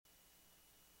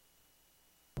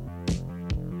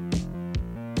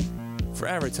For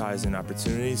advertising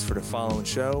opportunities for the following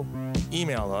show,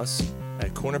 email us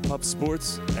at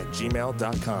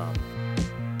cornerpubsports@gmail.com.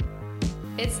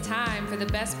 It's time for the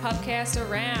best pubcast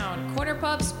around, Corner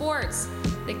Pub Sports.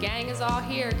 The gang is all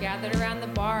here, gathered around the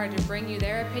bar to bring you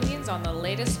their opinions on the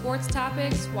latest sports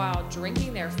topics while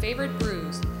drinking their favorite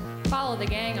brews. Follow the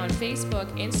gang on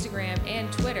Facebook, Instagram,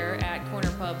 and Twitter at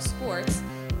Corner Pub Sports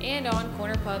and on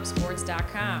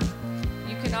cornerpubsports.com.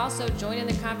 You can also join in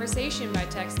the conversation by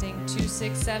texting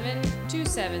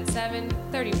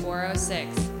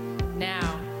 267-277-3406.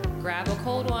 Now, grab a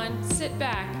cold one, sit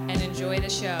back, and enjoy the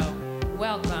show.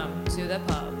 Welcome to the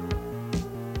pub.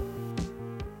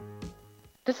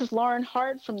 This is Lauren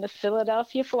Hart from the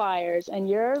Philadelphia Flyers, and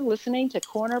you're listening to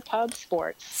Corner Pub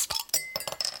Sports.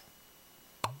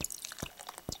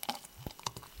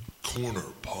 Corner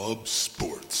Pub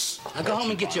Sports. Now go home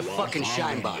and get your fucking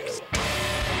shine box.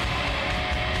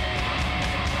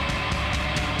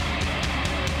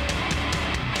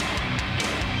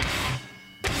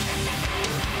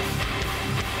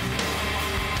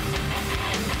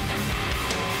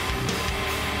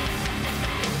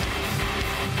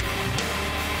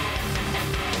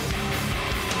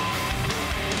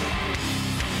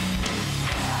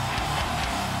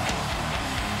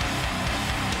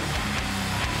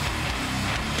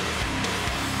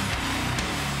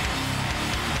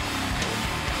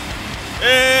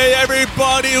 Hey,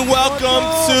 everybody, welcome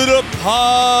to the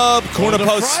pub. Corner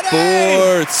Pub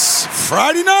Sports.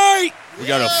 Friday night. We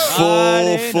got a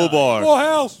full bar. Full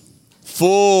house.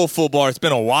 Full bar. It's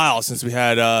been a while since we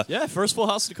had... first full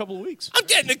house in a couple of weeks. I'm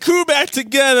getting the crew back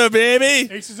together,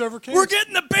 baby. Aces over Kings. We're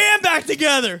getting the band back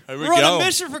together. There we We're go. on a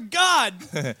mission for God.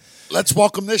 Let's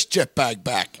welcome this jetbag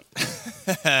back.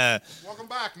 Welcome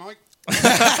back, Mike.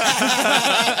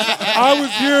 I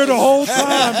was here the whole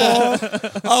time, boss.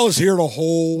 I was here the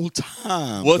whole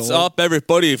time. What's dog. up,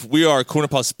 everybody? If we are Corner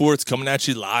Pub Sports coming at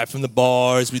you live from the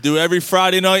bars. We do every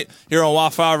Friday night here on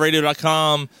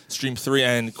WildfireRadio.com, Stream 3,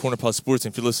 and Corner Pub Sports.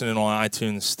 And if you're listening on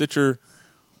iTunes, Stitcher,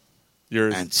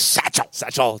 And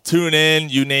Satchel. tune in.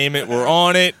 You name it, we're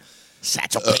on it.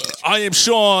 Satchel. I am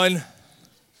Sean.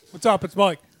 What's up? It's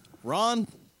Mike. Ron,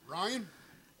 Ryan,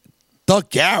 Doug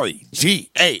Gary.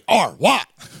 Gary.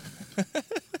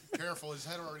 careful. His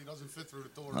head already doesn't fit through the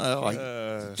door.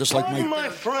 Just like my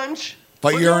French. But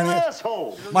But you're you're an an ass-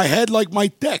 asshole. my head like my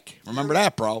dick. Remember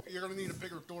that, bro. You're going to need a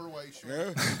bigger doorway,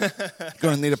 Sean.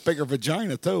 Gonna need a bigger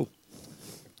vagina too.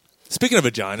 Speaking of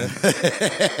vagina,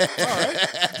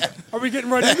 Are we getting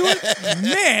right into it?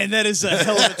 man, that is a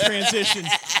hell of a transition.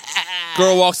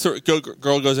 girl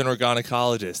goes in her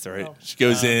gynecologist, all right? She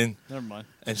goes in, Never mind.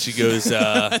 and she goes...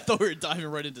 I thought we were diving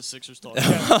right into Sixers talk.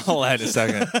 I'll add in a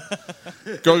second.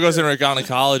 Girl goes in her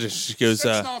gynecologist. She goes,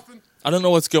 Fix nothing. I don't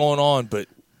know what's going on, but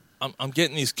I'm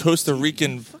getting these Costa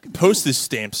Rican postage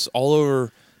stamps all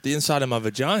over the inside of my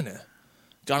vagina.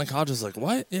 Gynecologist is like,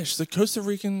 what? Yeah, she's like, Costa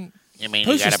Rican You mean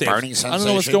postage stamps. burning I don't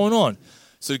know what's going on.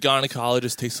 So the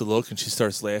gynecologist takes a look and she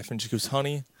starts laughing. She goes,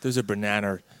 honey, those are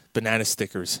banana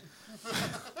stickers.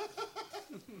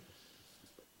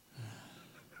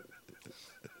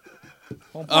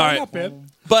 All right. Not bad.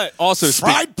 But also,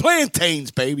 Fried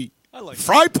plantains, baby. I like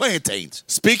Fried plantains.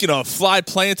 speaking of fried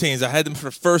plantains, I had them for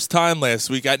the first time last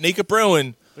week at Naked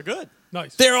Brewing. They're good.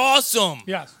 Nice. They're awesome.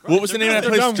 Yes. What was the name of that They're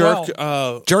place? done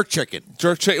Jerk. Jerk chicken.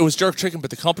 Jerk Chicken. It was Jerk Chicken, but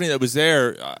the company that was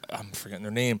there, I'm forgetting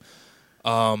their name.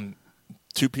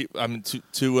 Two people. I mean,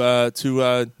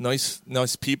 two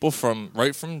nice people from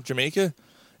Jamaica.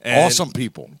 And Awesome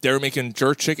people. They were making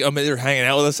jerk chicken. I mean, they were hanging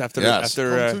out with us after. Yes. Come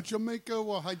After to Jamaica,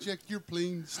 we'll hijack your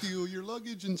plane, steal your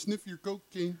luggage, and sniff your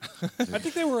cocaine. I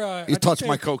think they were. You touch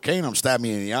my cocaine, I'm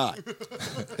stabbing you in the eye. I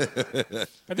think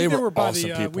They they were were by awesome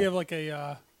the. people. We have like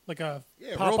a real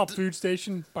pop-up d- food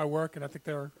station by work, and I think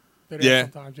they're there Yeah.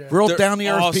 sometimes. Yeah. Real they're down the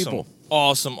earth awesome. people.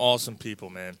 Awesome people,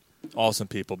 man. Awesome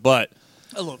people. But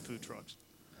I love food trucks.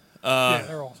 Yeah,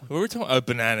 they're awesome. we were talking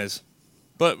bananas.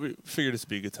 But we figured this would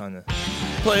be a good time to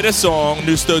play this song,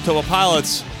 New Stone Temple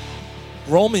Pilots.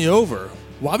 Roll Me Over.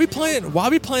 Why we playing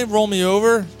Roll Me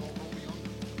Over?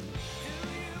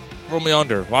 Roll Me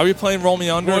Under. Why we playing Roll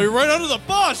Me Under? Well, you're right under the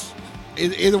bus.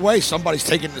 Either way, somebody's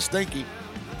taking the stinky.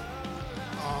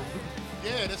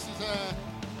 Yeah, this is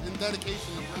in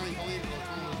dedication to Brian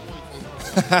Colangelo.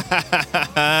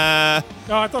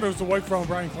 No, I thought it was the wife from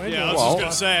Brian Colangelo. Yeah, I was just going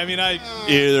to say. I mean,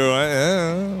 Either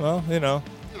way, well, you know.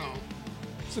 You know,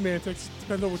 Semantics.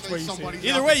 Depends on which way you see it.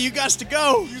 either way, you got to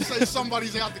go. You say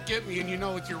somebody's out to get me, and you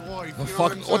know it's your wife. You know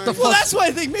fuck- what, what the I'm saying? Well, that's why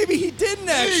I think maybe he didn't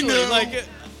actually. knew. Like,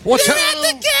 What's her?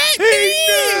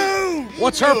 He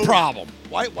What's her problem?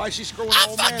 Why is she screwing the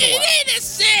old man away?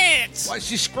 innocent. Why is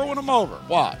she screwing him over?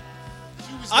 What? She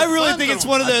was I really think defending it's him.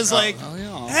 one of those like,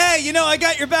 yeah. hey, I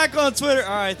got your back on Twitter. All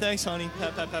right, thanks, honey.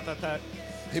 Pat, pat, pat, pat, pat.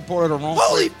 He brought it the wrong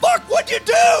Holy flavor. fuck, what'd you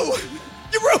do?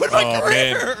 You ruined my Oh,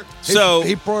 career. man. He, So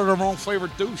he brought it the wrong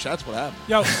flavored douche. That's what happened.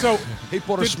 Yo, so He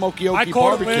brought a Did- smoky I oaky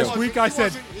called it barbecue. last week. I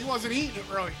said, He wasn't eating it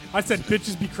right.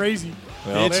 bitches be crazy.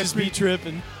 Well, Bitches last be week.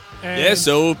 tripping. And yeah,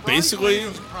 so Brian basically,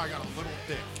 Colangelo's probably got a little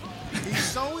dick. He's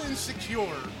so insecure.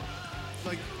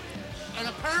 Like, and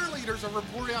apparently there's a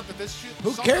report out that this shit.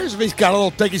 Who cares if he's got a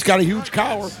little dick? He's got a huge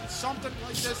collar. Something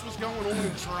like this was going on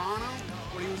in Toronto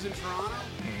when he was in Toronto.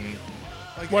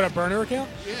 Like, what, a burner account?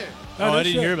 Yeah. Oh, no I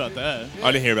didn't shit. hear about that.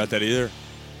 I didn't hear about that either.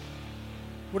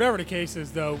 Whatever the case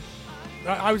is, though,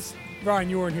 I was Ryan.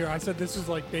 You weren't here. I said this is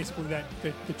like basically that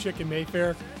the chick in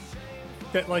Mayfair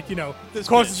that This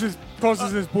causes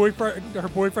his boyfriend her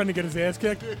boyfriend to get his ass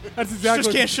kicked. That's She exactly.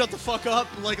 just can't shut the fuck up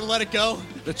and let it go.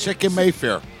 The chick in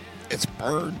Mayfair. It's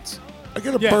burns. I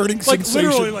get a yeah, burning like sensation.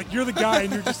 literally, like you're the guy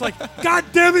and you're just like, God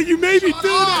damn it, you made me do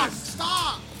this.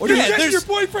 Stop. You're Yeah, getting there's- your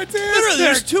boyfriend's ass Literally,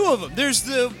 there's kicked. two of them. There's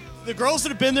the girls that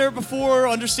have been there before,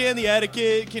 understand the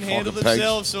etiquette, can handle Fucking pegs.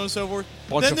 themselves, so on and so forth.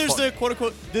 Bunch Then of there's fu- the quote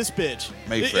unquote this bitch. You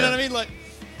Mayfair. know what I mean? Like,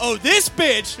 oh, this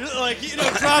bitch,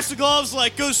 drops the gloves,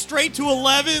 like goes straight to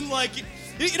 11, like.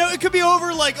 It could be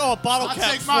over like, oh, a bottle I'll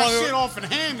cap. take my flung over. shit off and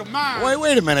handle mine.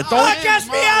 Wait a minute. Podcast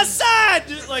me outside!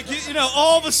 Like,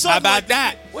 all of a sudden. How about like,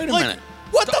 that? Wait a like, minute.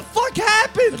 What the fuck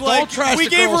happened? Don't Like, trash we the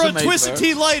gave girls her a in Mayfair. Twisted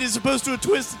Tea Light as opposed to a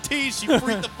Twisted Tea. She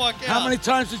freaked the fuck out. How many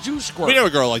times did you squirt? We know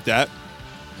a girl like that.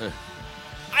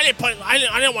 I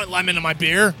didn't want lemon in my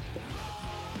beer.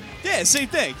 Yeah, same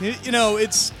thing.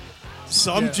 It's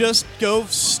some Yeah. just go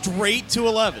straight to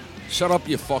 11. Shut up,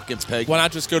 you fucking pig. Why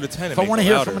not just go to 10? If I want to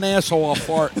hear from an asshole, I'll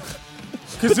fart.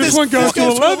 Because this one goes to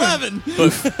 11.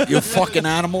 You fucking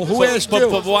animal. Who asked but, you?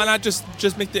 but why not just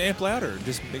make the amp louder?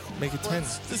 Just make it 10.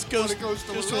 This goes, When it goes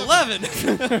to to 11.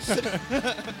 11.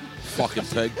 Fucking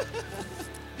pig.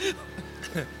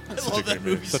 I love that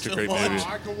movie Such a so great much. movie.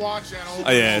 I could watch that all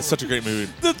Oh yeah, it's such a great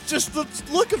movie. The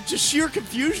look of just sheer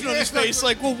confusion on his Yeah, face.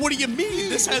 Like, well, what do you mean?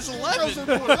 This has It goes 11.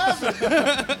 into 11.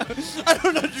 I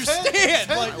don't understand.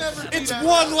 10 Like, never do it's that.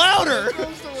 one louder. It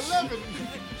goes to 11.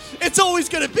 It's always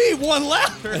going to be one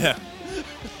louder.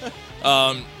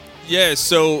 Yeah,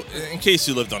 so in case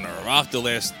you lived under a rock the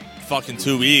last fucking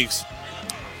 2 weeks,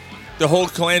 the whole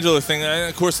Colangelo thing, and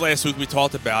of course last week we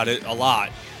talked about it a lot,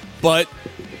 but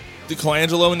the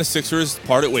Colangelo and the Sixers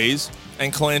parted ways,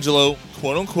 and Colangelo,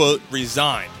 quote-unquote,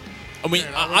 resigned. I mean,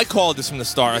 I called this from the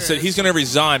start. I said he's going to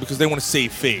resign because they want to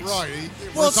save face. Right.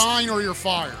 Well, Resign or you're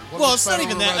fired. What Well, looks it's not better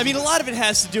even on that. I mean, a resume? lot of it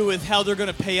has to do with how they're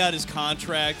going to pay out his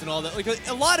contract and all that. Like,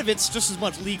 a lot of it's just as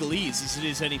much legalese as it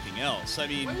is anything else. I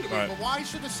mean, Wait a minute, Right. but why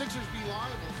should the Sixers be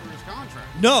liable for his contract?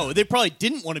 no, they probably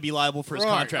didn't want to be liable for his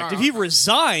Right, contract. right, If he okay.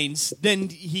 resigns, then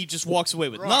he just walks away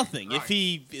with Right, nothing. If right.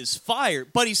 he is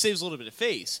fired, but he saves a little bit of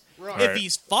face. Right. If Right.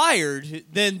 he's fired,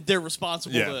 then they're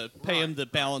responsible Yeah. to pay him the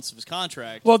balance of his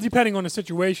contract. Well, depending on the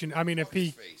situation. I mean, if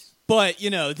he. But,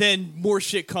 then more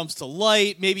shit comes to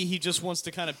light. Maybe he just wants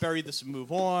to kind of bury this and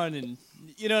move on. And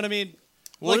you know what I mean?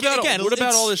 What about- what about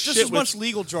it's all this just shit as with- much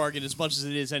legal jargon as much as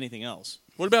it is anything else.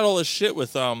 What about all this shit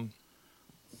with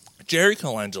Jerry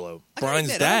Colangelo, I gotta Brian's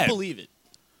admit, I dad? don't believe it.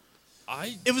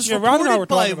 It was Yeah, Ron and I were reported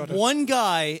by talking about this. one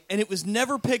guy, and it was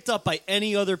never picked up by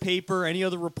any other paper, any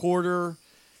other reporter.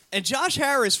 And Josh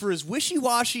Harris, for as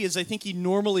wishy-washy as I think he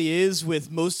normally is with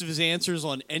most of his answers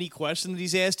on any question that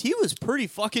he's asked, he was pretty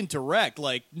fucking direct.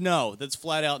 Like, no, that's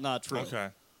flat out not true.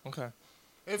 Okay.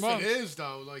 If it is,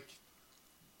 though, like,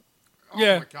 oh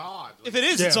Yeah. my God. Like, If it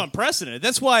is, Yeah. it's unprecedented.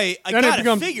 That's why I Then it gotta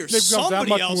becomes- figure it becomes that somebody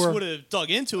much else more- would have dug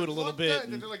into it a little what bit.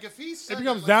 the- and- like, if he said It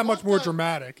becomes like, that much what more the-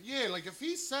 dramatic. Yeah, like if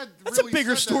he said That's a really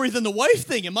bigger said story that, than the wife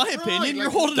thing, in my opinion. Right, You're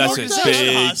like, holding That's an a organization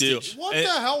big hostage. deal. What And-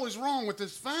 the hell is wrong with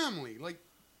this family? Like,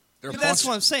 They're a That's bunch-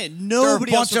 what I'm saying. They're a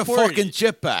Nobody else bunch of supported fucking it.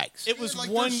 chipbags. It was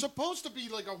like one. they're supposed to be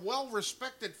like a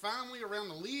well-respected family around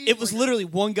the league. It was like, literally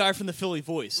one guy from the Philly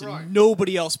Voice, and Right.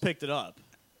 nobody else picked it up.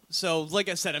 So, like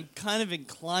I said, I'm kind of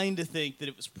inclined to think that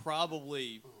it was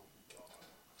probably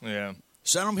Yeah.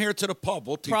 Send them here to the pub.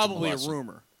 We'll teach probably them a lesson.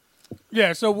 rumor.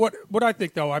 Yeah. So what I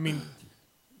think though, I mean,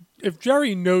 if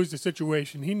Jerry knows the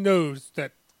situation, he knows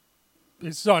that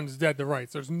his son's dead to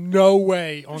rights. There's no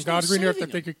way on There's God's no green earth saving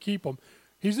that they could keep him.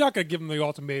 He's not going to give him the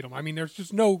ultimatum. I mean,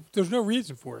 there's no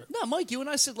reason for it. No, Mike, you and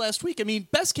I said last week. I mean,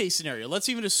 best case scenario. Let's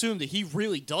even assume that he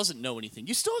really doesn't know anything.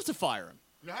 You still have to fire him.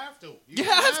 You have to. You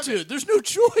have to. There's no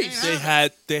choice.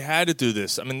 They had to do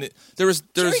this. I mean, there's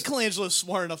Jerry Colangelo's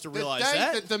smart enough to realize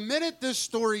that. The minute this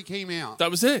story came out,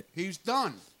 that was it. he's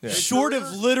done. Short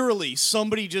of literally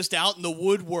somebody just out in the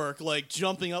woodwork, like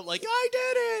jumping up, like I did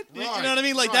it. You know what I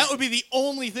mean? Like that would be the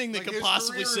only thing that Like, could his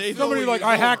possibly career save is him. Somebody like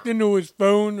I hacked into his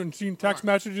phone and seen text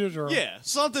messages, or Yeah,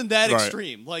 something that Right.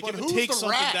 extreme. Like But it would who's take the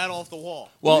something rat? that off the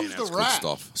wall. Well, Who's the That's good rat?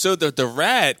 stuff. so the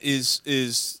rat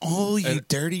is Oh, you And-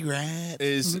 dirty rat.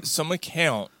 is some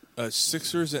account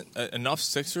Sixers enough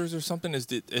Sixers or something is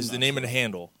the name of the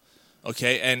handle.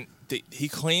 Okay, and he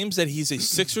claims that he's a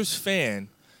Sixers fan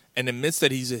and admits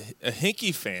that he's a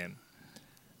Hinkie fan,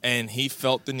 and he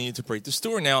felt the need to break the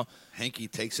story. Now, Hanky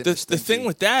takes it. the to Stinky. thing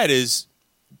with that is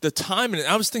the time, and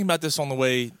I was thinking about this on the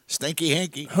way Stinky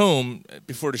Hanky. home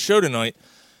before the show tonight,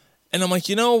 and I'm like,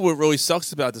 what really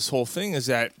sucks about this whole thing is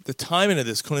that the timing of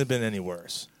this couldn't have been any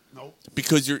worse. Nope.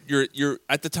 Because you're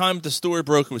at the time the story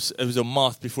broke, it was a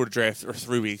month before the draft, or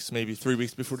 3 weeks, maybe 3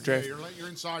 weeks before the draft. Yeah, you're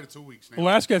inside of 2 weeks now.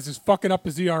 Velasquez is fucking up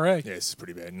his ERA. Yeah, this is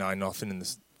pretty bad. 9-0 in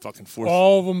this fucking fourth.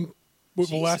 All of them with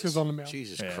Velasquez on the mound.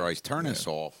 Jesus Yeah. Christ, turn this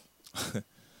off.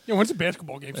 Yeah, when's the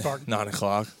basketball game start? 9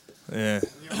 o'clock. Yeah,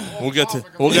 we'll get to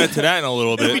that in a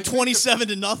little It'll be bit.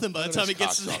 27-0 by the time it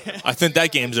gets to that. I think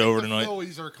that game's over The tonight.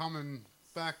 Phillies are coming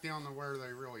back down to where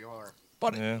they really are.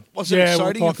 But Yeah. was it Yeah, we'll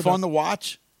exciting and talk fun about- to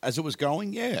watch as it was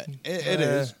going? Yeah, it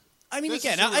is. I mean, This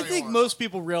again, is who I they think are. most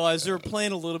people realize they were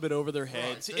playing a little bit over their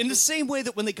heads. Right. In the same way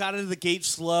that when they got into the gate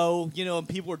slow, and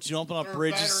people were jumping off They're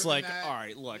bridges, better it's than like, that. all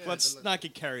right, look, Yeah, let's they're- not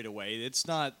get carried away. It's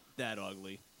not that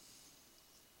ugly.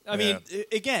 I Yeah. mean,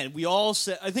 again, we all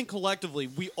said, I think collectively,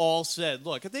 we all said,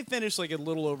 look, if they finish like a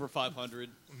little over 500,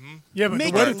 Yeah, but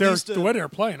Make the way, at that they're, least a- the way they're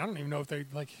playing, I don't even know if they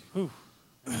like. Ooh.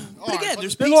 but again,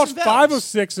 there's They peaks lost and 5 valleys. of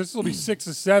 6. This will be 6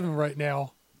 of 7 right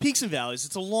now. Peaks and valleys.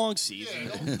 It's a long season.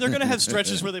 They're going to have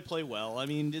stretches where they play well. I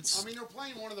mean, They're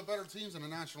playing one of the better teams in the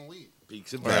National League.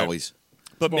 Peaks and Right. valleys.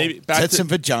 But maybe Tits and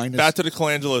vaginas. back to the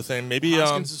Colangelo thing. Maybe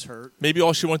Hoskins is hurt. maybe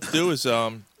all she wanted to do is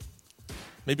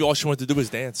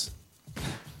dance.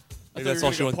 I Maybe thought that's you all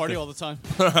were she going to wanted party to all the time.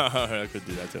 I could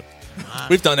do that too.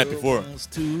 We've done that before. Wants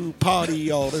to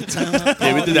party all the time.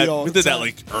 Yeah, we did that. all We the did that time.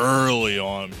 like early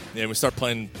on. Yeah, we start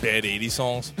playing bad '80s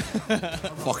songs.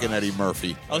 Fucking Eddie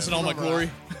Murphy. I was in all my glory.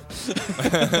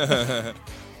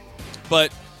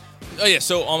 But oh yeah,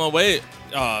 so on my way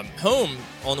home,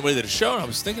 on the way to the show, I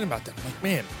was thinking about that. I'm like,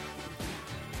 man,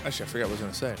 actually, I forgot what I was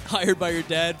going to say. Hired by your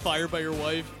dad, fired by your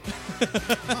wife.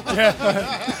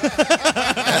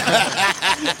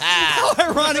 How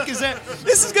ironic is that?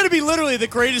 This is going to be literally the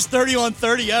greatest 30 on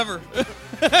 30 ever.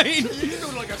 I mean,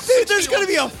 dude, there's going to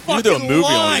be a fucking do a movie on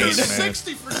line. this, man.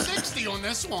 60 for 60 on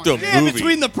this one. Do a Yeah, movie.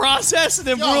 between the process and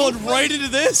then Yo, rolling who right plays-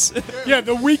 into this. Yeah,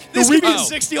 the week This could be a Oh,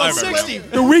 60 I on remember. 60.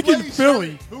 the week in plays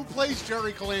Philly. Who plays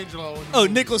Jerry Colangelo? In the Oh,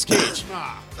 movie? Nicolas Cage.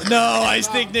 Nah. No, I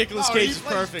think Nicolas No, Cage he is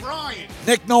plays perfect. Brian.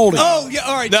 Nick Nolte. Oh, yeah,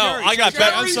 all right, No, Jerry. I got Jerry,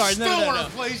 back- I'm sorry. No, Stiller no, no.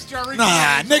 plays Jerry Nah,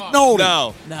 Colangelo. Nick Nolte.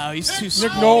 No, No, he's too Nick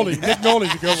small. Nolte. Nick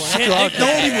Nolte's a good one. Nick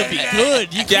Nolte would be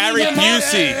good. You Gary can't-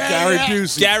 Busey. Gary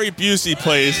Busey. Gary Busey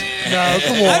plays. No,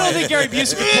 come on. I don't think Gary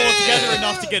Busey could pull it together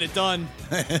enough to get it done.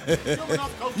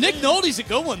 Nick Nolte's a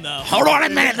good one, though. Hold on a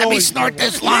minute. Let me snort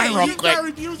this line real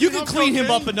quick. You can clean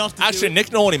him up enough to Actually, do it. Nick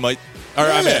Nolte might. Or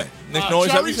I mean, Nick Nolte.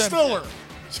 is that what Jerry you said? Stiller.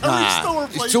 Jerry Nah, Stiller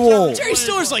he's plays too Jerry old. Jerry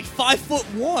Stiller's like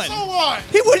 5'1". So what?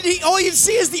 He wouldn't. All you'd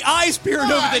see is the eyes peering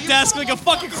Nah, over the you desk put like him a on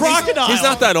fucking fucking- crocodile. He's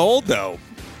not that old though.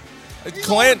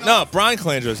 No, Brian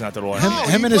Colangelo's not that old. Him- No,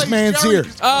 him he and his plays man's Jerry here.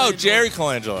 Oh, Colangelo. Jerry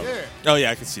Colangelo. Yeah. Oh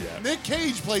yeah, I can see that. Nick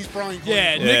Cage plays Brian Colangelo.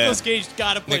 Yeah, Yeah. Nicolas Cage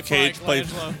got to play Nick Cage Brian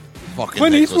played- Colangelo. Fucking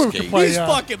Clint Nicolas Eastwood Cage. could play. He's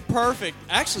fucking perfect.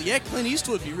 Actually, yeah, Clint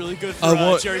Eastwood would be really good for I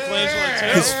want- Jerry Yeah,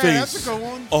 Colangelo His too. yeah, face. That's a good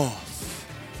one. Oh,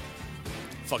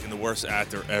 fucking the worst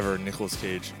actor ever, Nicolas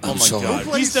Cage. Oh I'm my sorry. god. Who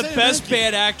plays He's the Sam best Hinkie?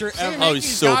 bad actor Sam ever. Oh, he's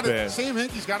Hinkie's so gotta- bad. Sam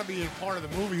Hinkie's got to be a part of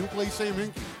the movie. Who plays Sam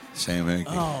Hinkie? Same thing.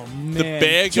 Oh man, The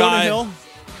bad Jonah guy- Hill?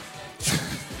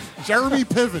 Jeremy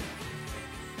Piven.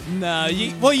 No,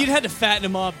 you'd had to fatten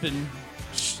him up, and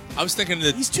I was thinking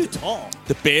he's too tall.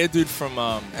 the bad dude from.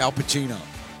 Al Pacino.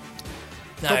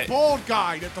 The bald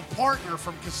guy, that the partner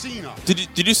from Casino.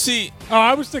 Did you see? Oh,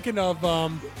 I was thinking of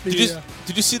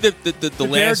Did you see the the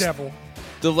last Daredevil.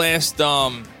 the last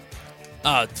Oh,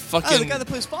 fucking the guy that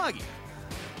plays Foggy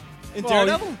in Well,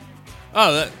 Daredevil.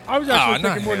 oh that I was actually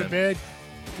not thinking more him. the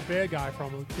bad guy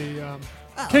from the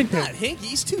Oh, Kingpin. not Hinkie.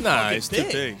 He's too Nah, fucking he's too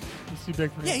big. He's too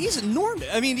big for Yeah, him. he's enormous.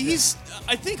 I mean,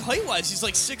 I think height-wise, he's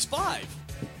like 6'5".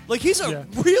 Like, he's Yeah.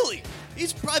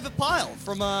 he's Private Pile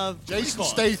from Jason Recon.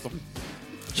 Statham.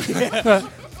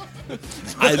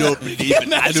 I don't believe in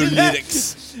Imagine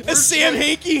analytics. that. Sam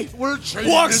Hinkie We're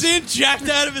trading walks this- in, jacked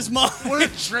out of his mind. We're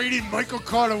trading Michael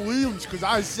Carter Williams because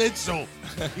I said so.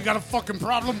 You got a fucking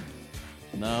problem?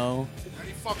 No. And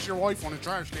he fucks your wife on a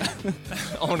trash can.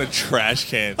 On a trash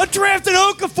can. I drafted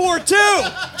Okafor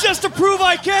too, just to prove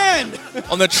I can.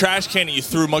 On the trash can that you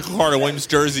threw Michael Carter Williams'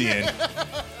 jersey in.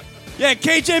 Yeah,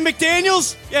 KJ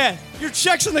McDaniels. Yeah, your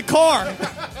check's in the car.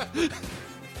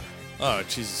 Oh,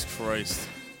 Jesus Christ.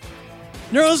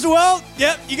 Nerlens Noel.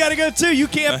 Yep, you got to go too. You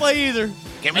can't play either.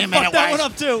 Give me a And minute, fuck that Wes.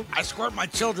 one up too. I squirt my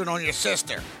children on your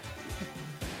sister.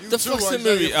 The fuck's the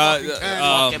Isaiah, movie? you fucking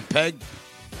Fucking peg.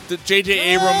 The J.J.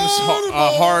 Abrams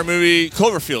horror movie,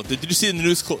 Cloverfield. Did you see the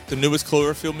newest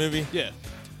Cloverfield movie? Yeah.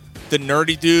 The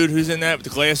nerdy dude who's in that with the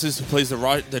glasses who plays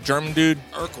the German dude?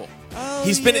 Urkel. Oh,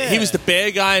 He was the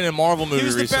bad guy in a Marvel movie He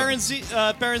was the recently.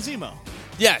 Baron Zemo.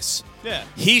 Yes. Yeah.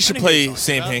 He I should know who you're play talking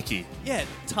Sam about. Hinkie. Yeah,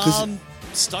 Tom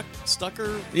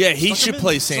Stucker. Yeah, he should Stuckerman?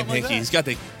 play Sam Something like Hinkie. that. He's got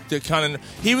the kind of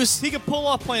He could pull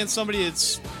off playing somebody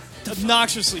that's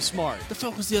obnoxiously smart. The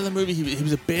fuck was the other movie? He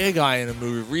was a bad guy in a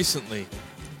movie recently,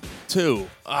 too.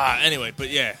 Anyway, but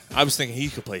yeah, I was thinking he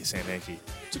could play Sam Hinkie.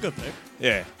 It's a good pick.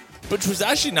 Yeah, which was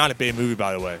actually not a bad movie,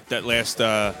 by the way. That last,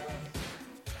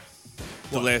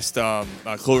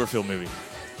 Cloverfield movie.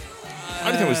 I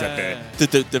didn't think it was that bad.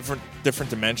 The different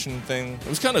dimension thing. It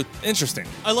was kind of interesting.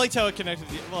 I liked how it connected.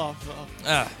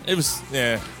 It was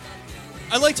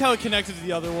I liked how it connected to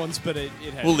the other ones, but it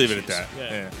had. We'll leave it at issues. that.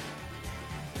 Yeah. Yeah.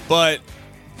 But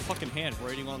Fucking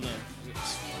handwriting on the.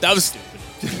 that was stupid.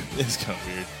 It's kind of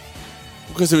weird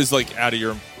because it was like out of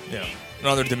your,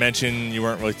 another dimension. You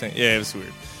weren't really thinking. Yeah, it was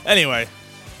weird. Anyway,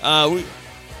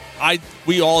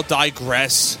 we all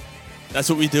digress. That's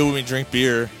what we do when we drink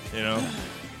beer.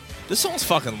 This song's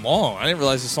fucking long. I didn't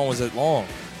realize this song was that long.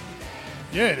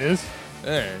 Yeah, it is.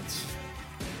 Yeah, it's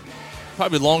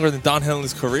probably longer than Don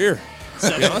Henley's career.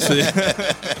 To be honest with you.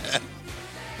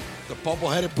 The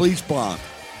bubble-headed police blonde.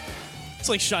 It's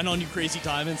like Shine On You Crazy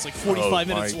Diamonds. It's like 45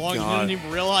 minutes my long. God. You didn't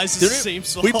even realize it's the same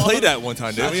song. We played that one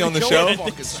time, didn't we, on the show? That's a killer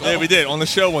fucking song. Yeah, we did. On the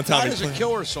show one time. That we is a played-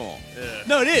 killer song.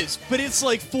 No, it is, but it's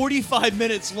like 45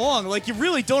 minutes long. Like, you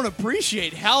really don't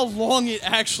appreciate how long it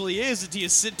actually is until you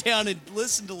sit down and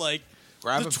listen to, like,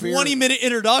 Grab the a beer. 20-minute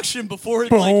introduction before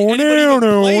like, anybody even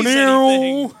plays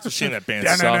anything. It's a shame that band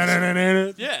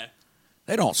sucks. Yeah.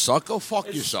 They don't suck. Go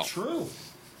fuck yourself. True.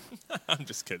 I'm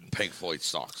just kidding. Pink Floyd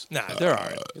sucks. Nah, they're all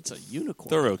right. It's a unicorn.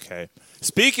 They're okay.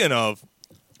 Speaking of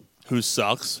who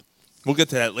sucks, we'll get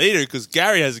to that later because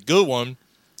Gary has a good one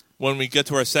when we get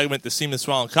to our segment, The Seaman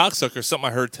Swallowing Cocksucker, something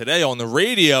I heard today on the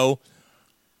radio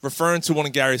referring to one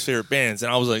of Gary's favorite bands.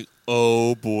 And I was like,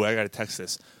 oh, boy, I got to text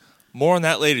this. More on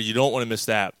that later. You don't want to miss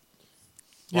that.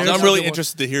 Yeah, I'm that's really a good one.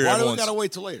 interested to hear Why do we everyone's... gotta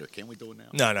wait till later? Can't we do it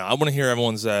now? No, I want to hear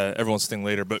everyone's thing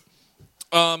later. But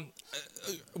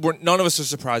none of us are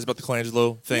surprised about the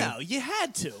Colangelo thing. No, you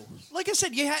had to. Like I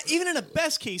said, you had even in a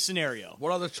best case scenario.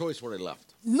 What other choice were they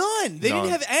left? None. They None.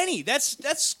 didn't have any.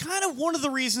 That's kind of one of the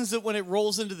reasons that when it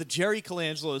rolls into the Jerry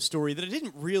Colangelo story that it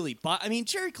didn't really buy. I mean,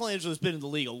 Jerry Colangelo's been in the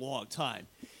league a long time.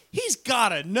 He's got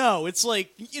to know. It's like,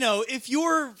 if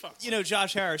you're,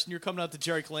 Josh Harris and you're coming out to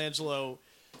Jerry Colangelo,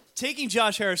 taking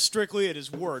Josh Harris strictly at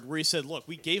his word, where he said, look,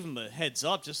 we gave him a heads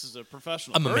up just as a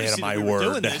professional. I'm a man of courtesy my that we were word.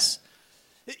 Doing this.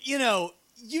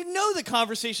 The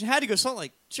conversation had to go something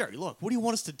like, Jerry, look, what do you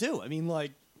want us to do? I mean,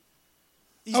 like,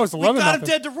 Oh, it's we got 11-0. him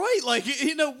dead to right. Like,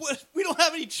 we don't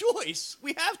have any choice.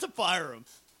 We have to fire him.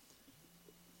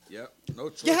 Yep. No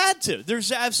choice. You had to.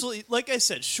 There's absolutely, like I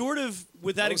said, short of,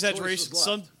 without No exaggeration, choices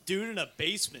some left. dude in a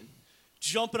basement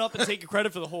jumping up and taking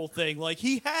credit for the whole thing. Like,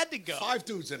 he had to go. 5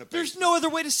 dudes in a basement. There's no other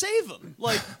way to save him.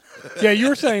 Like, Yeah, you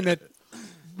were saying that.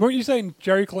 Weren't you saying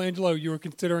Jerry Colangelo? You were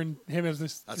considering him as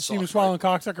this That Seaman sucks, Swallowing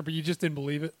cocksucker, but you just didn't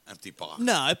believe it. Empty box.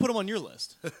 no, I put him on your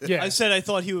list. Yeah, I said I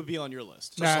thought he would be on your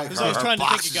list. Nah. Because I was Her trying to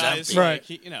box think of is guys, empty. Right.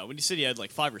 like, when you said you had like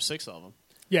 5 or 6 of them.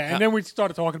 yeah, and then we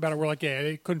started talking about it. We're like, yeah,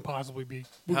 it couldn't possibly be.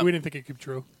 We didn't think it could be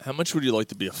true. How much would you like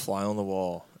to be a fly on the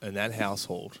wall in that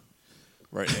household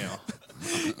right now?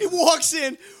 He walks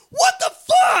in, what the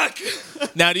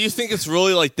fuck? Now, do you think it's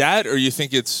really like that, or you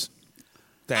think it's...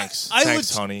 Thanks,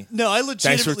 honey. No, I Thanks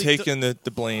legitimately... for taking the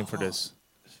blame for this.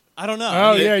 I don't know.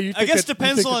 Oh, yeah, you I think guess that- you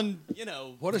depends think on,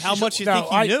 What if how she's- much you No,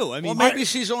 think I- you knew. I mean, Well, maybe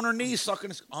she's on her knees sucking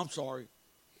his... I'm sorry.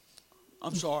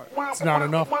 I'm sorry. It's not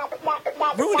enough.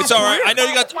 It's all right. I know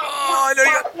you got... I know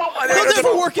you he'll got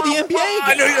never work in the NBA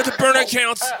I again. know you got the burn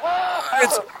accounts.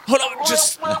 Hold on,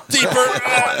 just deeper.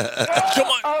 Come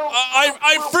on.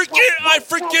 I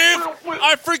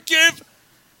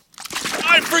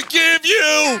forgive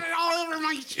you.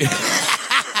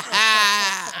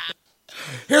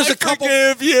 Here's a couple...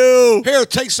 Forgive you. Here,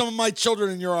 take some of my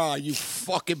children in your eye, you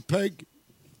fucking pig.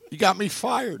 You got me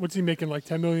fired. What's he making? Like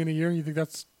 $10 million a year? You think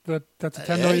that's a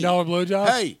 $10 million blowjob?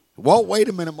 Hey, well, wait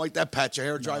a minute. Might that patch of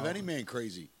hair drive any man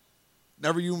crazy?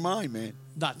 Never you mind, man.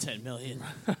 Not 10 million.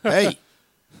 Hey.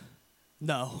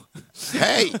 No.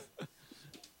 Hey.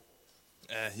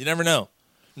 You never know.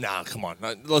 Nah, come on.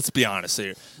 Let's be honest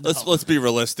here. Let's be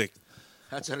realistic.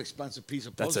 That's an expensive piece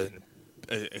of That's pussy.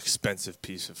 an expensive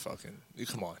piece of fucking.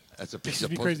 Come on. That's a piece It'd of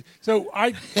be pussy. crazy. So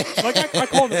I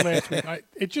called it last week.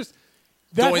 It just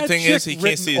The that only had thing chick is he can't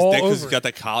written see his all dick because over he's got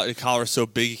that collar. The collar so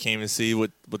big he can't even see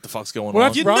what the fuck's going Well, on.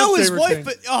 that's You Ron's know his favorite wife, thing.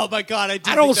 but oh my god, I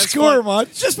I don't score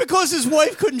much. Just because his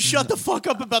wife couldn't shut the fuck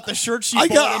up about the shirt she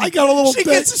bought him, I got a little she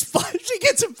dick. she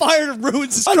gets him fired and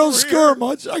ruins his I don't career. score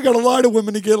much. I got to lie to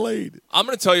women to get laid. I'm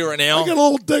going to tell you right now. I got a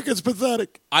little dick. It's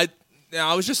pathetic. I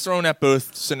was just throwing at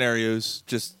both scenarios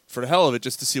just for the hell of it,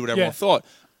 just to see what everyone thought.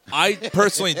 I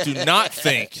personally do not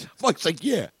think. Mike's like,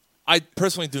 yeah. I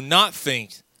personally do not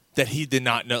think that he did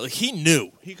not know. Like, he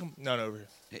knew. Not over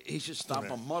here. He should stop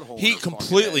a mud hole. He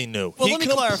completely knew. Well, he let me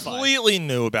clarify. completely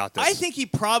knew about this. I think he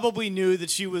probably knew that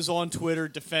she was on Twitter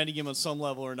defending him on some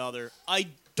level or another. I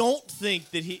don't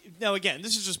think that he. Now, again,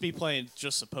 this is just me playing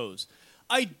just suppose.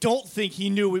 I don't think he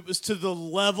knew it was to the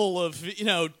level of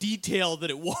detail that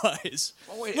it was.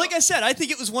 Oh, wait, like I said, I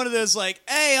think it was one of those like,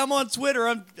 "Hey, I'm on Twitter.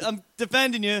 I'm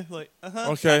defending you." Like,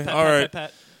 Okay, pat, all pat, right.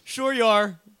 pat. Sure you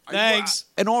are. Thanks.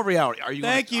 In all reality, are you?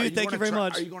 Thank gonna, you. are Thank you very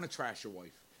much. Are you going to trash your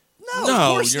wife? No, No,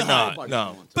 of course you're not. not.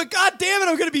 No. But god damn it,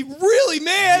 I'm going to be really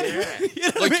mad. You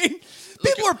know what I mean?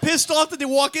 People are pissed off that they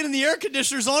walk in and the air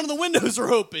conditioner's on and the windows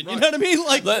are open. You know what I mean?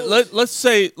 Like Let's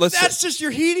say that's just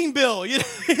your heating bill. You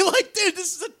know, like dude,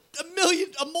 this is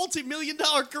a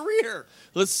multi-million-dollar career.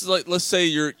 let's say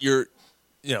you're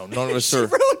none of us She are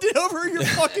ruined it over your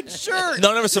fucking shirt.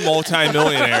 none of us are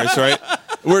multi-millionaires, right?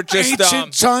 We're just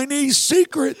Ancient Chinese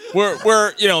secret.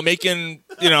 we're making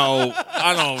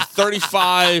I don't know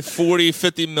 35, 40,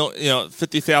 50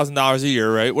 $50,000 a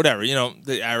year, right? Whatever,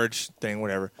 the average thing,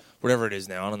 whatever it is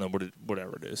now. I don't know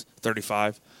whatever it is.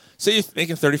 35. Say you're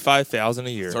making 35,000 a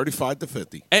year. 35 to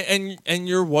 50. And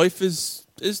your wife is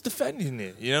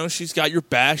defending you. She's got your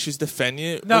back. She's defending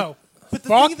you. No. But the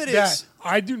Fuck thing of it that. is-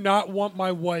 I do not want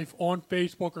my wife on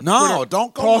Facebook or No, Twitter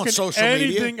don't go on talking social media.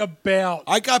 anything about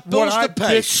I got what bills I to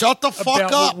pay. bitch Shut the fuck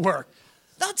about up. with work.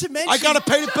 Not to mention, I got to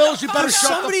pay the bills. You better for shut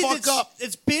the somebody fuck up.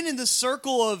 that's been in the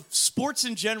circle of sports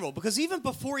in general, because even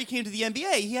before he came to the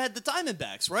NBA, he had the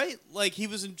Diamondbacks, right? Like he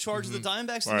was in charge of the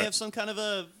Diamondbacks. Didn't Right. he have some kind of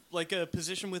a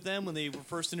position with them when they were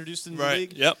first introduced in the Right.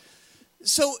 league? Yep.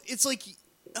 So it's like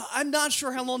I'm not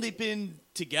sure how long they've been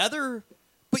together,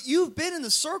 but you've been in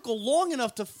the circle long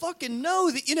enough to fucking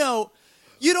know that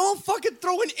you don't fucking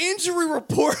throw an injury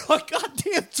report on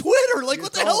goddamn Twitter. Like,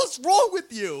 what the hell is wrong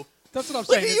with you? That's what I'm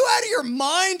Like, saying. are you out of your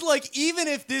mind? Like, even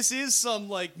if this is some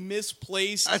like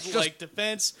misplaced That's just- like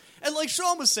defense, and like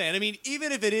Sean was saying, I mean,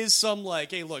 even if it is some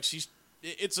like, hey, look,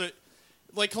 it's a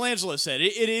like Colangelo said,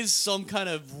 it is some kind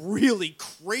of really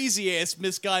crazy ass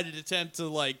misguided attempt to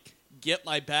like get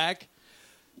my back.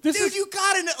 Dude, you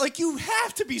gotta know, like, you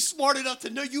have to be smart enough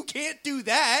to know you can't do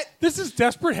that. This is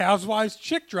Desperate Housewives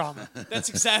chick drama. That's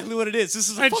exactly what it is. This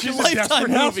is a And fucking she's a Lifetime Desperate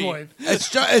movie. Housewife.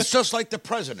 It's just like the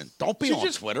president. Don't be on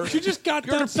Twitter. She just got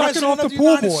You're done the sucking president off the of the pool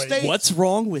United boy. States. What's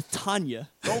wrong with Tanya?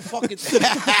 Don't fucking.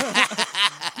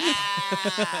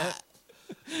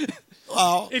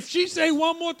 If she say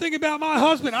one more thing about my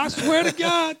husband, I swear to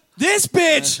God. This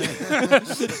bitch!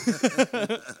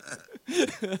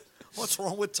 What's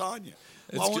wrong with Tanya?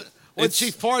 good. When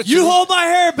she farts, You hold my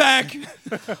hair back.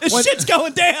 This shit's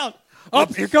going down. Oh,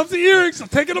 here comes the earrings. I'm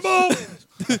taking them all.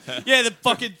 Yeah, the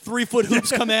fucking 3-foot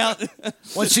hoops come out.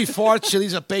 when she farts, she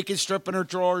leaves a bacon strip in her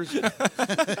drawers.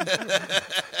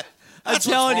 I'm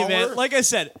telling you, wrong with man. her. Like I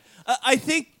said, I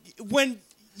think when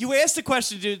you asked the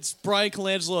question, did Brian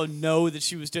Colangelo know that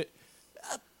she was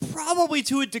probably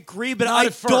to a degree, but Not I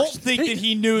at first. don't think that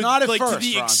he knew Not at like to first,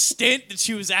 the Ron. extent that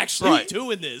she was actually Right.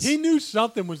 doing this. He knew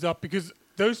something was up because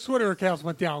those Twitter accounts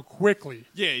went down quickly.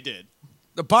 Yeah, he did.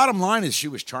 The bottom line is she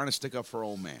was trying to stick up for her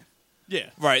old man. Yeah.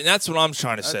 Right, and that's what I'm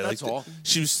trying to say. That's like, all.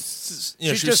 She was, she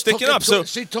was just sticking took it up. to- So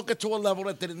she took it to a level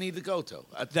that didn't need to go to.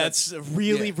 That's a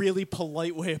really, yeah. really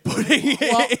polite way of putting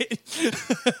it.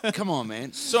 Well, come on,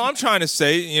 man. so I'm trying to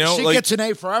say, She like gets an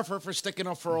A for effort for sticking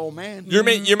up for her old man. you're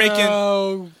making.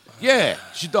 No, Yeah,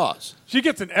 she does. she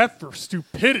gets an F for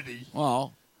stupidity.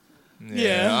 Well,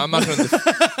 Yeah. I'm not going to.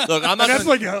 Look, I'm not. And that's Gonna,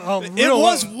 like a It real.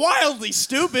 was wildly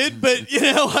stupid, but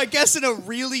I guess in a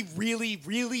really, really,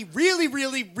 really, really,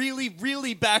 really, really,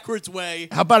 really backwards way.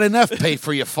 how about an F pay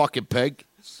for your fucking pig?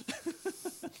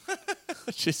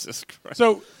 Jesus Christ.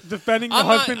 So defending the I'm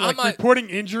not- husband, I'm like not- reporting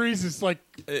injuries, is like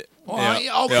Okay. That's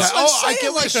Oh, what I'm I saying,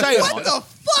 get what like, you're saying. what the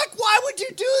fuck? Why would you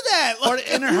do that? But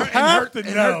in her have to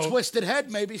in know. her twisted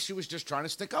head, maybe she was just trying to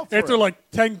stick up for after her. like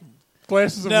 10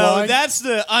 glasses of No, wine. that's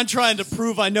the I'm trying to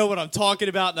prove I know what I'm talking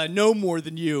about and I know more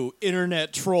than you,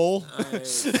 internet troll.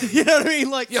 You know what I mean?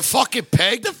 Like, You fucking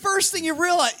pig. the first thing you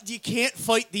realize, you can't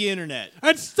fight the internet.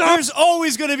 And stop, There's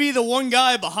always going to be the one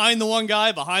guy behind the one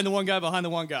guy, behind the one guy, behind the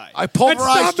one guy. I and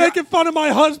pulverized stop making fun of my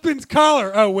husband's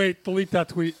collar. Oh, wait, delete that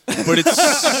tweet.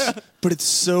 But it's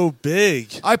so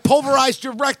big. I pulverized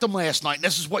your rectum last night, and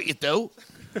this is what you do?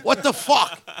 What the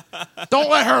fuck? Don't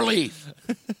let her leave.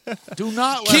 Do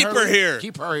not let Keep her her leave. here.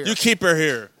 Keep her here. You keep her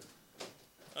here.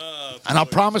 And I'll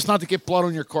promise not to get blood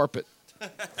on your carpet.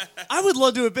 I would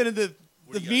love to have been in the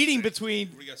meeting between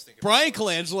Brian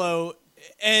Colangelo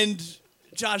and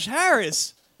Josh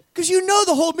Harris. Because you know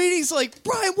the whole meeting's like,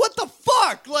 Brian, what the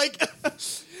fuck? Like,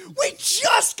 we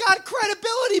just got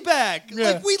credibility back.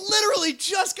 Yeah. Like, we literally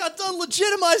just got done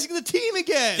legitimizing the team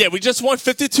again. Yeah, we just won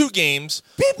 52 games.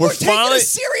 People are taking us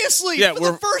seriously Yeah,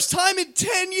 for the first time in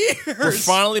 10 years. We're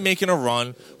finally making a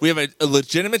run. We have a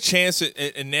legitimate chance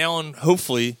at now and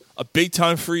hopefully a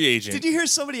big-time free agent. Did you hear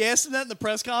somebody ask him that in the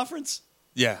press conference?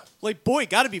 Yeah. Like, boy,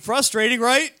 got to be frustrating,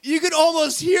 right? You could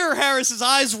almost hear Harris's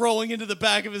eyes rolling into the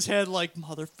back of his head like,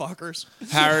 motherfuckers.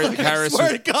 Harris,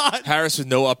 swear to God. Harris with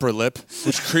no upper lip,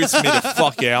 which creeps me the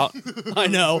fuck out. I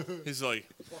know. He's like,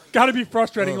 Got to be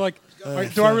frustrating. Like, all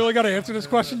right, do I really got to answer this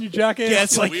question, you jackass? Yeah,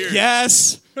 it's like, weird.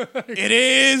 yes, it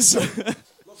is.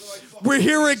 We're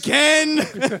here again.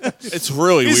 it's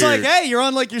really He's weird. like, hey, you're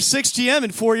on like your 6th GM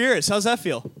in 4 years. How's that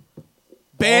feel?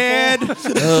 Bad.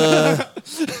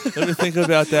 Let me think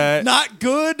about that. Not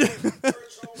good.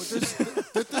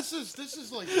 This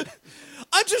is like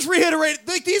I'm just reiterating.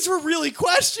 Like, these were really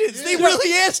questions. They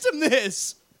really asked him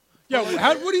this. Yeah,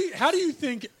 how do you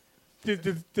think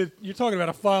you're talking about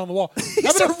a fly on the wall? How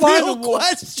These about are a fly real on the wall?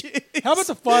 questions. How about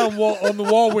the fly on the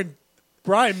wall when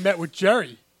Brian met with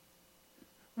Jerry?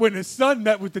 When his son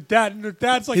met with the dad, and the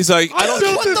dad's like, He's like, I I don't-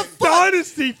 built What this the fuck?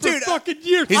 dynasty for Dude, fucking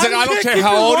years. He's like, I don't can't care keep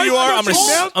how your old wife you are. out your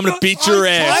mouth. I'm gonna beat your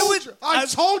ass. I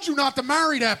told you not to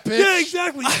marry that bitch. Yeah,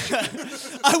 exactly.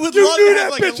 I would You love knew to that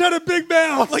have like bitch had a big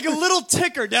mouth. like a little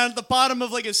ticker down at the bottom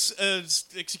of like a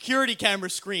security camera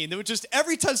screen that would just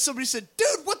every time somebody said, "Dude,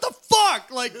 what the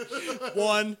fuck?" Like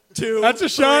 1, 2, That's a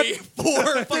shot. 3,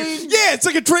 4, 5. Yeah, it's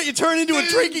like a drink. You turn into a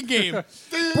drinking game.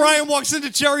 Brian walks into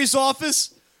Jerry's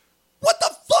office. What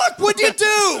the fuck would you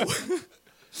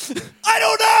do? I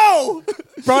don't know.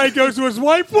 Brian goes to his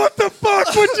wife. What the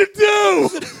fuck would you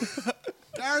do?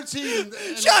 Guaranteed.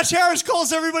 Josh Harris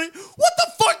calls everybody. What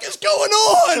the fuck is going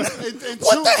on?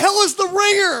 What the hell is the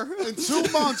ringer? In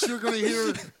 2 months, you're going to hear.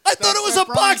 I thought it was a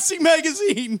boxing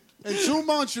magazine. In 2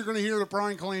 months, you're going to hear that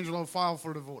Brian Colangelo filed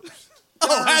for divorce.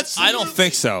 Oh, that's I don't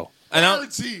think so. I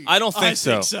don't Guaranteed.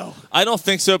 think so. I don't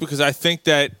think so because I think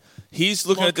that he's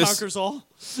looking Love at this. conquers all.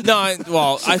 No,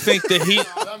 I think that he.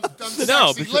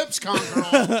 No, because- lips conquer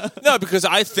all. No, because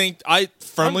I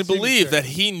firmly believe that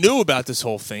he knew about this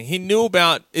whole thing. He knew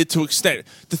about it to extent.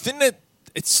 The thing that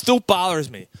it still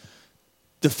bothers me,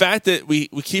 the fact that we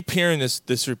keep hearing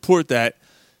this report that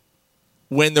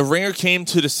when the Ringer came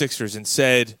to the Sixers and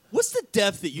said, What's the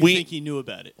depth that you We- think he knew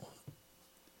about it?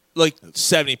 like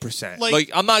 70%. Like-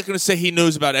 Like I'm not going to say he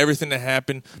knows about everything that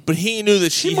happened, but he knew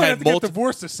that He she might have had to get multiple.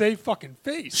 divorced to save fucking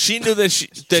face. She knew that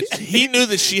he knew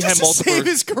that she had Just to save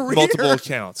his career. multiple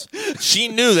accounts. She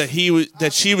knew that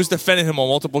she was defending him on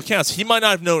multiple accounts. He might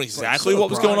not have known exactly what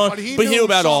was going on, but he knew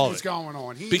about all of was it. going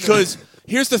on. He Because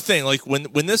here's the thing: like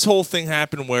when this whole thing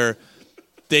happened, where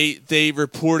they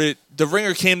reported, the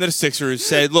Ringer came to the Sixers,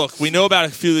 said, "Look, we know about a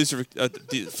few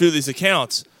of these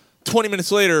accounts." 20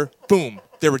 minutes later, boom,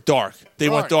 they were dark. They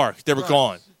went Right. dark. They were Right.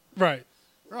 gone. Right.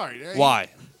 right. Why?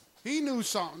 He knew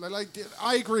something. Like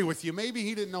I agree with you. Maybe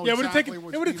he didn't know. Yeah, exactly it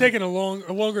would have taken a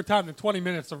longer time than 20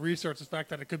 minutes to research the fact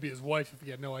that it could be his wife if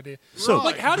he had no idea. So-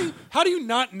 like, how do you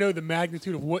not know the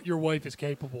magnitude of what your wife is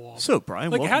capable of? So, Brian,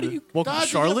 Like, how do you- welcome God, to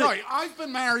Charlotte? You're right. I've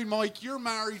been married, Mike. You're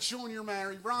married. Sean, you're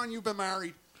married. Ron, you've been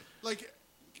married. Like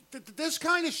this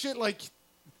kind of shit. Like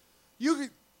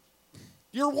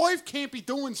your wife can't be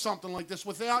doing something like this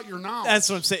without your knowledge. That's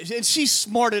what I'm saying. And she's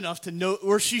smart enough to know,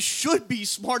 or she should be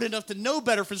smart enough to know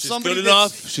better for She's somebody good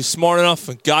that's- enough. She's smart enough,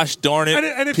 and gosh darn it,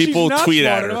 And if people she's not tweet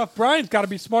smart at her. enough, Brian's got to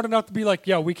be smart enough to be like,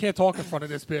 yo, we can't talk in front of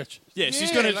this bitch. Yeah, she's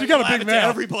Yeah, gonna. like- She got a blab big it to mouth.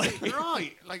 everybody.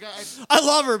 right. Like I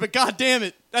love her, but god damn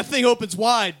it, that thing opens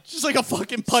wide, just like a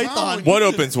fucking python. What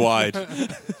opens wide?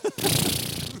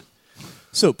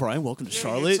 So, Brian, welcome to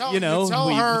Charlotte. tell- You know, you tell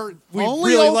her, we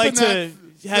only really open like to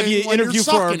that have thing you when you're interview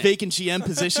for our sucking it. vacant GM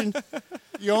position.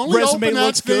 you only Resume open that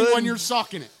looks thing good. when you're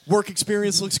sucking it. Work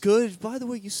experience looks good. By the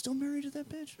way, you still married to that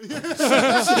bitch?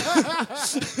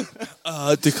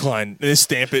 Decline. And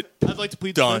stamp it. I'd like to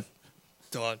plead the Done.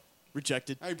 fifth. Done.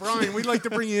 Rejected. Hey, Brian, we'd like to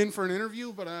bring you in for an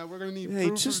interview, but we're going to need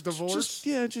proof of divorce.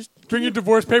 Just Bring your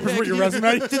divorce papers with your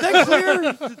resume. Did that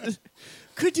clear?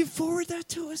 Could you forward that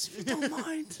to us if you don't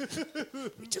mind?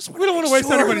 We don't want to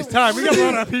waste anybody's time. We got a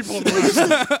lot of people.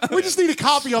 We just need a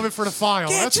copy of it for the file.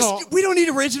 That's all. We don't need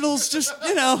originals. Just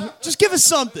just give us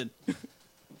something.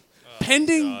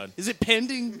 Pending? God. Is it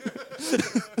pending?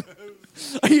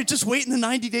 Are you just waiting the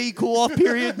 90-day cool-off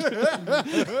period?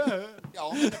 Yeah,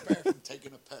 I'm in the bathroom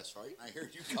taking a piss, right? And I hear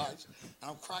you guys,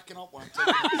 and I'm cracking up when I'm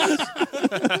taking a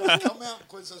piss. I come out, and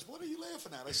Quinn says, "What are you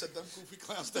laughing at?" I said, "Them goofy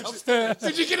clowns downstairs."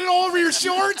 Did you get it all over your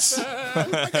shorts?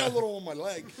 I got a little on my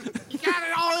leg. You got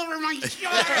it all over my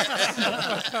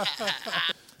shorts.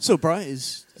 So, Brian,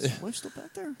 is his wife still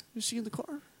back there? Is she in the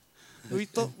car? We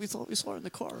thought we saw her in the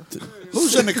car.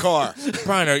 Who's in the car?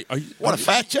 Brian, are you? What, a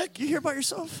fat chick? You here by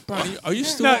yourself? Brian, are you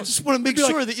still? No, I just want to make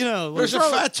sure that There's a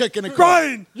fat chick in the car.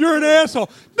 Brian, you're an asshole.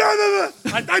 No.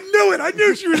 I knew it. I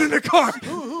knew she was in the car.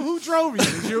 Who drove you?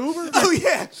 Did you Uber? Oh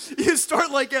yeah, you start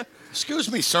like a.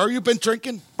 Excuse me, sir. You been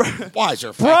drinking? Why is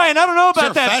there fat? Brian, I don't know about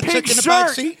Is there a that fat pink chick in the back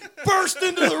shirt. seat? Burst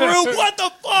into the room. What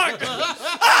the fuck?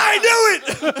 I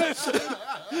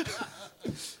knew it.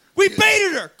 We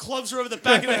baited her. Clubs her over the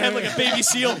back of the head like a baby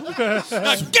seal. Now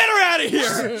get her out of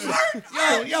here.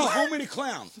 Yo, homie the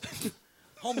clown.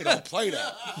 Homie, don't play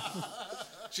that.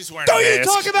 She's wearing Don't a you mask.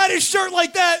 talk about his shirt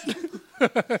like that.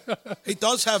 He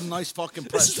does have nice fucking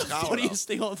This is pressed the collar. funniest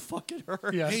thing on fucking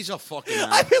earth. Yeah. He's a fucking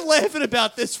I've been laughing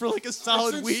about this for like a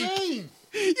solid It's week. insane.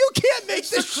 You can't make It's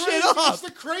this the shit craziest- up. It's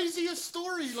the craziest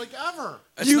story ever.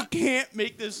 You can't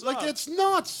make this Like up. it's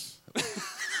nuts.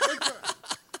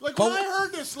 Like when I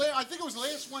heard this, I think it was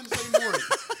last Wednesday morning,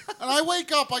 and I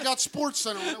wake up, I got Sports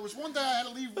Center on. It was one day I had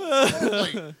to leave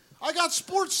early. I got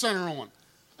Sports Center on,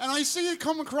 and I see it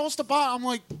come across the bottom. I'm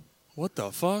like, What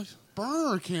the fuck?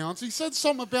 burner accounts. He said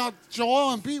something about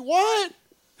Joel and Pete. What?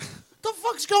 The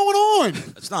fuck's going on?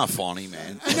 It's not funny,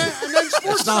 man. And then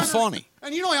Sports It's not Center, funny.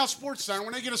 And you know how Sports Center,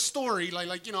 when they get a story,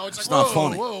 like you know, it's like, not whoa,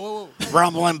 funny. whoa.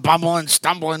 Rumbling, bumbling,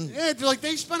 stumbling. Yeah, like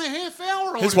they spent a half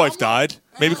hour on His it. wife I'm like, died.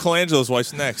 Maybe Colangelo's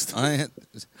wife's next.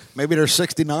 Maybe they're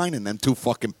 69 and them two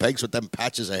fucking pegs with them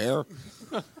patches of hair.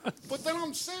 But then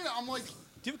I'm saying, I'm like, Do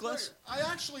you have a glass? I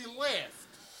actually laughed.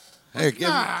 Hey, give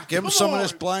Nah, him come some of on.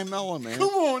 this blind melon, man. Come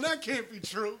on, that can't be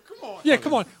true. Come on. Yeah,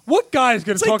 come on. What guy is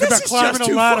going to It's like, talk this about is climbing just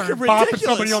a too ladder fucking and bopping ridiculous.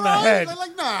 somebody on the Right? head? They're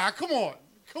like, nah, come on.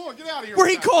 Come on, get out of here. Where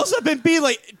with he that. calls up and be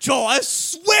like, Joel, I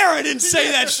swear I didn't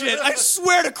say that shit. I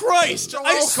swear to Christ.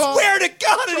 I Joel swear to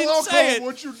God I didn't Joel say Cole, it.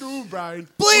 What you doing, Brian?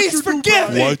 Please What you do, forgive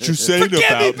Brian? me. What you saying Forgive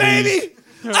about me, me? baby.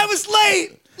 I was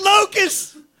late.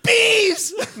 Locusts.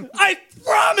 Bees. I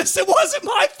promise it wasn't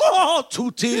my fault.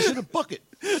 2 tears in a bucket.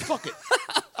 Fuck it.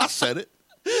 I said it.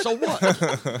 So what?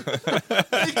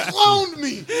 He cloned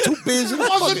me. 2 beers in It a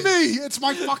wasn't bucket. me. It's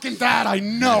my fucking dad. I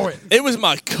know it. It was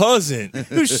my cousin.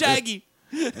 Who's Shaggy?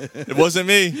 It wasn't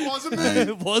me. It wasn't me.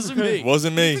 It wasn't me. It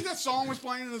wasn't I me. think that song was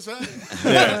playing in his head.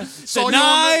 Yeah.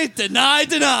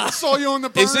 Deny. Saw you on the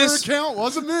burner Is this- account.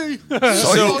 Wasn't me. So-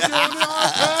 Saw you on the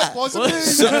iPad. Wasn't me.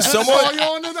 someone- Saw you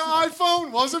on the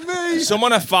iPhone. Wasn't me.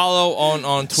 Someone I follow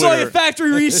on Saw your Twitter.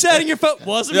 factory resetting your phone.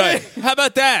 Wasn't Yeah, me. how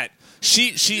about that?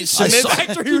 She submits.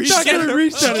 Factory resetting.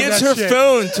 She gets her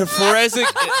phone to forensic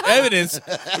evidence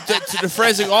to the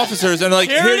forensic officers, and like,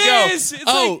 Here here it you go. is.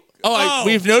 It's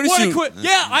We've noticed what a you.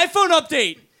 yeah, iPhone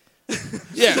update.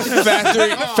 Yeah,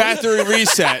 factory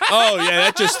reset. Oh yeah,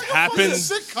 that just Fucking happened.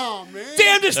 sitcom, man.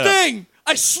 Damnedest thing.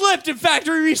 I slipped and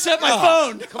factory reset my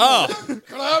phone. Oh, Could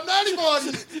have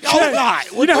anybody. Oh, God.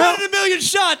 You know how? One in a million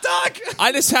shot, Doc.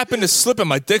 I just happened to slip and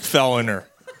my dick fell in her.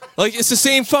 Like it's the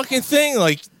same fucking thing.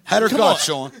 Like Head or come gut, on.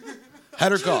 Sean.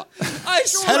 Head or gut. I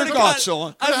swear Head to or God, gut,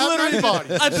 Sean. Could have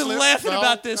anybody. I've been Slip, laughing fell,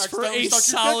 about this for accidentally a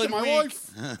stuck your dick solid in my week.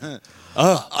 wife.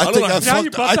 I don't think know. I Now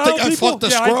you fucked. butt I dial think I people? fucked the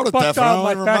Yeah, squirrel to butt death. and I dial don't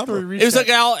my even factory remember. reset. It was like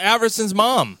Al Iverson's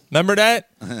mom. Remember that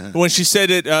when she said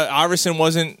that Iverson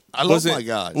wasn't. I love wasn't, my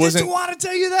God. Wasn't Didn't want to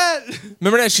tell you that.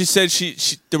 remember that she said she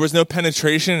there was no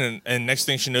penetration and next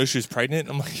thing she knows she was pregnant.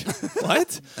 I'm like,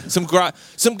 what? Some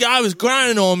guy was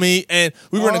grinding on me and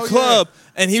we were in a Oh, club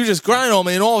and he was just grinding on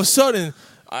me and all of a sudden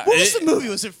What was the movie?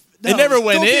 Was it? it never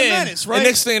went Don't Be a in. Menace, right? And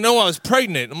next thing I know I was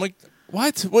pregnant. I'm like,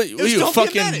 what? What? Were was you a Don't Be a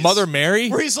fucking Menace. Mother Mary?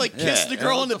 Where he's like kissing the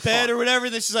girl what in the the bed fuck? or whatever.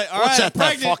 Then she's like, "All What's right, that?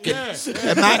 I'm That pregnant." fucking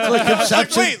immaculate Like,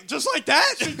 conception. wait, just like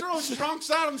that? She throws trunks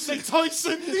at him, say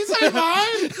Tyson. These ain't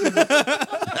mine.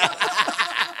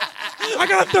 I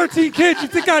got 13 kids. You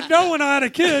think I'd know when I had a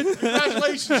kid?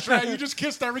 Congratulations, Trey. You just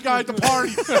kissed every guy at the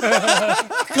party.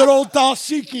 Good old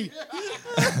Dashiki.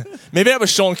 Maybe that was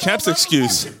Sean Kemp's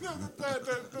excuse.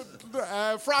 The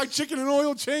fried chicken and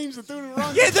oil change the dude who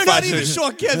runs. Yeah, they're not even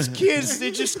Sean Kemp's kids.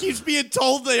 They just keeps being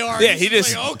told they are. Yeah, He's he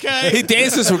just like, okay. he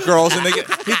dances with girls and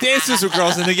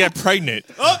they get pregnant.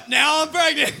 Oh, now I'm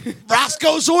pregnant.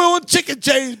 Roscoe's Oil and Chicken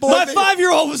Change, boy. My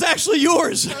 5-year-old was actually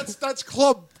yours. That's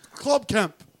Club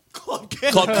Kemp. Club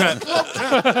Kemp. Club Kemp.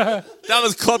 That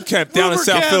was Club Kemp down in Uber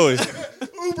South Kemp.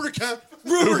 Philly. Uber Kemp.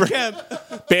 Ruber Kemp.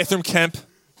 Bathroom Kemp.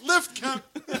 Lift Kemp.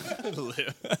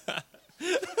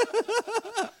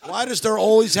 Why does there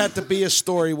always have to be a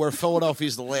story where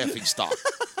Philadelphia's the laughing stock?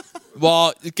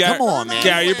 Well, Gary, Come on, man.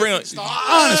 Gary, you bring up.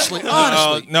 Honestly.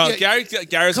 No, Yeah,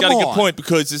 Gary's come got a good on. point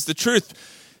because it's the truth.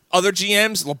 Other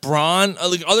GMs, LeBron,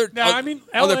 like other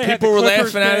LA had people the were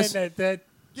Clippers laughing at us. that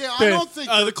Yeah, I don't think.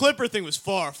 The Clipper thing was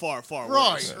far, far, far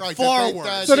worse. Right. Far That they- worse.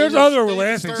 that So they there's were- other they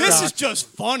laughing disturbed- This is just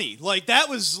funny. Like, that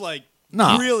was, like,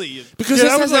 No. really. Because Yeah, this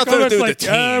that has was like nothing to almost do with like, the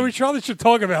team. we probably should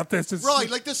talk about this. It's, Right,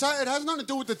 like this. It has nothing to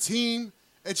do with the team.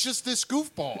 It's just this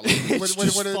goofball. It's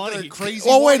just a funny. crazy.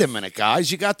 Well, wait a wife. minute,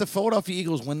 guys. You got the Philadelphia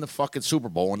Eagles win the fucking Super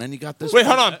Bowl, and then you got this. Wait,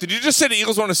 hold on. Did you just say the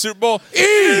Eagles won a Super Bowl?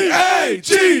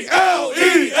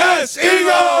 E-A-G-L-E-S,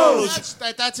 Eagles!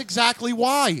 That's exactly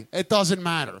why it doesn't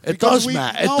matter. It Because does we-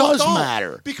 matter. It no, does don't.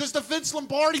 matter. Because the Vince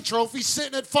Lombardi Trophy's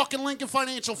sitting at fucking Lincoln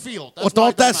Financial Field. That's Well,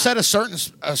 why don't it that don't set a matter. certain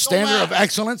standard of matter.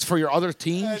 excellence for your other It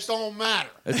teams? don't matter.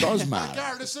 It does matter.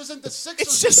 Garrett, this isn't the Sixers.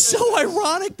 It's just so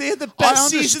ironic. They had the I best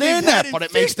season they've understand had that, in but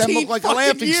it makes them 15 look like a fucking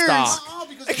laughing years. stock. Oh,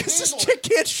 because they Because this handled chick it.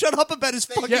 can't shut up about his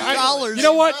fucking handled it. dollars. You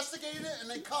know what? They investigated it and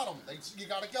they cut him. You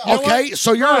gotta go. Okay,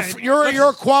 so you're Ryan, you're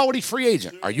a quality free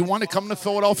agent. Are you want to come to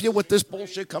Philadelphia with this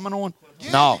bullshit coming on?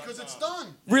 Yeah, No. because it's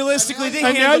done. Realistically, they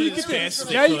And now handled you it as can fast as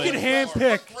they now you could. can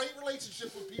handpick. Great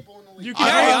relationship with people in the league. You can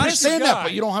Gary, I honestly, understand that, guy.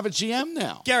 but you don't have a GM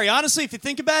now. Gary, honestly, if you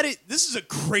think about it, this is a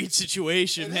great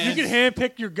situation, man. You can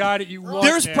handpick your guy that you want.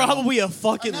 There's now. probably a And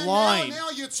fucking then line. Now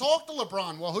you talk to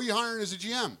LeBron. Well, who you hiring as a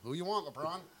GM? Who you want,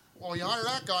 LeBron? Well, you hire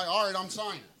that guy. All right, I'm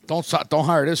signing. Don't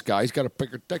hire this guy. He's got a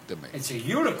bigger dick than me.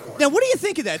 Now, what do you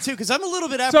think of that, too? Because I'm a little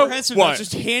bit So- apprehensive What? about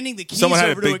just handing the keys Someone had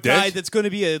a over to a big guy dick? that's going to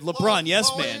be a LeBron yes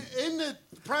Well, man. In the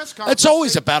press conference, It's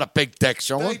always they, about a big dick, They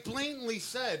Sean. blatantly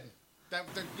said that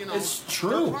you know It's they're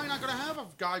true. probably not going to have a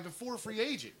guy before free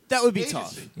agent. That would be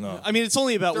Agency. tough. No. I mean, it's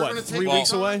only about, They're what, gonna 3 take weeks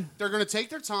their away? time. They're going to take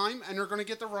their time and they're going to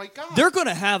get the right guy. They're going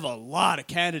to have a lot of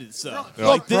candidates, though. Look,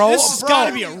 Like, bro, this has bro. got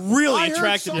to be a really I heard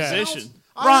attractive something position. else.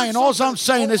 I Ryan, heard all something- I'm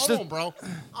saying is hold that- on, bro.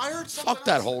 I heard something Fuck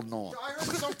that else. holding on. I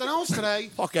heard something else today.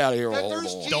 Fuck out of here, that hold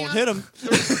there's on. Don't hit him.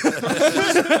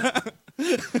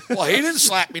 Well, he didn't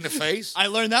slap me in the face. I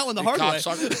learned that one the hard way.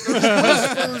 Cocksucker.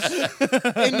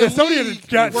 in the somebody had league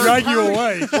got- where drag you current-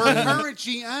 away. Where current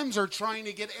GMs are trying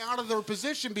to get out of their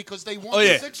position because they want Oh the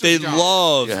yeah, Sixers they job.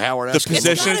 love Yeah, Howard, the that's gonna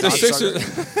position. be The nice.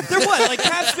 Sixers. They're what? Like,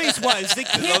 cap space wise, they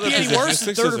can't other be any positions worse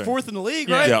than Sixers third or are. fourth in the league,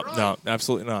 Yeah. right? Yeah, no,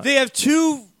 absolutely not. They have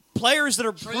two players that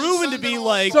are proven to be Sanders.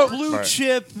 like So- blue Right.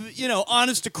 chip,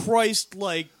 honest to Christ,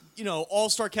 like,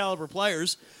 all-star caliber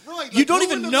players. Right, You like, don't who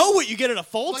even in the know league- what you get at a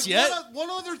Fultz Like, yet. what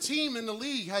other team in the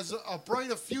league has a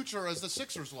brighter future as the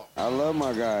Sixers look? I love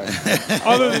my guy.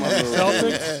 Other than the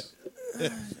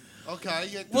Celtics.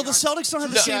 Okay. Well, the Celtics don't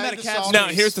have the same amount of cap space. Now,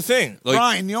 here's the thing. Like,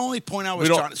 Ryan, the only point I was We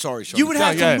don't- trying. Sorry, Sean. You would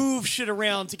have go ahead. to move shit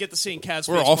around to get the same cap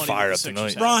space. We're all money fired that up the Sixers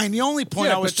tonight. have. Ryan, the only point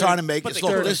Yeah, I was but trying to they're- make but is they're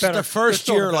look, this is better. the first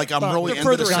They're year still like I'm better. really They're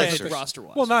into the further ahead Sixers.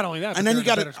 roster-wise. Well, not only that. And but then you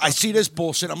they're got in to. better I see this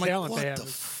bullshit. I'm like, talent what they the have.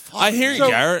 fuck? I hear you, So-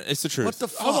 Garrett. It's the truth. What the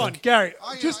fuck? Hold on, Gary.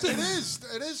 Just it is.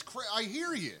 I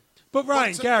hear you. but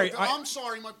Ryan, Gary, I'm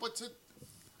sorry,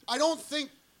 I don't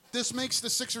think this makes the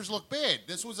Sixers look bad.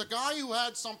 This was a guy who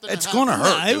had something. It's that gonna happened.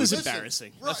 hurt, Nah, it was Listen,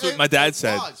 embarrassing. That's what my dad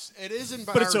said. It is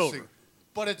embarrassing. But it's over.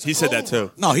 But it's He said that over.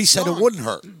 too. No, he said it done. wouldn't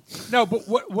hurt. no, but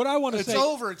what I want to It's say.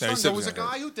 over. It's Yeah, he done. said There it was a was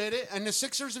gonna guy who did it, and the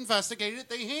Sixers investigated it.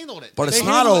 They handled it. But it's They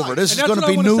not handled over. it. This And is that's going to what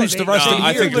I be wanna say. news the They- rest No, of the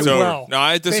I year. think it's handled it over. well. No,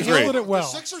 I They disagree. handled it The well.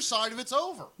 Sixers side of it's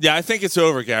over. Yeah, I think it's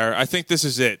over, Garrett. I think this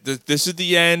is it. This is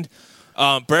the end.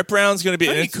 Brett Brown's going to be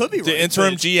I mean, he could be the right,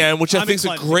 interim but GM, which I I'm think is a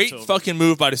inclined to think great it's over. fucking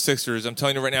move by the Sixers. I'm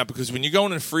telling you right now, because when you go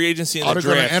into free agency in Oh, the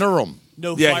they're going to draft, enter him.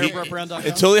 No yeah, fire he- Brett Brown.com.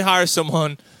 until they hire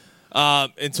someone.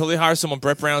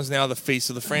 Brett Brown's now the face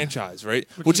of the franchise, right?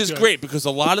 Which is good. great because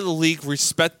a lot of the league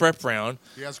respect Brett Brown.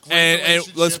 He has great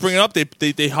And let's bring it up.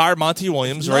 They hired Monty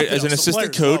Williams, right, Nothing as an else. The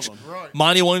assistant players coach. love him. Right.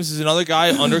 Monty Williams is another guy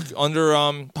under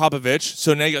Popovich.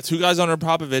 So now you got two guys under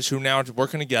Popovich who now are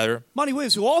working together. Monty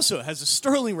Williams, who also has a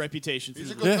sterling reputation.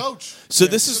 He's a through good the- coach. So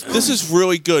this is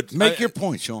really good. Make your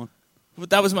point, Sean. But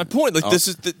that was my point. Like this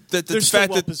is the They're still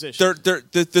fact well that positioned.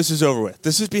 this is over with.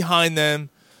 This is behind them,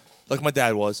 like my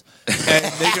dad was, and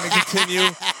they're going to continue.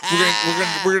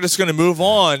 We're just going to move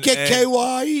on. Get and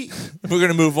KYE. We're going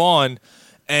to move on,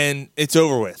 and it's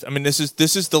over with. I mean, this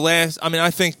is the last. I mean, I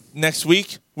think next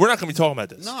week we're not going to be talking about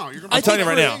this. No, you're going I'm to telling you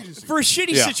right now. For a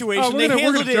shitty Yeah. situation, we're they gonna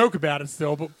handled it. joke about it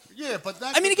still, but Yeah, but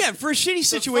that's I mean, again, for a shitty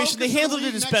situation, they handled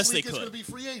it as best they It's going could. to be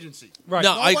free agency. right.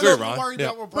 No, I agree, Nobody Ron. worried Yeah.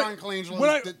 about what Brian Colangelo what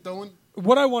I- is doing.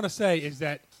 What I want to say is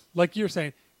that, like you're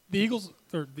saying,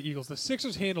 the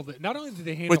Sixers handled it. Not only did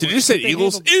they handle Wait, did it, you say but they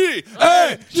Eagles?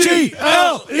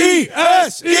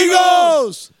 E-A-G-L-E-S,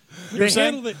 Eagles.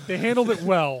 They handled it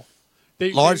well.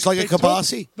 Large like a took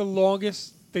kibasi? The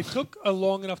longest. They took a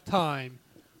long enough time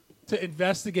to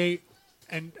investigate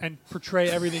and portray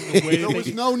everything the way There that was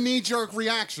they. no knee-jerk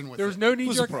reaction with There was it. no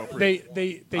knee jerk. appropriate.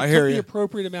 They I took hear the you.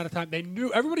 appropriate amount of time. They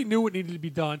knew everybody knew what needed to be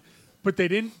done, but they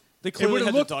didn't. They clearly it would've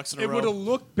had the looked, ducks in a It row. would have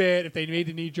looked bad if they made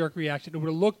a knee jerk reaction. It would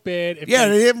have looked bad if Yeah,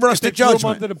 they didn't rush if they the threw him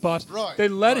judgment. under the bus. Right, They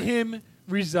let right. him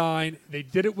resign. They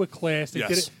did it with class. They did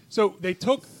Yes. it. So they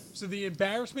took. So the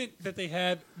embarrassment that they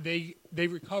had, they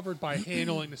recovered by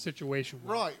handling the situation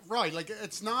well. Right. Like,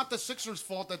 it's not the Sixers'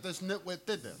 fault that this nitwit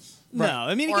did this. No,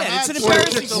 I mean, Or again, it's had an to.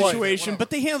 embarrassing Right. situation, Whatever. but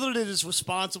they handled it as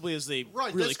responsibly as they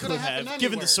Right, really this could could have, happened given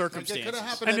anywhere. the circumstances. Like, it could have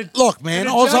happened. And at- Look, man, And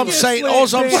the all I'm Jackass saying,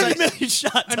 fans- all I'm fans- saying, Million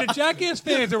shots. And the Jackass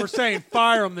fans that were saying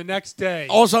fire him the next day.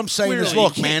 all I'm saying is, Clearly,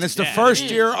 look, you man, can't it's the do that. first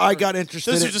year I got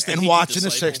interested Those are just the in Heat watching the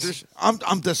disciples. Sixers.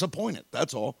 I'm disappointed.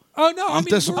 That's all. Oh no, I'm we're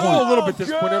disappointed. all a little bit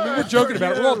disappointed. I mean, we're joking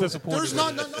about it. We're all disappointed. There's no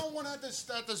one at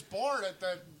this bar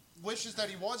that wishes that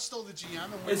he was still the GM.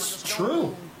 And we It's were just true.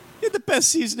 Going, He had the best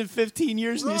season in 15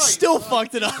 years, and he Right, still right.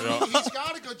 fucked it up. He's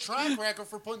got a good track record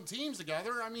for putting teams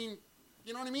together. I mean,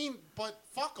 you know what I mean? But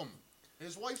fuck him.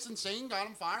 His wife's insane. Got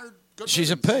him fired. Good She's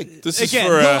a riddance. pig. This Again,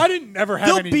 is for. I didn't never have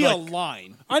There'll any. be a like,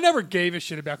 line. I never gave a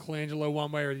shit about Colangelo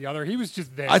one way or the other. He was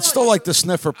just there. I'd still like to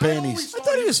sniff her I always panties. I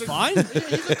thought he was fine.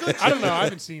 He's a good I don't know. GM. I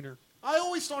haven't seen her. I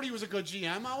always thought he was a good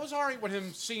GM. I was all right with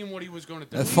him seeing what he was going to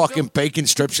do. That He fucking built- bacon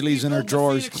strip she leaves he in her built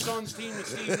drawers. The Phoenix Suns team with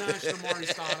Steve Nash and Amari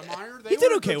Stoudemire. They He did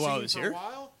were a okay good while team he was for a here.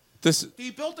 while. this.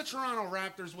 He built the Toronto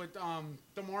Raptors with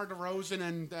DeMar DeRozan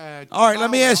and. All right, let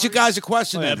me Kyle ask you Lowry. guys a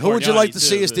question Oh, yeah, then. Who would you like to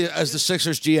Bargnani, see too, as the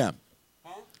Sixers GM?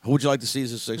 Who would you like to see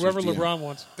as the Sixers Whoever GM? LeBron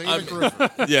wants. David Griffin.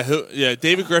 Yeah,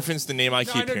 David Griffin's the name I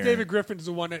No, keep I know hearing. David Griffin's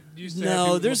the one that used to.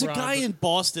 No, have there's a LeBron, guy but- in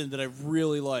Boston that I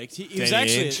really liked. He was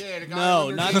Danny actually Ainge? Yeah, the guy no,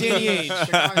 under not Danny Danny Ainge. Ainge.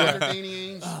 The guy under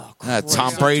Danny Ainge. Tom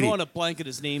I'm Brady. drawing a blank at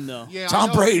his name though. Yeah, Tom I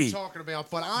know what Brady. you're talking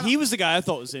about, but I He was the guy I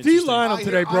thought was D. interesting. Lionel I-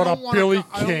 today I brought don't up wanna Billy go-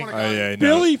 I don't King. wanna Oh, go- yeah, I know.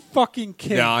 Billy fucking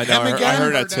King. No, I know. Him I again?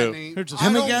 heard that that too. name. They're just- Him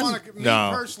I don't again? want me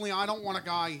No. personally, I don't want a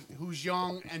guy who's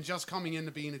young and just coming into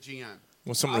being a GM.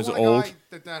 When someone I who's want a old.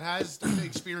 guy that has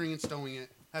experience doing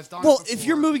it, has done Well, it if before.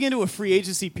 you're moving into a free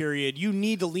agency period, you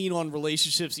need to lean on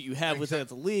relationships that you have within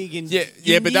the league, and Yeah, you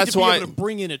yeah, but need that's to be why- able to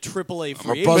bring in a AAA free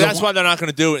My agent. But brother- that's why they're not going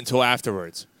to do it until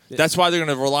afterwards. That's why they're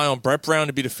going to rely on Brett Brown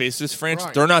to be the face of this franchise.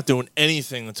 Right. They're not doing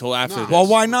anything until after No. this. Well,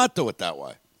 why not do it that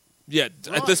way? Yeah,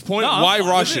 at this point, No, I'm why fine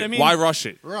rush with it. it? I mean- Why rush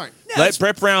it? right. Let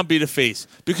Brett Brown be the face.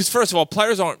 Because first of all,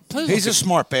 players He's a don't-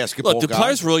 smart basketball Look, do guy.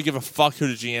 players really give a fuck who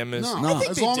the GM is? No,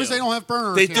 think as they long do. as they don't have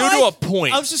burner. They do accounts. to a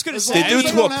point. I was just going to As say, They long do as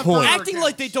to don't a have point. burner acting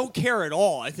like they accounts. don't care at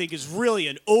all, I think, is really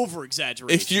an over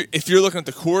exaggeration. If you're looking at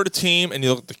the core of the team and you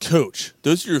look at the coach,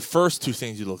 those are your first two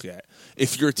things you look at.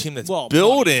 If you're a team that's Well,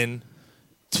 building,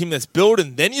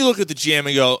 then you look at the GM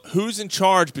and go, who's in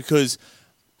charge? Because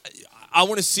I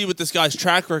want to see what this guy's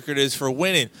track record is for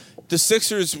winning. The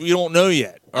Sixers, we don't know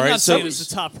yet. All I'm right, not saying it's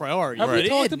the top priority. Have but we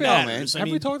talked it about? matters. I Have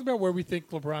mean, we talked about where we think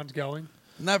LeBron's going?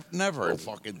 Never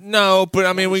fucking. no, but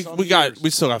I mean, we Some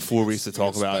still got 4 weeks to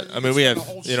talk about. I mean, we have,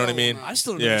 you know what I mean? I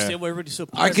still don't Yeah. understand why everybody's so.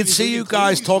 I can pissed. see you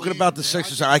guys talking about the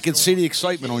Sixers. I can see the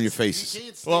excitement on your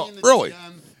faces. Well, really?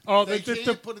 Oh, They the-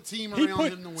 can't put a team he around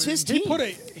put- him to win. It's his He team.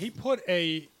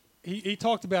 he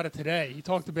talked about it today. He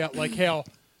talked about like how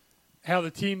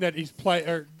the team that he's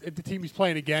the team he's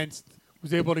playing against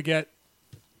was able to get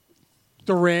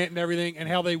Durant and everything, and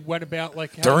how they went about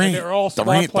like how Durant, they're all smart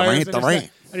Durant, players. Durant.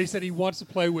 And he said he wants to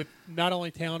play with not only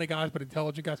talented guys but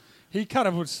intelligent guys. He kind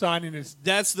of was signing his.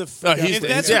 That's the. No, he's- if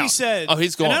that's yeah. what he said. Oh,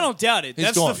 he's gone. And I don't doubt it. He's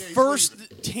That's gone. the first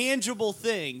tangible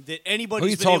thing that Who are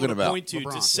anybody's you been able talking to about? point to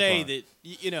LeBron. say LeBron.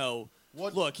 that you know.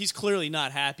 What- Look, he's clearly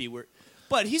not happy.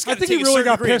 But he's I got to think take he a really certain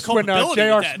got degree of pissed when culpability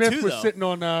J.R. with that, Smith too, was though. sitting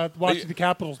on watching the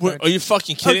Capitals. What, bench. are you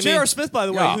fucking kidding J.R. me? Smith, by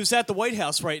the way, Yeah. who's at the White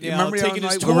House right You now, remember the other taking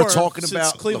his night tour we were talking since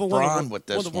about Cleveland LeBron won with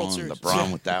the this World one, Series.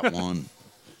 LeBron with that one.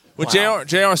 Well, Wow.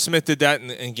 J.R. Smith did that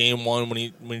in game one when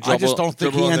he I just don't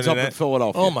think he dribbled ends into up the in net.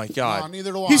 Philadelphia. Oh my No, God!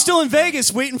 neither do I. He's still in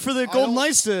Vegas waiting for the Golden don't-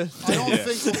 Knights to. I don't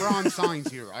think LeBron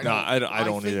signs here. No, I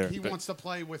don't think either, He but- wants to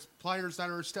play with players that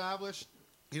are established.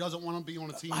 He doesn't want to be on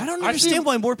a team. I don't I understand think-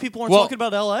 why more people aren't Well- talking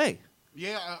about L.A.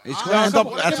 Yeah, He's I- gonna end up-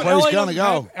 I- that's I- where he's LA gonna don't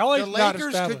go. have- LA's The not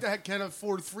Lakers established. can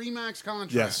afford 3 max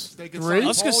contracts. Yes. They could Three? sign I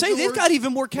was gonna Paul say, they've George, got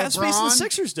even more cap space than the LeBron,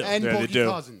 Sixers do. And Yeah, they Boogie do.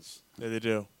 Cousins. Yeah, they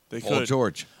do. They Paul could.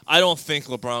 George. I don't think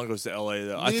LeBron goes to LA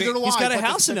though. I Neither think do he's I, got a but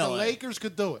house in the LA. Lakers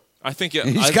could do it. I think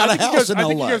He's got a house in I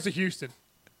think LA. he goes to Houston.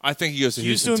 I think he goes to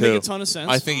Houston Houston would too. make a ton of sense.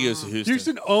 I think he goes to Houston.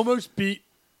 Houston almost beat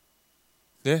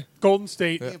Yeah. Golden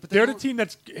State. but They're they the team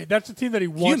that's the team that he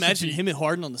Can you wants imagine to beat. him and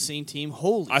Harden on the same team?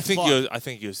 Holy I think fuck. he goes. I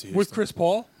think he goes to Houston. With Chris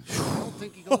Paul. I don't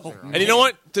think he goes there. And you know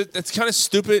what? That's kind of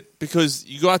stupid because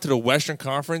you go out to the Western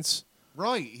Conference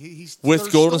Right. He's with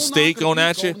they're Golden still not State gonna going beat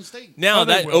at you. Golden State. Now Oh,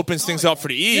 they that will. opens things up for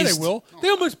the Yeah, East. they will. They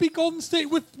almost beat Golden State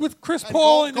with Chris And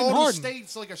Paul and Golden Harden.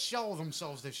 State's like a shell of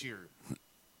themselves this year.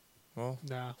 Nah, You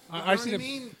know I what see I them.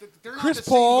 mean? They're Chris not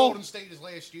the Paul- same Golden State as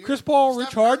last year. Chris Paul, Steph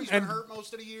Rich Harden, Curry's been and- hurt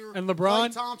most of the year. and LeBron.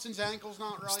 Klay Thompson's ankle's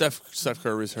not right. Steph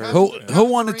Curry's hurt. Who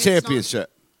won the Durant's not-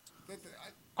 championship?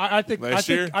 I think Last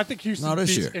year? I think Houston No, this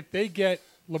beats, year. if they get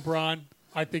LeBron,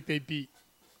 I think they beat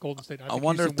Golden State. I think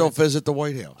wonder if Houston they'll wins. visit the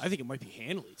White House. I think it might be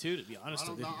handily too, to be honest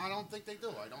with you. I don't think they do.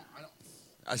 I don't.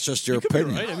 That's just your You could be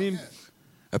opinion. right. I mean,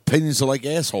 Opinions are like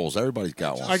assholes. Everybody's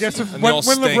got one. I guess if, And when they all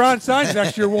stink. LeBron signs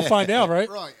next year, we'll find out, right?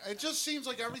 Right. It just seems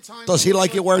like every time. Does he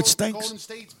like it where it Golden stinks?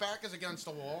 State's back is against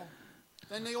the wall.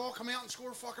 Then they all come out and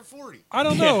score fucking 40. I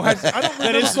don't know. I don't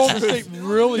remember Golden State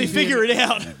really. they figure it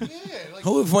out. Yeah. Like,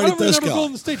 Who I invited don't this remember guy?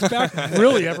 Golden State's back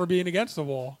really ever being against the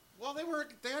wall. well, they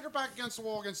had their back against the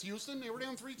wall against Houston. They were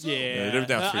down 3-2. Yeah, they were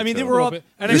down I mean, they 3-2. were A up. little bit.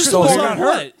 And then Houston Chris was Paul up got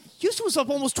hurt. what? Houston was up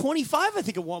almost 25, I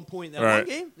think, at one point in that Right.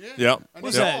 one game. Yeah. Yep. And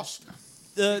What's they that? lost.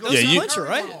 That was Yeah, the you- clincher,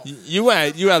 right? You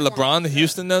had LeBron to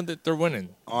Houston though that they're winning.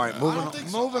 All right, I moving don't on. think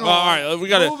so. Moving on. All right, we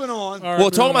got to. Moving on. All right, Well,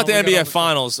 moving talking about the on. We got NBA other-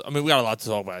 Finals, I mean, we got a lot to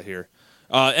talk about here.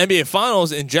 NBA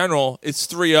Finals in general, it's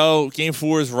 3-0. Game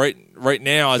 4 is right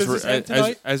now as Does we're this end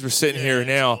tonight? as we're sitting here it's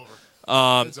now.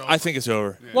 over. It's over. I think it's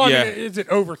over. Well, yeah, I mean, is it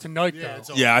over tonight though? it's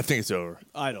over. yeah, I think it's over.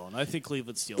 I don't. I think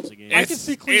Cleveland steals the game. I can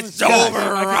see Cleveland. it's over,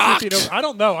 I can see it over. I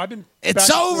don't know. I've been. It's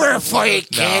back and over forth. for you,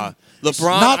 kid. Nah,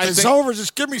 LeBron. Nothing's over.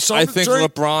 Just give me I something think to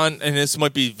drink. LeBron, and this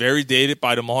might be very dated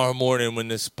by tomorrow morning when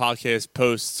this podcast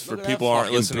posts for Look at people that who aren't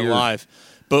fucking listening beard. live.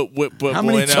 But How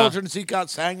many when, children has he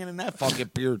got hanging in that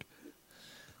fucking beard?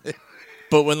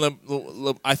 But when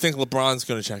I think LeBron's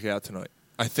going to check out tonight.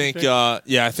 I think,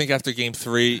 I think after Game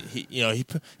 3,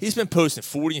 he's been posting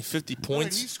 40 and 50 Right,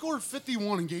 points. he scored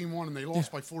 51 in game 1 and they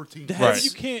lost by 14. Right.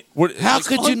 You can't. What, How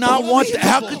could you not want?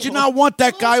 How could you not want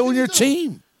that guy on your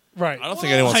team? Right. I don't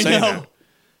think anyone's I saying know. that.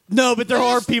 No, but there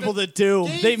Yes, are people that do.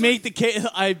 games They are- make the case.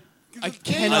 I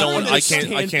cannot. I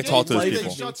can't talk to those They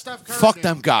people. shut Steph Curry Fuck down.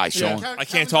 them guys, Yeah, Sean. I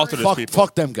can't talk to those Fuck, people.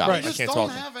 fuck them guys. Right. I Just can't don't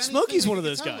talk. have anything Smokey's you one of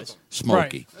can those contend guys. with them.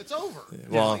 Smokey. It's over.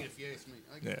 well, if you ask me.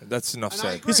 Yeah, that's enough And I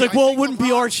said. agree. He's like, I well, it think wouldn't be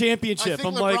LeBron- our I championship. think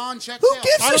I'm LeBron like, checks who out.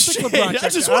 gives I a don't shit? think LeBron I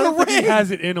checks just out. I want don't to think he ring.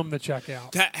 has it in him to check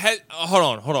out.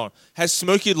 Hold on. Has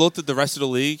Smokey looked at the rest of the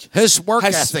league? His work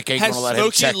Has- ethic ain't has gonna let him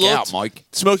Smokey check looked- out, Mike.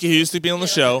 Smokey, he used to be on the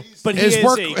show. But His he is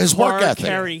work- a his work ethic.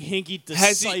 carrying hinky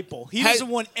Has he- disciple. He has- doesn't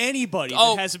want anybody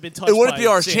Oh, that hasn't been touched it wouldn't by be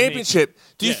our Sam championship.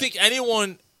 Do you Yeah. think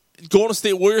anyone, Golden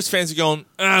State Warriors fans, are going,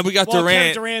 we got Well, Kevin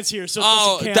Durant. Durant's here, so it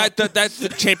Oh, doesn't count. that the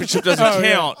championship doesn't Oh,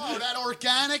 yeah. count. Oh, that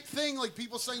organic thing, like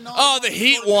people say no. Oh, the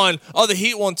Heat won. Oh, the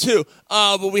Heat won too.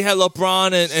 But we had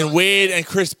LeBron and Wade and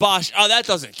Chris Bosh. Oh, that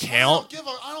doesn't count.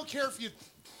 I don't care if you.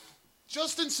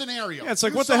 Just in scenario. Yeah, it's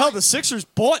like, You what the hell? sign- The Sixers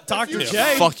bought if Dr. you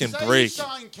J. fucking say break. You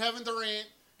sign Kevin Durant.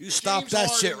 You stop James that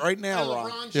Harden, shit right now, and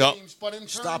Ron. LeBron Yep. James, but in turn,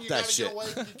 Stop you that gotta shit. Get, away,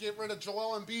 you get rid of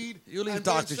Joel Embiid. You leave and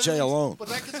Ben Dr. J Simmons, alone. but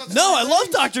that gets us No, to I the love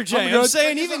rings. Dr. J. I'm good.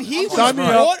 saying even he was Sign me up.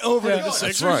 brought over Yeah. to the That's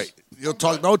Sixers. That's right. You'll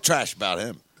talk no trash about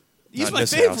him. He's Not in my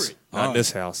this favorite. house. Not in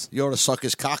this house. You ought to suck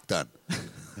his cock then.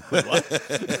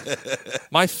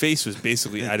 My face was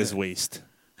basically at his waist.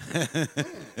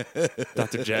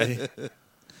 Dr. J.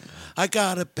 I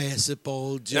got a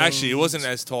basketball. Jones. Actually, he wasn't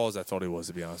as tall as I thought he was,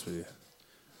 to be honest with you.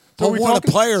 But we what a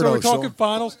talking, player, so though, we're talking Sean.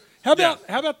 finals. How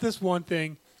about this one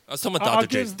thing? I was talking about I'll Dr.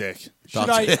 J's give- dick. Should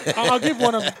I'll give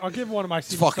one of my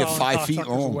Steven fucking Collins 5 feet cocksuckers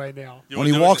long. away now. You When wanna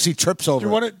he do it? walks, he trips Do over.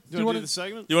 you want to? Do you want to do the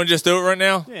segment? You want to just do it right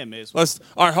now? Yeah, may as well. Let's.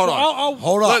 All right, hold on. I'll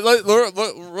Hold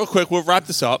up. Real quick, we'll wrap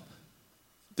this up.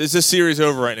 Is this series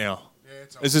over right now?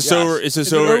 it's Is this Yes. over? Is this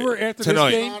Is it over, over after this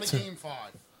tonight? game? On to game 5.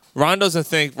 Ron doesn't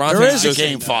think. Ron There thinks is a it's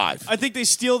game 5. I think they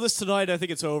steal this tonight. I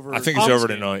think it's over. I think it's I'm over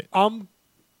scared. tonight.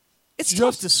 it's tough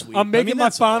just to sweep. I'm making my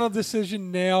that's all. final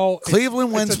decision now. Cleveland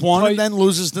It's wins a one tight- and then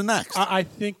loses the next. I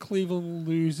think Cleveland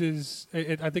loses.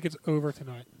 I think it's over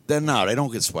tonight. Then no, they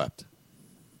don't get swept.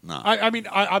 No.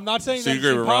 I'm not saying So you that agree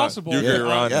it's with Ron? impossible. You agree with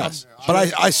Ron? Yes.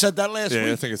 But I said that last Yeah, I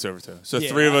week. think it's over too. So Yeah.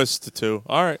 3 of us to 2.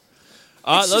 All right.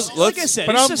 It's Let's just- like I said,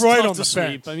 but it's I'm just right tough on to the sweep.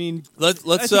 fence. I mean, let's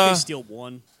I think they steal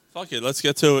one. fuck it. Let's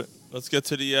get to it. Let's get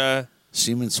to the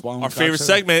Siemens Swan. our favorite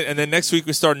segment, and then next week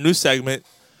we start a new segment.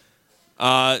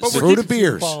 Through the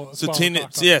beers.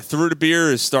 Through the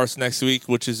beers starts next week,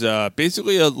 which is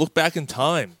basically a look back in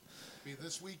time. Be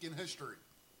this week in history.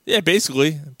 Yeah,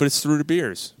 basically, but it's through the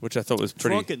beers, which I thought was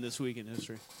pretty. Drunken this week in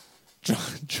history.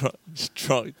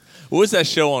 Drunk. What was that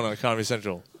show on Comedy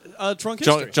Central? Drunk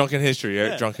History. Drunken History,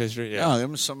 right? Yeah. Drunk History, yeah. Oh, give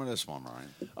me some of this one, Ryan.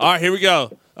 All right, here we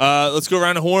go. Let's go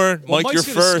around the horn. Well, Mike, Mike's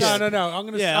you're gonna first. No. I'm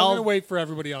gonna wait for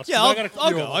everybody else. Yeah, I gotta I'll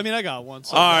do go. them. I mean, I got one.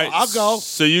 So. All right, I'll go.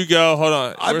 So you go. Hold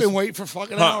on. I've been waiting for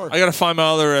fucking an hour. I got to find my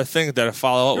other thing that I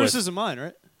follow up Yours with. isn't mine,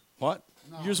 right? What?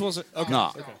 Yours wasn't. Okay. No.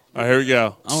 All right, here we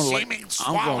go. I'm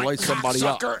gonna light somebody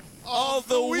up. Of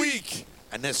the week.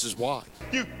 And this is why.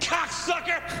 You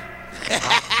cocksucker!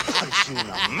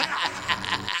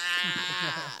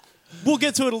 We'll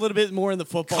get to it a little bit more in the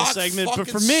football segment, but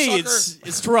for me,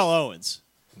 it's Terrell Owens.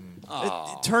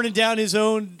 Turning down his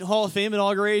own Hall of Fame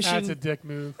inauguration. That's a dick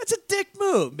move. That's a dick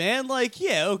move, man. Like,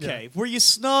 yeah, okay. Were you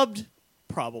snubbed?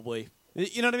 Probably.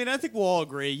 You know what I mean? I think we'll all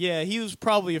agree. Yeah, he was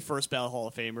probably a first ballot Hall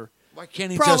of Famer. Why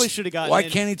can't he Probably should have gotten Why in.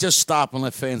 can't he just stop and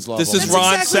let fans love This him? is That's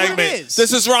Ron's exactly what segment. it is.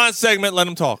 This is Ron's segment. Let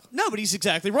him talk. No, but he's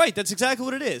exactly right. That's exactly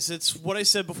what it is. It's what I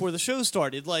said before the show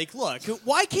started. Like, look,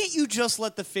 why can't you just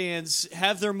let the fans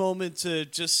have their moment to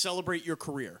just celebrate your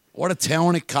career? What a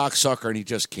talented cocksucker, and he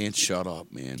just can't shut up,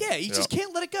 man. Yeah, you just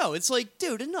can't let it go. It's like,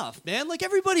 dude, enough, man. Like,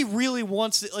 everybody really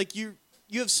wants it. Like, you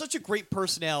have such a great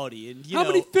personality. And How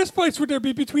many fistfights would there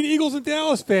be between Eagles and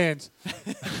Dallas fans?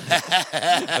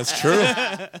 That's true.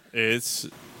 It's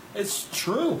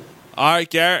true. All right,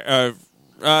 Garrett.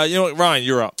 You know what, Ryan,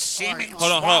 you're up.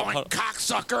 Hold on.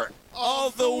 Cocksucker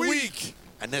Of the week.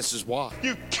 And this is why.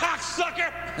 You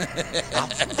cocksucker! I'll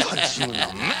punch you in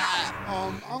the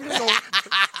mouth. I'm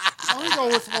gonna go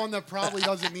with one that probably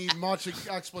doesn't need much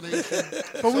explanation.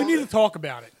 But we need to talk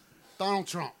about it. Donald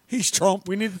Trump. He's Trump.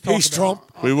 We need to talk He's about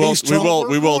Trump. it. We will He's Trump.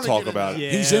 talk about it.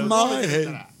 Yeah, He's in my We're gonna get into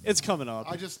head. that. It's coming up.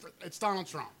 It's Donald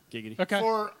Trump. Giggity. Okay.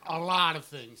 For a lot of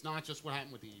things, not just what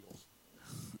happened with the Eagles.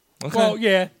 Okay. Well,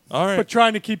 yeah. All right. But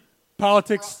trying to keep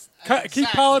politics, keep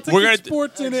politics We're gonna- and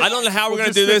sports in it. I don't know how we're We'll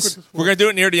going to just do stick this. with the We're going to do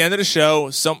it near the end of the show.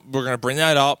 We're going to bring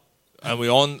that up, and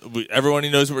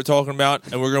everyone knows what we're talking about,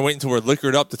 and we're going to wait until we're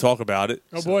liquored up to talk about it.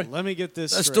 Oh, boy. Let me get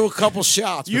this Let's straight. do a couple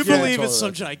shots. You before believe we it's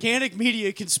talk some gigantic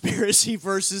media conspiracy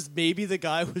versus maybe the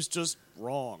guy was just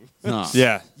wrong. No.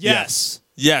 Yeah. Yes.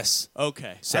 Yes.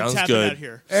 Okay. Sounds I'm tapping good. out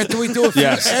here. After we do a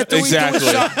Yes, exactly.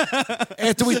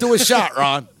 After we do a shot,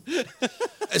 Ron.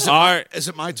 All right. Is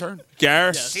it my turn?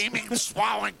 Gareth. Seeming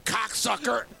swallowing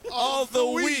cocksucker Of the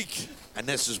week. And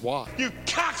this is why. You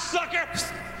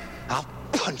cocksucker! I'll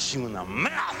punch you in the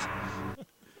mouth.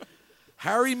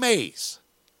 Harry Mays.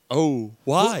 Oh,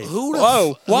 why? Who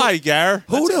why, Gar?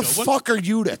 Who the fuck are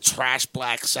you to trash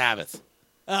Black Sabbath?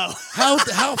 Oh.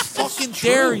 How fucking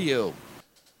dare you?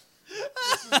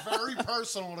 This is very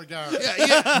personal to Gary.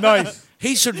 Nice.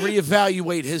 He should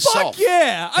reevaluate himself. Fuck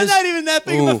yeah. I'm not even that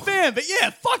big of a fan, but yeah,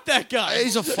 fuck that guy.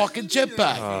 He's a fucking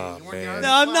jetbag. You want Gary to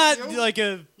No, I'm slap not you? like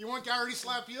a... You want Gary to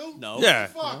slap you? No. Yeah.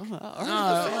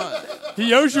 Fuck.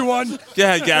 He owes you one.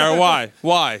 Yeah, Gar. Why?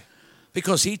 Why?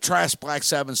 Because he trashed Black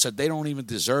Sabbath and said they don't even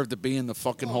deserve to be in the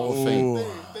fucking Hall of Fame.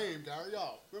 Damn, Gary. Yo,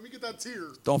 let me get that tear.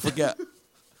 Don't forget.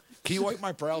 Can you wipe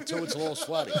my brow too? It's a little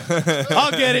sweaty. I'll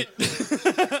get it.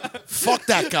 Fuck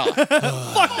that guy.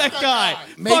 Fuck that guy.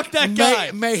 Fuck that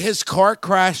guy. May his car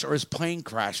crash or his plane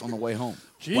crash on the way home.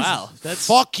 Wow. That's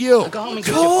Fuck you. Go home and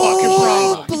get your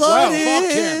fucking problem.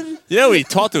 blooded. Yeah, we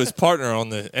talked to his partner on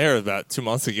the air about 2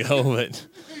 months ago, but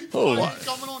Coming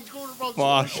on corner bro.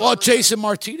 fuck. Well, Jason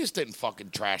Martinez didn't fucking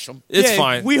trash him. It's Yeah,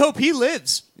 fine. We hope he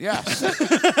lives. Yes.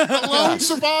 A lone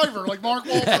survivor like Mark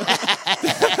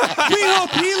Wahlberg. We hope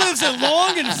he lives a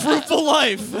long and fruitful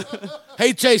life.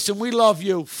 Hey, Jason, we love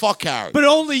you. Fuck Harry. But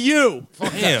only you.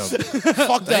 Damn.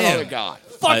 Fuck that other guy.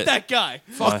 Fuck that guy.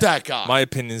 Fuck that guy. My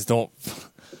opinions don't.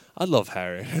 I love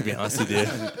Harry. To be honest with you,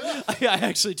 I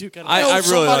actually do kind of. I really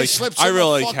somebody like. slips I in really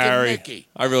the like fucking Harry. Mickey.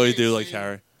 I really do like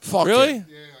Harry. Fuck Really? you.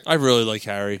 I really like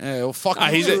Harry. Yeah, well, fuck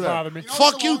He's you. a- too. Bother me.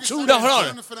 Fuck you too. No,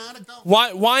 hold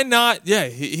on. Why not? Yeah,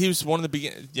 he was one of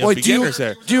the Wait, beginners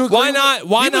there. do you agree Why with- not?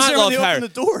 Why He was not there when love they opened Harry? the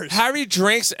doors. Harry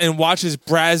drinks and watches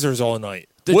Brazzers all night.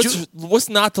 Did What's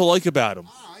not to like about him?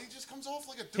 He just comes off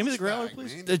like a Give me the growler, douchebag,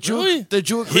 please. man. Did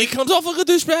you agree? He comes off like a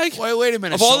douchebag. Wait a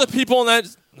minute. Of all Sean. the people in that,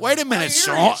 Wait a minute, I hear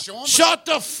Sean. you, Sean, but- Shut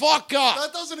the fuck up.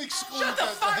 That doesn't exclude that.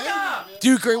 The hate, man. Do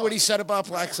you agree with what he said about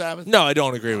Black Sabbath? no, I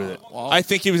don't agree with it. Well- I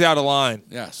think he was out of line.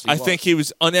 Yes, he I was. think he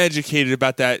was uneducated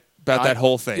about that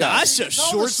whole thing. Yeah. That's just Tell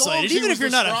the short-sighted. songs he Even was if you're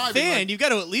not a describing, fan, like- you've got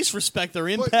to at least respect their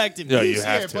But- impact in Yeah, you music.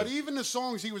 have Yeah, to. but even the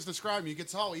songs he was describing, you could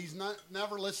tell he's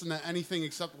never listened to anything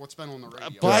except what's been on the radio.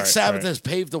 Black Right, Sabbath right. has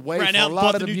paved the way Ran for out a and lot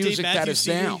bought of the the new music Dave that Matthews is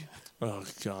CD. now. Oh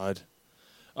God.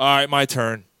 All right, my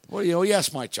turn. Well,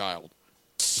 yes, my child.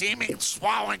 Seeming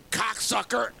swallowing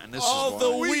cocksucker. And this All is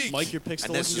the why. week. Mike, your pick's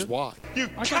And still this looking is good? why. You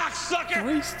cocksucker.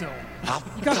 3 still. I'll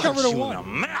You gotta get rid of punch you one. in the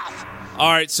mouth.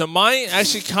 All right, so mine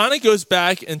actually kind of goes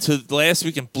back into the last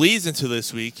week and bleeds into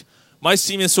this week. My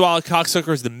semen swallowed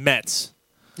cocksucker is the Mets.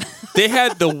 They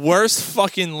had the worst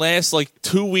fucking last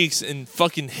 2 weeks in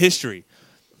fucking history.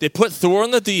 They put Thor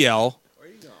on the DL.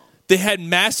 They had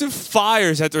massive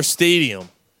fires at their stadium.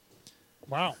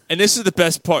 Wow. And this is the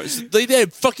best part. They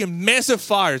had fucking massive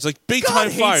fires, big God time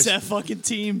hates fires. that fucking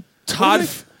team. Todd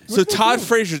they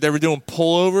Frazier, they were doing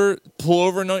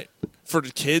pullover night for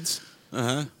the kids.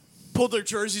 Pulled their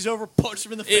jerseys over, punched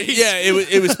them in the face.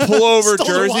 It was pullover Stole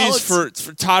their jerseys wallets.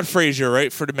 for Todd Frazier,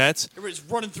 right, for the Mets. Everybody's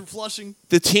running through Flushing.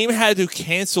 The team had to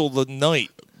cancel the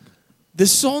night.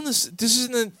 This is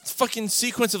in a fucking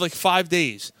sequence of 5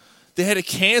 days. They had to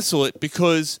cancel it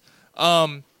because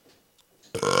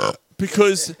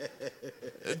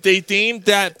they deemed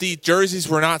that the jerseys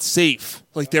were not safe.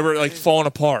 They were falling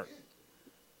apart.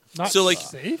 Not So,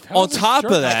 safe? on top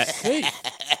of that- safe?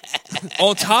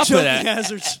 On top of Choking that,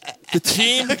 hazards. the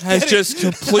team has just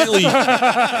completely.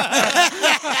 Yeah.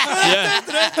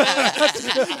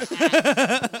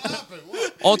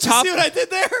 On top, See what I did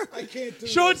there?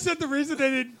 Sean said the reason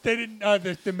they didn't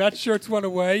the Mets shirts went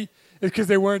away is because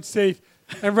they weren't safe,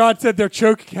 and Rod said they're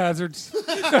choking hazards.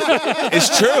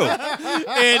 it's true.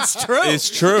 It's true. It's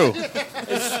true.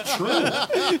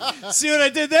 See what I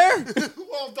did there?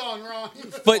 Well done, Ron.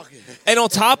 And on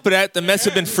top of that, the Mets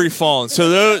have been free falling.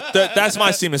 So that's my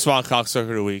semen swallowing cocksucker of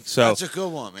the week. So That's a good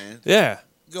one, man. yeah,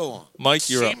 Go on. Mike,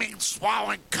 you're up. Seeming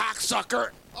swallowing cocksucker.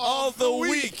 Of the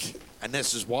week. And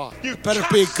this is why. You Better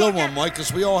be a good one, Mike,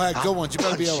 because we all had good ones. You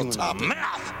better be able to top it.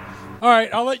 mouth. All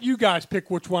right, I'll let you guys pick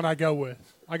which one I go with.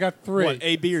 I got 3. What,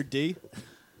 A, B, or D?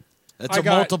 It's I a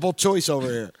got- multiple choice over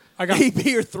here. I got A,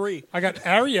 B, or 3? I got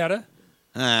Arietta.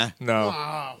 Ah,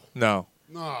 No, no.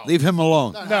 No. leave him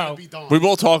alone. That No. had to be done. We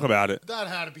will talk about it. That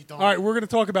had to be done. All right, we're going to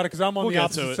talk about it because I'm on We'll the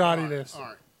get to opposite it. side of this. All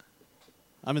right.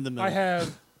 I'm in the middle. I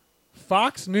have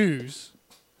Fox News.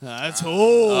 That's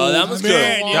Oh, that was man,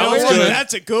 good. you That know was what? good.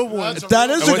 That's a good one. That's a That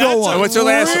real is good a good one. And what's your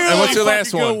last? Really And what's your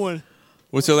last fucking good one?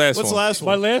 What's your last What's the one? last My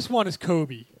one? last one is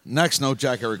Kobe. Next, no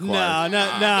jacket required.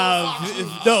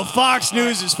 No. Fox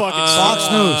News is fucking Fox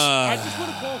sucks. News. I just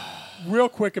want to talk real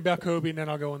quick about Kobe, and then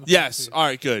I'll go on the Yes. All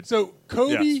right. Good. So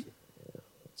Kobe. Yes.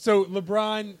 So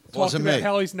LeBron talked Wasn't about me.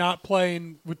 how he's not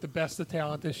playing with the best of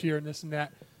talent this year and this and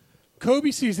that.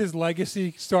 Kobe sees his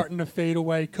legacy starting to fade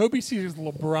away. Kobe sees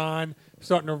LeBron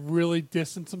starting to really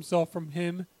distance himself from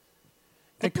him.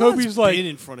 And Kobe's like, been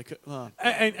in front of.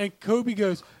 and Kobe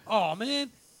goes, "Oh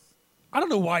man, I don't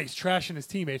know why he's trashing his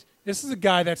teammates. This is a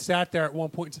guy that sat there at one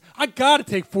point and said, I got to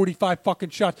take 45 fucking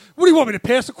shots. What do you want me to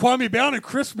pass to Kwame Brown and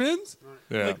Chris Mims?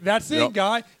 Yeah. Like, that's it, Yep.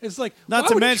 guy. It's like, Not why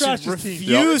to would he mention, trash his team?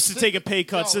 refuse to take a pay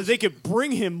cut so they could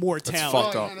bring him more talent.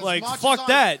 fucked up. And as Like, much fuck as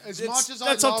that. as It's- much as I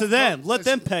that's up to love them. Kobe- Let as-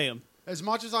 them pay him. As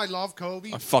much as I love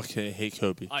Kobe, I fucking hate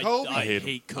Kobe. Kobe. I hate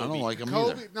hate I Kobe. don't like him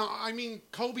Kobe. either. No, I mean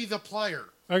Kobe the player.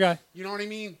 Okay. You know what I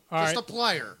mean? All Just right. a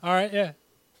player. All right, yeah.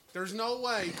 There's no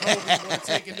way Kobe would have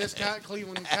taken this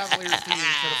Cleveland Cavaliers team to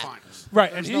the finals.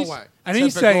 Right, There's and no he's, way. and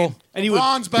he's Typical. saying, And he would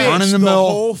LeBron's bitch back. Run in the the mill.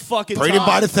 whole fucking Traded time.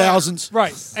 by the thousands.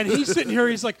 right, and he's sitting here,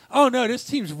 he's like, oh no, this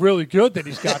team's really good that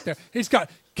he's got there. He's got,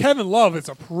 Kevin Love is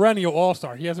a perennial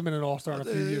all-star. He hasn't been an all-star in a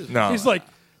few years. No. He's like,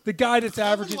 the guy that's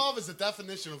Kevin averaging, Love is the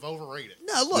definition of overrated.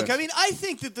 No, look, I mean, I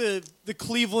think that the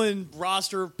Cleveland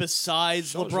roster,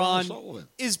 besides So is Ron LeBron, Sullivan.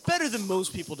 is better than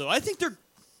most people do. I think they're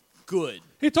good.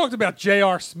 he talked about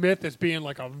J.R. Smith as being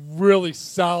like a really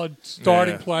solid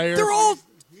starting Yeah. player. They're all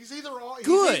He's either all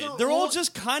good. They're all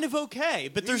just kind of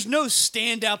okay, but there's no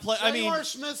standout play. I mean, J.R.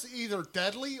 Smith's either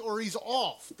deadly or he's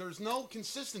off. There's no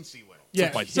consistency with him.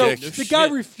 Yeah. my So dick. the guy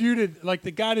refuted, like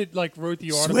the guy that like wrote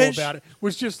the article Swish. about it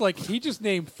was just like he just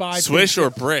named 5 Swish things or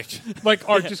brick? that, like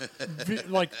are just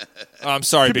like Oh, I'm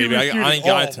sorry, To be baby. I refuted ain't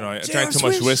got all. it tonight. I J.R. drank too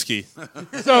much Swish. whiskey.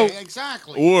 so. Yeah,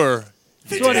 exactly. Or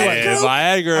So anyway, yeah,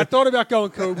 I Viagra. thought about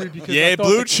going Kobe because I Yeah, thought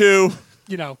Blue that, Chew.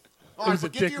 you know, all it right, was a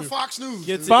but get to dick your move. Fox News.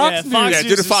 Get dude. to- Fox yeah, News. Fox Yeah, News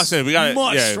do the is Fox News. We got it.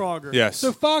 much Yeah. stronger. Yes.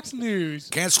 So Fox News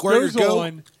Can't square goes your go.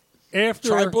 on after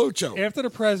Try Blue Chew. after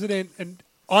the president and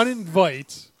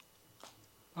uninvites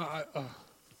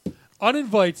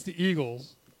the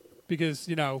Eagles because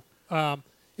you know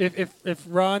if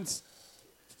Ron's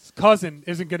cousin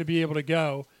isn't going to be able to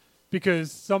go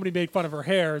because somebody made fun of her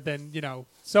hair, then you know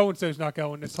so and so's not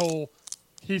going. This whole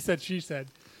he said she said.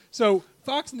 So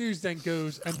Fox News then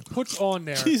goes and puts on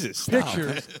there Jesus, stop.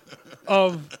 pictures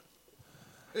of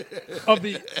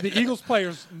the Eagles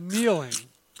players kneeling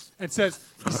and says,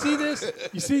 "You see this?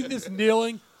 You see this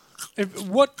kneeling?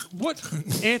 what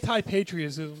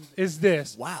anti-patriotism is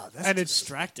this? Wow, that's and it's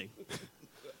distracting.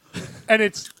 And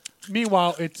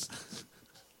meanwhile it's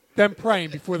them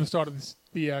praying before the start of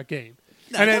the game.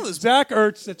 No, and that then was- Zach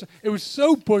Ertz, it was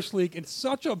so Bush League and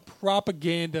such a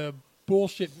propaganda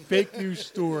bullshit fake news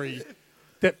story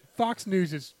that Fox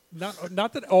News is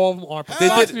not that all of them are. But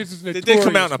Fox News is they did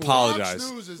come out and notorious for it. apologize.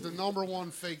 Fox News is the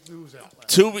 #1 fake news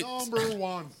outlet. Number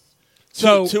one.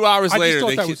 So two hours I just later, thought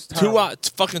they that was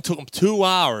fucking took them 2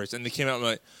 hours, and they came out and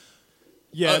like,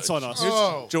 Yeah, it's on us.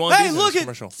 Oh. Joanne Hey, Beasley's look at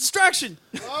commercial. distraction.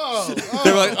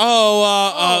 They were like,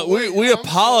 we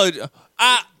apologize.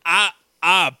 I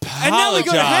And now we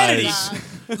go to apologize.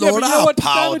 Hannity. Yeah, but you know what? The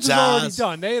damage was already apologize.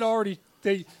 done. They had already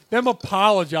them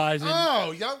apologizing.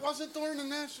 Oh, that wasn't during the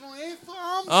national anthem.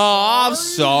 I'm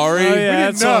sorry. Oh, yeah, We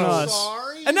didn't that's on know. us.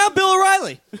 Sorry. And now Bill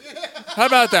O'Reilly. How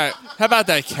about that? How about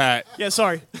that cat? Yeah,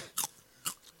 sorry.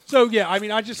 So yeah, I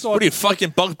mean, I just saw. What are you, fucking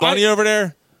Bugs Bunny over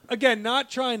there? Again, not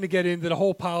trying to get into the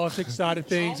whole politics side of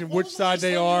things and which side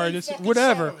they are and this,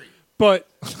 whatever. But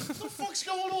What the fuck's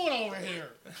going on over here?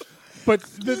 but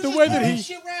the way that he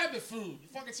Shit rabbit food. You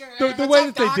fucking say, the "What's way up,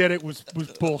 that they Doc?" did it was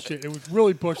bullshit. It was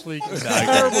really Bush League. It was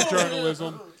terrible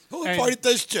journalism. Who And- invited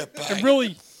this chip back? And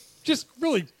really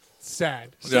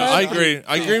sad. Yeah, Sad. I agree.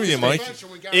 I agree with you, Mike.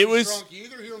 When It Gary's was. drunk, you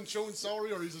either hear him chewing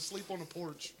celery or he's asleep on the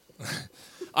porch.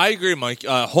 I agree, Mike.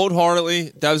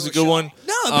 Wholeheartedly, that was a good one.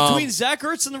 No, between Zach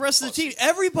Ertz and the rest of the team,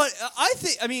 everybody.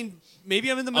 I mean,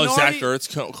 maybe I'm in the Oh, minority. Zach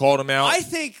Ertz called him out. I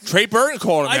think Trey Burton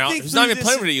called him I out. think He's not through even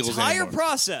playing this with the Eagles entire anymore.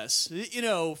 process,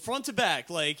 front to back,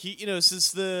 like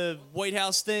since the White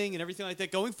House thing and everything like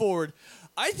that going forward,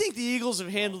 I think the Eagles have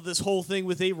handled this whole thing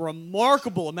with a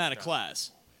remarkable amount of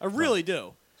class. I really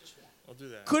do. I'll do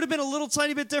that. Could have been a little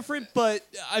tiny bit different, but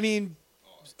I mean,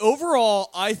 overall,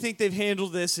 I think they've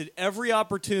handled this at every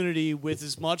opportunity with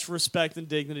as much respect and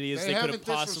dignity as They they could haven't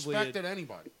have possibly. disrespected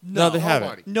anybody. No, they haven't.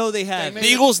 Nobody. No, they haven't. The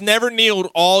Eagles never kneeled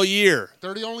all year.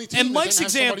 They're the only team And that Mike's didn't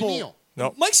have somebody example, kneel.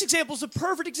 Nope. Mike's example is a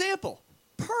perfect example.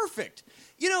 Perfect.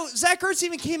 Zach Ertz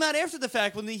even came out after the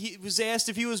fact when he was asked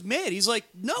if he was mad. He's like,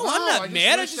 "No, I'm I not just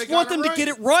mad. I wish they just got want it them to right." get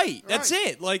it right. That's Right.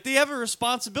 it. Like they have a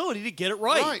responsibility to get it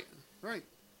right." Right.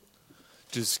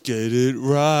 Just get it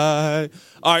right.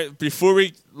 All right, before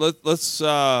we let's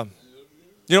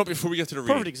before we get to the read,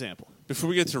 Perfect example. before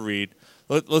we get to read,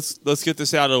 let's get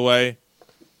this out of the way.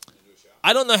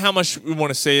 I don't know how much we want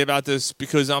to say about this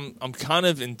because I'm kind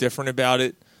of indifferent about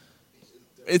it.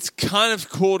 It's kind of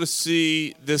cool to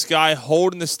see this guy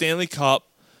holding the Stanley Cup,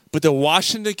 but the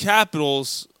Washington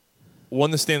Capitals won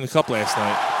the Stanley Cup last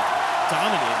night,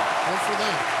 Dominated. Good for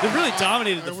them. They really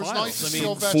dominated the It was finals. nice to I see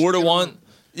mean, Ovechkin 4-1.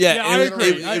 Yeah, Yeah, I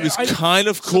agree. it was I- kind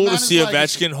of cool to Cement see his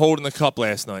legacy. Ovechkin holding the cup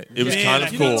last night. It was man, kind I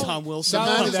of hate cool. Tom Wilson. Not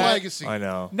Cement only his that- legacy. I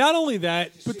know. Not only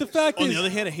that, but the fact On is, the other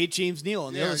hand, I hate James Neal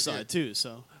on the Yeah, other I side did. too.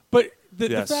 So but the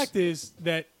Yes. fact is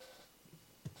that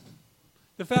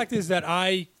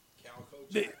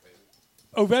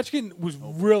Ovechkin was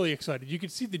really excited. You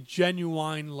could see the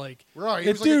genuine Right, he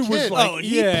The was like a dude was kid. like, oh, and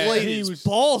he yeah, played he his was.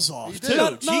 balls off He too. did.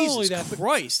 Not only Jesus that, but-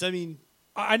 Christ! I mean,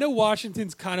 I know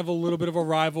Washington's kind of a little bit of a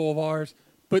rival of ours,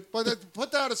 but But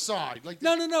put that aside. Like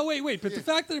no, wait. But the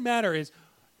fact of the matter is,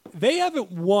 they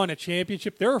haven't won a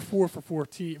championship. They're a 4-for-4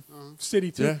 team,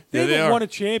 city too. Yeah, They yeah, they haven't are. won a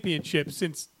championship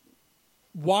since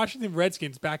Washington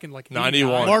Redskins back in 91.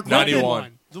 89. Mark 91.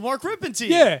 Rippon, the Mark Rippon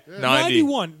team. Yeah, 90.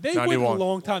 91. They waited 91. a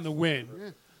long time to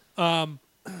win. The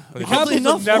Oddly Capitals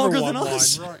enough, have never longer won than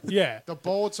us. one. Right. Yeah, the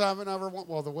Bullets haven't ever won.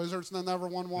 Well, the Wizards never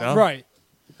won one. No? right.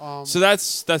 So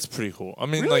that's pretty cool. I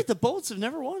mean, Really, like, the Bolts have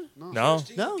never won. no.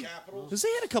 No, because they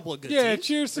had a couple of good Yeah, teams.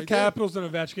 cheers to They did. Capitals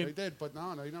and They Ovechkin. did, but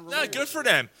no, they never. No, won. good for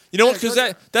them. You know what? Because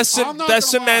good. that I'm not that gonna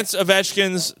cements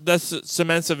Ovechkin's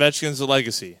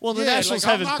legacy. Well, the Yeah, Nationals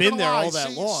like, I'm haven't not been gonna there lie. all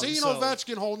that long. Seeing so.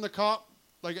 Ovechkin holding the cup,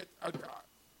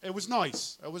 it was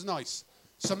nice. It was nice.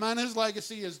 Cement his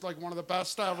legacy is like one of the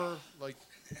best ever. Like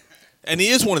And he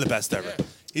is one of the best ever.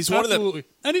 He's one of the. Absolutely.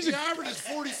 And he's he averages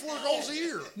 44 goals a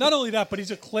year. not only that, but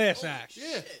he's a class act.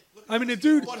 Yeah. I mean, the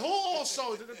dude. But he'll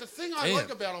also the thing I like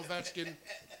about Ovechkin,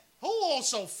 he'll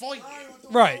also fight.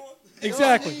 Right.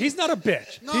 Exactly. He's not a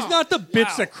bitch. No. He's not the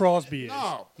bitch that Crosby is.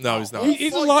 No. No, he's not.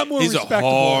 He's a lot more He's a respectable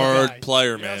of a hard guy.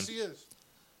 player, man. Yes, he is.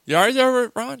 You all right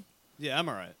there, Ron? Yeah, I'm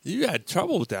all right. You had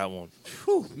trouble with that one.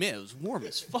 Whew, man, it was warm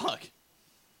as fuck.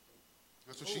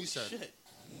 That's what she said. Shit.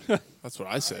 That's what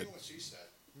I said.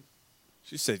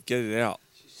 She said, "Get it out.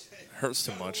 Hurts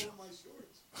too much."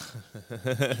 Got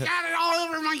it all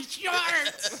over my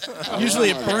shirt.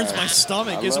 Usually it burns my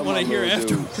stomach, isn't what I hear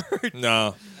afterward.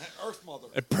 No, Earth Mother.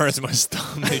 it burns my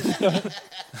stomach.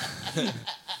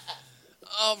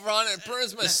 Oh, Ron, it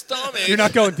burns my stomach. You're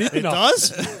not going deep It enough.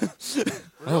 does?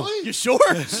 Really? You sure?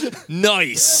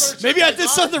 Nice. Maybe I did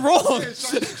something wrong. Yeah,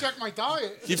 so I need to check my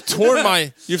diet. You've torn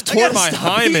my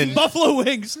hymen. Buffalo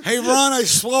wings. Hey, Ron, I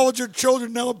swallowed your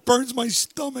children. Now it burns my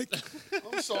stomach.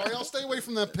 I'm sorry. I'll stay away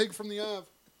from that pig from the Ave.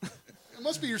 It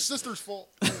must be your sister's fault.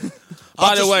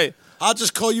 By the way, I'll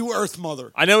just call you Earth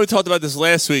Mother. I know we talked about this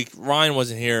last week. Ryan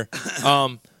wasn't here,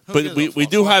 but we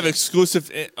do have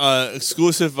exclusive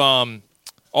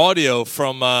audio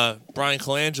from Brian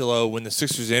Colangelo when the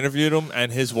Sixers interviewed him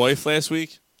and his wife last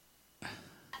week.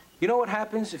 You know what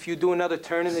happens if you do another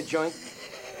turn in the joint?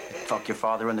 Fuck your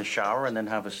father in the shower and then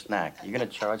have a snack. You gonna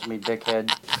charge me,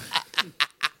 dickhead?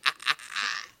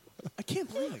 I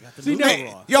can't believe I got the See, movie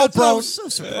no, wrong. Yo, bro. So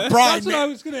surprised. Brian, That's what I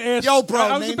was going to ask. Yo, bro,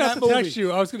 I was name about that to text movie.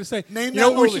 you. I was going to say, Name you know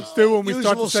that what we movie. should do when we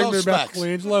start the Usual segment about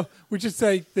Suspects. Colangelo? We should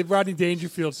say the Rodney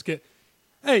Dangerfield skit.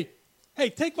 Hey,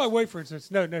 take my wife, for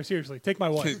instance. No, seriously. Take my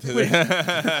wife. Please.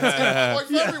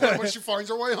 Like everyone when she finds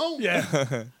her way home.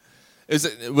 Yeah.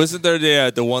 Wasn't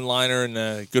there the one-liner in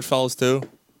Goodfellas too?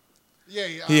 Yeah.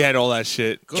 He had all that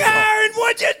shit. Karen,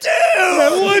 what'd you do?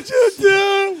 What'd you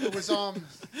do? It was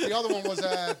the other one was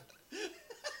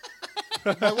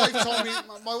my wife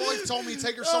told me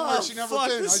take her somewhere she never fuck,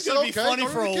 been. this I is said gonna be okay, funny go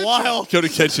to for the a kitchen. while. Go to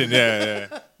kitchen. Yeah.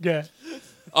 Yeah.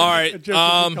 All right.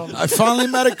 I finally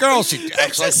met a girl. She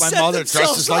acts like just my set mother, themselves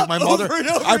dresses like my up mother. over and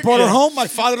over I brought her again. home. My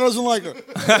father doesn't like her.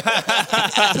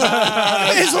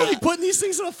 He's only putting these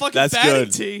things on a fucking That's batting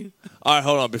good. tee. All right,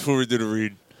 hold on. Before we do the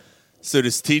read, so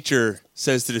this teacher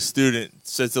says to the student,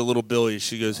 says to little Billy,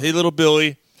 she goes, "Hey, little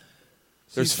Billy,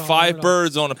 there's 5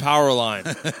 birds on a power line.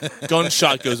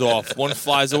 Gunshot goes off. One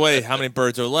flies away. How many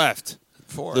birds are left?"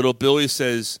 4. Little Billy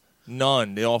says,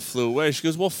 "None. They all flew away." She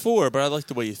goes, "Well, 4, but I like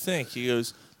the way you think." He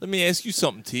goes, "Let me ask you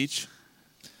something, Teach.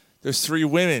 There's 3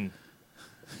 women.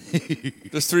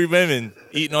 There's 3 women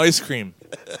eating ice cream.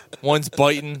 One's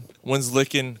biting, one's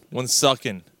licking, one's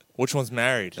sucking. Which one's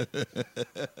married?"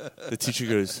 The teacher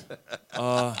goes,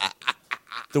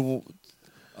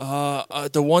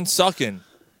 the one sucking."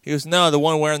 He goes, "No, the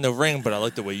one wearing the ring, but I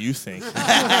like the way you think."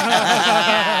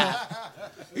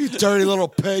 You dirty little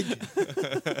pig.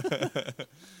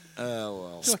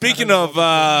 Speaking of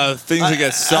things that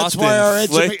get sucked That's why our and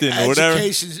flicked and whatever.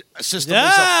 education system is a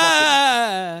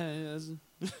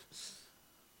fucking...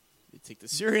 You take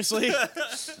this seriously.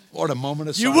 What a moment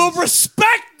of You silence. will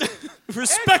respect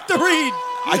the read.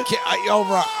 I can't...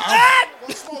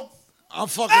 I'm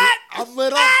fucking... I'm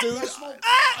lit up, dude.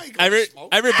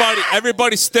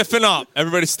 Everybody stiffen up.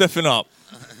 Everybody stiffen up.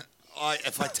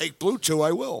 If I take Blue Chew,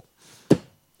 I will.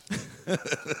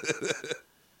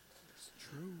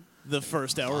 The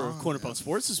first hour of Corner Pub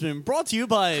Sports has been brought to you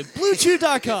by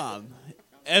BlueChew.com.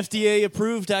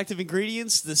 FDA-approved active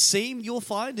ingredients, the same you'll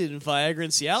find in Viagra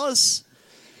and Cialis.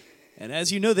 And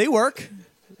as you know, they work.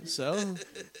 So,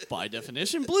 by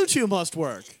definition, Blue Chew must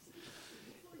work.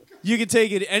 You can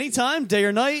take it anytime, day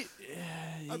or night,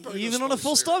 even on a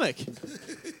full stomach.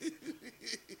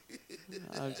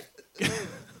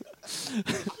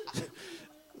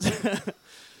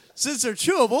 Since they're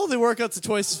chewable, they work up to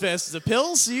twice as fast as the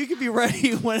pills, so you can be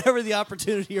ready whenever the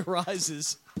opportunity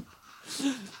arises.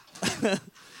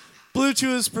 Blue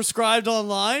Chew is prescribed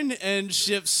online and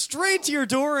shipped straight to your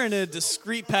door in a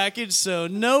discreet package, so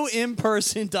no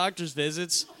in-person doctor's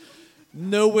visits,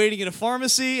 no waiting in a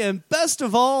pharmacy, and best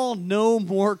of all, no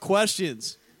more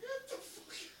questions.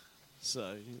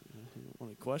 So, you don't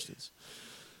want any questions.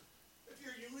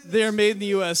 They're made in the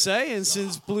USA, and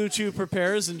since Blue Chew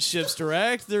prepares and ships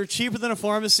direct, they're cheaper than a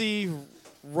pharmacy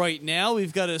right now.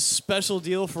 We've got a special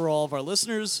deal for all of our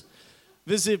listeners.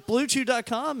 Visit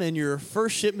BlueChew.com, and your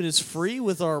first shipment is free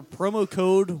with our promo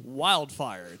code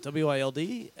WILDFIRE,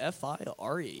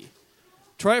 WILDFIRE.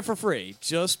 Try it for free.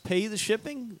 Just pay the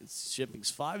shipping.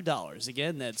 Shipping's $5.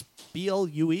 Again, that's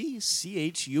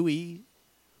BlueChew.com.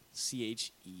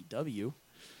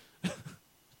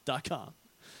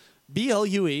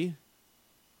 BlueChew.com.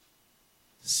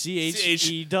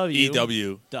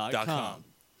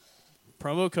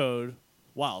 Promo code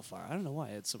WILDFIRE. I don't know why I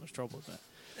had so much trouble with that.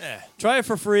 Try it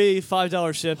for free,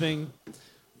 $5 shipping.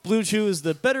 Blue Chew is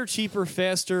the better, cheaper,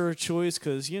 faster choice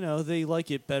because, you know, they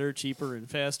like it better, cheaper, and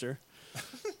faster.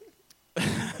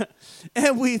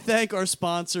 And we thank our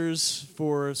sponsors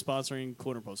for sponsoring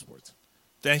Corner Pub Sports.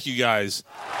 Thank you, guys.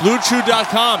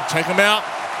 BlueChew.com. Check them out.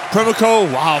 Promo code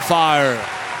WILDFIRE.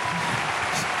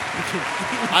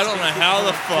 I don't know how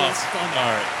the fuck.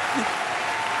 All right.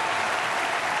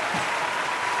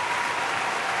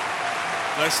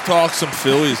 Let's talk some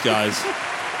Phillies, guys.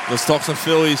 Let's talk some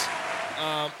Phillies.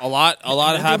 A lot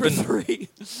happened. Number 3.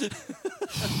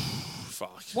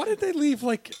 Fuck. Why did they leave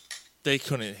like They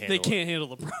couldn't handle They it. can't handle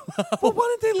the promo. Well,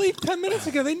 why didn't they leave 10 minutes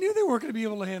ago? They knew they weren't going to be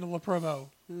able to handle a promo.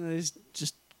 They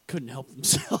just couldn't help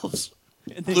themselves.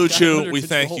 And they Blue got it Chew, under we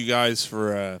thank control. you guys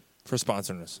for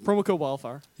sponsoring us. Promo code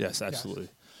Wildfire. Yes, absolutely.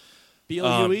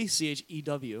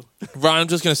 BLUECHEW. Ron, I'm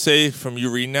just going to say from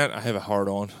you reading that, I have a hard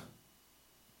on.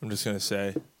 I'm just going to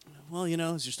say. Well, you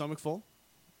know, is your stomach full?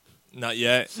 Not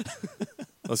yet.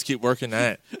 Let's keep working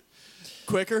that.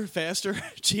 Quicker, faster,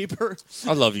 cheaper.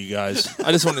 I love you guys.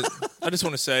 I just want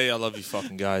to say I love you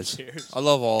fucking guys. Cheers. I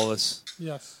love all of us.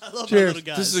 Yes. I love Cheers. my little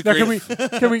guys. This is a Now,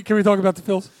 great. can we talk about the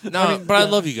Phils? No, but I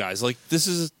love you guys. Like this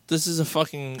is a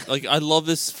fucking like I love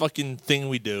this fucking thing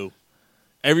we do.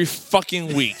 Every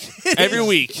fucking week. Every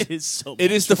week. It is so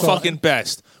It is the much fun. fucking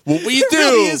best. What we It do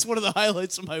really is one of the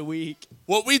highlights of my week.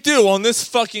 What we do on this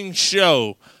fucking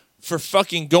show for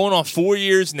fucking going on 4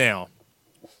 years now.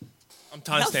 I'm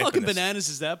time How stamping fucking this. bananas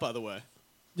is that, by the way?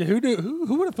 Yeah,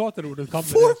 who would have thought that it would have come to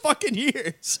 4 this? fucking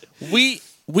years. We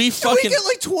Can we fucking get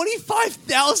like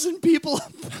 25,000 people?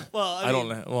 Well, I don't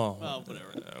mean, know. Well,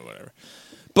 whatever. whatever.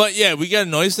 But yeah, we got a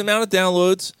nice amount of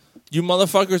downloads. You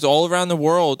motherfuckers all around the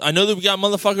world. I know that we got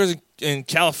motherfuckers in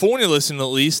California listening at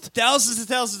least. Thousands and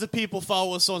thousands of people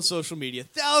follow us on social media.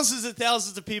 Thousands and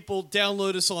thousands of people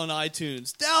download us on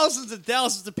iTunes. Thousands and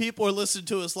thousands of people are listening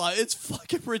to us live. It's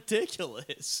fucking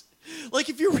ridiculous. Like,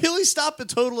 if you really stop and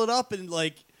total it up and,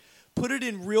 like, put it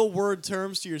in real word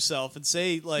terms to yourself and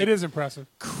say, like... It is impressive.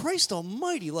 Christ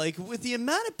almighty. Like, with the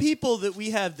amount of people that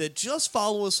we have that just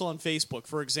follow us on Facebook,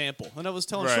 for example, and I was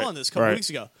telling Right, Sean this a couple right. weeks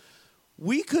ago,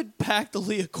 we could pack the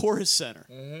Leah Chorus Center.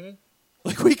 Mm-hmm.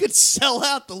 Like, we could sell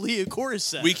out the Leah Chorus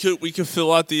Center. We could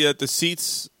fill out the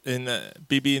seats in the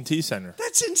BB&T Center.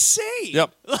 That's insane.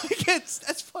 Yep. Like,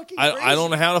 that's fucking crazy. I don't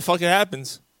know how the fuck it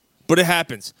happens, but it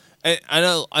happens. And I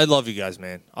know I love you guys,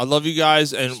 man. I love you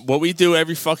guys, and what we do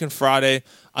every fucking Friday,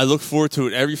 I look forward to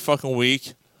it every fucking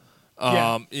week.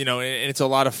 You know, and it's a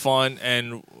lot of fun,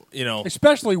 and you know,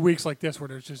 Especially weeks like this where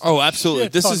there's just absolutely.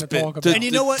 shit This ton has to been talk about. And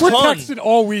you know what? We're ton. texting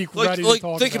all week ready to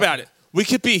talk think about about it. We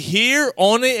could be here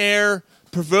on the air,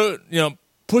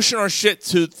 pushing our shit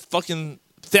to fucking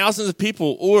thousands of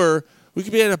people, or we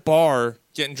could be at a bar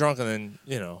getting drunk and then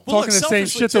Well, talking look, the same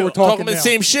selfishly, shit that too, we're talking talking the now.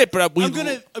 same shit. But we I'm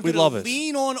gonna love it.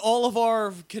 lean on all of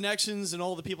our connections and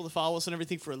all the people that follow us and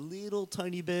everything for a little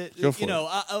tiny bit. Go for you know,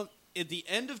 at the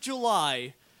end of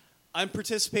July, I'm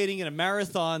participating in a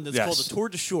marathon that's Yes. called the Tour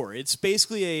de Shore. It's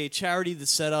basically a charity that's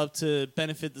set up to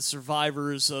benefit the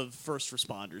survivors of first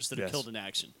responders that are Yes. killed in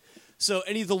action. So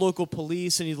any of the local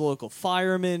police, any of the local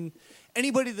firemen,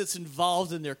 anybody that's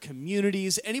involved in their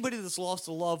communities, anybody that's lost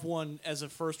a loved one as a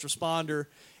first responder,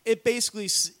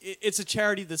 it's a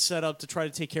charity that's set up to try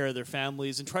to take care of their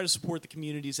families and try to support the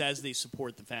communities as they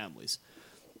support the families.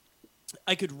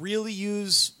 I could really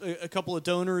use a couple of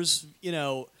donors. You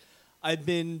know, I've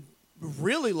been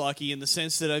really lucky in the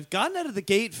sense that I've gotten out of the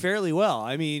gate fairly well.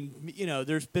 I mean, you know,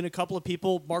 there's been a couple of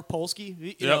people, Mark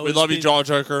Polsky. You know, we has love you, been- Jaw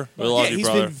Joker. We love you, he's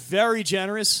brother. been very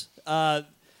generous.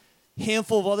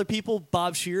 Handful of other people,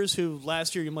 Bob Shears, who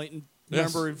last year you might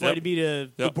remember invited me to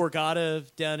the Borgata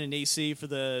down in AC for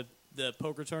the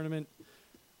poker tournament.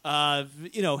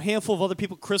 You know, handful of other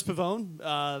people. Chris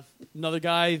Pavone, another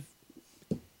guy,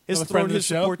 has Another friend thrown of the his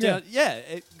show? support down. Yeah.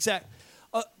 Yeah, exactly.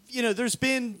 You know, there's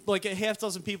been like a half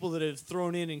dozen people that have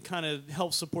thrown in and kind of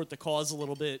helped support the cause a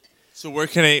little bit. So where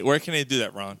can they do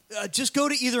that, Ron? Just go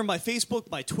to either my Facebook,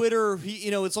 my Twitter.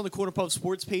 You know, it's on the Corner Pub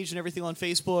Sports page and everything on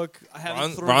Facebook. I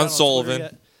haven't thrown it Ron out on Sullivan.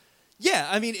 Twitter yet. Yeah,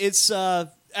 I mean, it's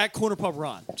at Corner Pub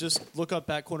Ron. Just look up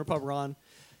at Corner Pub Ron.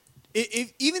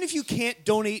 Even if you can't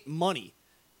donate money,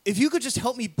 if you could just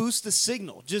help me boost the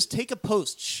signal, just take a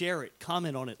post, share it,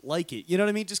 comment on it, like it. You know what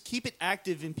I mean? Just keep it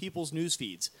active in people's news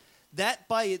feeds. That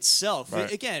by itself, Right.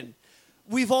 again,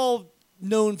 we've all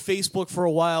known Facebook for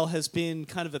a while has been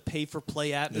kind of a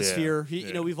pay-for-play atmosphere. Yeah.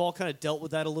 You know, we've all kind of dealt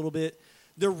with that a little bit.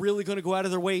 They're really going to go out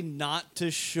of their way not to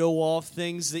show off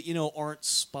things that, you know, aren't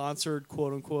sponsored,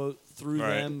 quote-unquote, through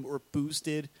Right. them or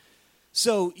boosted.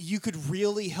 So you could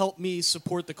really help me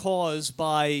support the cause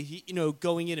by, you know,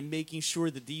 going in and making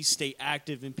sure that these stay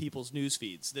active in people's news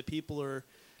feeds, that people are,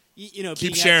 you know,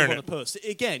 Keep being sharing active on it. the post.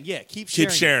 Again, yeah, keep Keep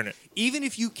sharing sharing it. Even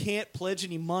if you can't pledge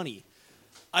any money,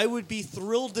 I would be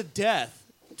thrilled to death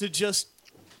to just,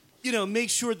 you know, make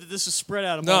sure that this is spread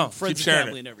out among friends keep and sharing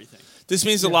family it. and everything. This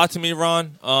means a lot to me,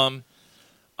 Ron.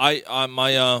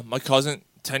 My cousin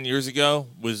 10 years ago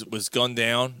was gunned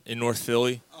down in North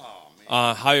Philly.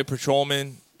 Highway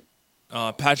patrolman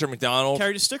Patrick McDonald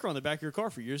Carried a sticker on the back of your car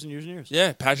for years and years and years.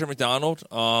 Yeah, Patrick McDonald.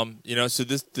 You know, so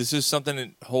this is something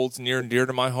that holds near and dear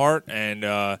to my heart, and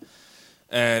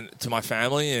and to my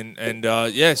family, and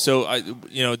yeah. So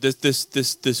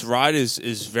this ride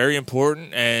is very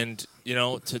important, and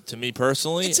to me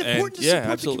personally, It's important and to support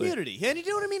absolutely. the community. And you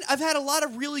know what I mean? I've had a lot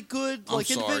of really good I'm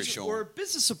sorry, individual Sean. or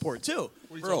business support too.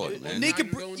 Really, man.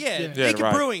 Naked, Yeah, Naked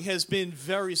right. Brewing has been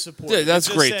very supportive. Yeah, that's They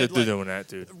just great said, that they're doing that,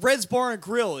 dude. Red's Bar and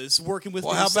Grill is working with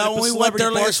Well, me how to set about up when a we went there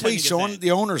celebrity last week, bartending Sean? event.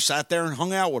 The owner sat there and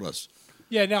hung out with us.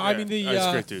 Yeah, no, I mean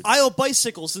That's great, dude. Isle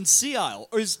Bicycles in Sea Isle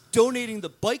is donating the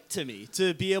bike to me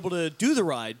to be able to do the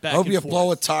ride back Hope and you forth.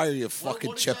 blow a tire, you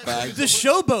fucking chip bag. The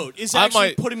Showboat is I actually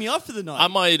might- putting me up for the night. I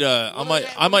might What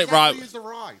ride. exactly is the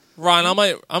ride? Ryan,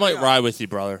 I might ride with you,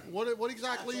 brother. What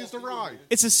exactly is the ride?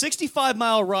 It's a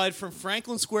 65-mile ride from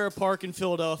Franklin Square Park in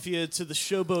Philadelphia to the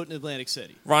Showboat in Atlantic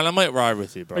City. Ryan, I might ride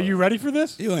with you, Are brother. you ready for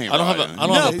this? You ain't I don't have a- riding. I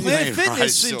don't No, have a- Planet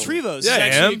Fitness in Trevos Yeah, I has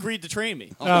actually am. agreed to train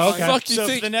me. Oh, okay. Fuck you So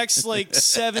think? for the next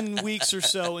 7 weeks or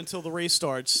so until the race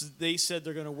starts, they said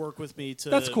they're going to work with me to.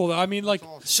 That's cool. Though. I mean, like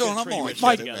Sean, I'm Train on with with you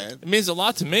it, together. man. It means a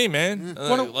lot to me, man.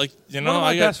 One of- Like one of my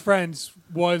I got best friends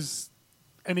was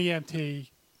an EMT,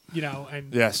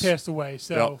 and Yes. passed away.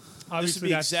 So Yep. This would obviously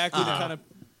be that's exactly the kind of.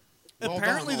 Well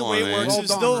Apparently, done. the way it Come on, works man. is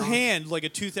Well they'll done, hand like a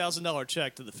 $2,000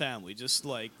 check to the family, just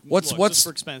like What's- just for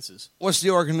expenses. What's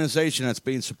the organization that's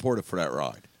being supported for that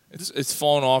ride? it's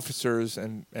fallen officers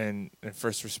and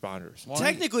first responders.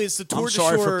 Technically, it's the Tour de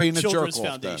sorry for Shore being a Children's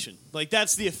jerk-off, then. Foundation. Like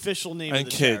that's the official name And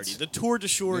of the kids. charity, the Tour de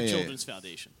Shore Yeah, yeah. Children's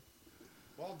Foundation.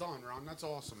 Well done, Ron. That's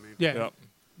awesome, man. yeah. Yep.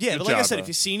 Yeah, Good but like I job, said, bro. if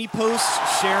you see any posts,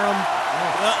 share them.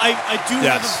 I do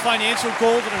have Yes. a financial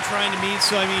goal that I'm trying to meet,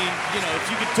 so I mean,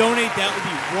 if you could donate, that would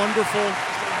be wonderful.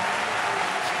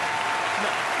 No,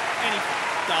 anything,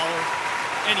 dollar,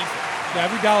 anything, Yeah,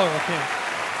 every dollar I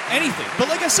can. anything. But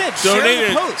like I said, share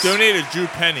the posts. Donate a Drew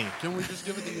Penny. Can we just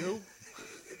give it to you?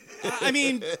 I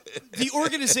mean, the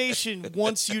organization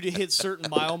wants you to hit certain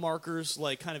mile markers,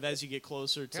 like kind of as you get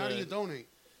closer to. How do you donate?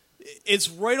 It's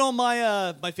right on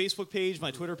my my Facebook page, my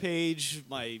Twitter page,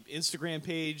 my Instagram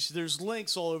page. There's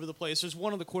links all over the place. There's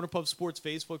one on the Corner Pub Sports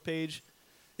Facebook page.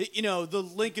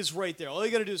 The link is right there. All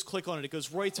you got to do is click on it. It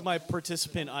goes right to my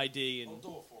participant ID. And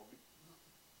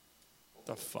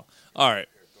The fuck. All right.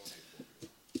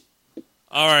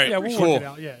 Yeah, we'll cool. work it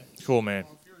out. Yeah. Cool, man.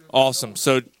 Awesome.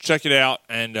 So check it out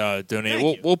and donate.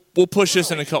 Thank you. We'll push this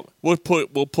in a couple. We'll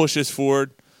push this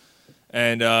forward.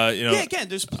 And yeah, again,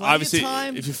 there's plenty obviously, of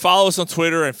time. if you follow us on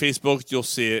Twitter and Facebook, you'll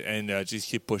see it, and just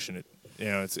keep pushing it.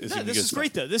 It's No, gonna be this good is stuff.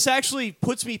 great though. This actually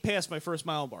puts me past my first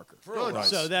mile marker. Good.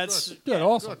 So that's Good.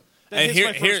 Awesome. that And hits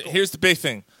my first goal. here's the big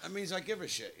thing. That means I give a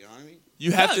shit, you know what I mean?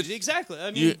 You have No, to. exactly. I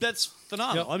mean, you- that's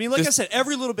phenomenal. Yep. I mean, like I This- said,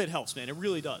 every little bit helps, man. It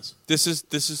really does. This is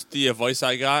the advice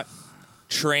I got.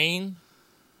 Train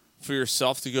for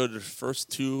yourself to go to the first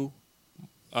 2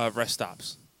 rest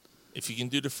stops. If you can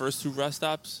do the first 2 rest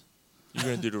stops, you're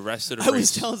going to do the rest of the I race.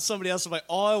 was telling somebody else, I'm like,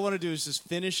 all I want to do is just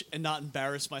finish and not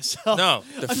embarrass myself. No,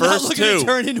 the I'm first not looking 2. to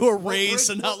turn into a What race.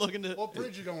 bridge- I'm not looking to. What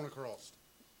bridge you going across?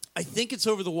 I think it's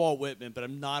over the wall, Whitman, but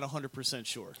I'm not 100%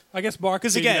 sure. I guess Mark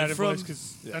 'Cause gave you again, that from- advice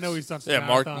because I know he's done some Yeah,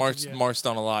 marathons, Mark's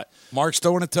done a lot. Mark's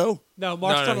doing it too? No,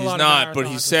 Mark's done a he's lot not. of But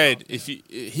he marathons said and stuff.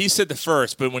 he said the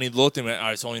first, but when he looked at it, all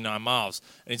right, it's only 9 miles,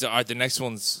 and he said, all right, the next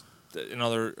one's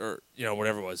another, or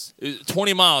whatever it was,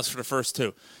 20 miles for the first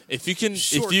 2. If you can,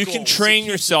 Short if you goal can to train keep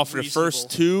it yourself for the first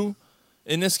reasonable.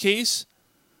 2, in this case,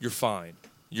 you're fine.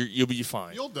 You'll be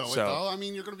fine. You'll do it, So, though. I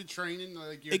mean, you're going to be training.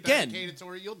 You're Again, dedicated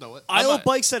to it. You'll do it. Isle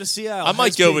Bikes out of Seattle. I might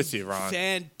has go been with you, Ron.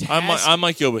 Fantastic. I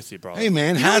might go with you, bro. Hey,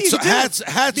 man, You know what you hats could do?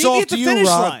 hats Meet me off at the to you, finish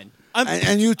Rob. line.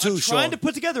 And you too, I'm trying Sean. to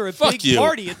put together a Fuck big you.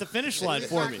 party at the finish line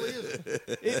for me. Exactly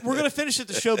is it? We're going to finish at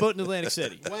the Showboat in Atlantic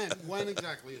City. When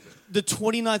exactly is it? The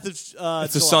 29th of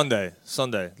It's a July.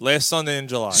 Sunday. Last Sunday in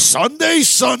July. Sunday.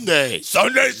 Sunday.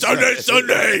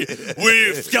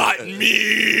 We've got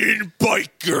mean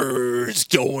bikers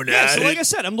going Yeah, at so it. like I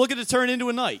said, I'm looking to turn into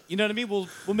a night. You know what I mean? We'll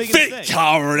make it a Fit thing.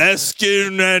 Howard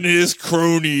Eskin and his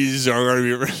cronies are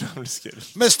going to be. I'm just kidding.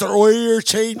 Mr. Oyer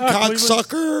Chain Cleveland's-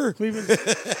 Cocksucker. Cleveland's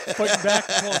fighting back,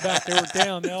 pulling back. They were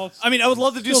down. Now it's I mean, I would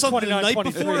love to do still something the 29, night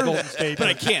 23 before, at Golden State. but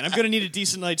I can't. I'm going to need a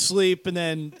decent night's sleep, and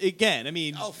then again, I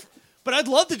mean, Oh, but I'd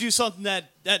love to do something that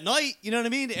night. You know what I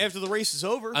mean? After the race is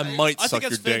over, I might I suck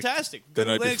think that's your dick fantastic. the Go to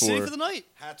night Atlantic City before. for the night.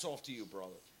 Hats off to you,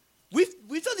 brother.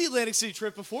 We've done the Atlantic City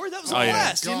trip before. That was a Oh, yeah.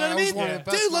 blast. You know God, what I that was mean? one of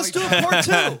the best Dude, let's do nights a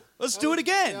part 2. Let's do it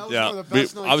again. That was Yeah, one of the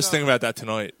best I was nights thinking ever. about that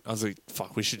tonight. I was like,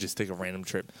 "Fuck, we should just take a random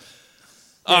trip."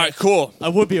 All right, cool. I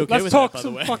would be okay Let's with talk that, by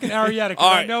some the way. fucking Arietta. 'cause All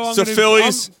I right, know I'm so gonna,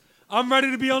 Phillies- I'm ready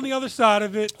to be on the other side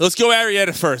of it. Let's go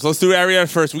Arietta first. Let's do Arietta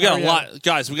first. We got a Arietta. lot,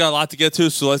 guys. We got a lot to get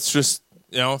to, so let's just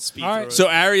Speed All through right. it. So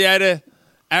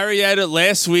Arietta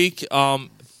last week,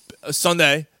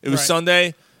 Sunday. It was Right.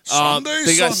 Sunday. Sunday,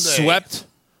 They got Sunday. swept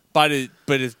by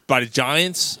the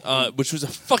Giants, which was a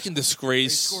fucking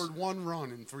disgrace. They scored 1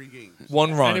 run in 3 games.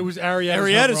 1 run. And it was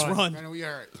Arrieta's run.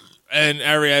 And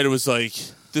Arrieta was like,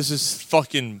 "This is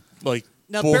fucking like."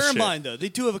 Now, bullshit. bear in mind, though, they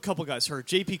do have a couple guys hurt.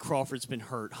 J.P. Crawford's been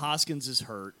hurt. Hoskins is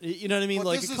hurt. You know what I mean? But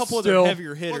Like this a is couple of still- their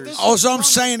heavier hitters. All I'm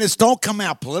saying is don't come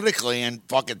out politically and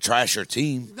fucking trash your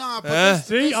team. Nah, but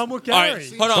See, I'm with All right,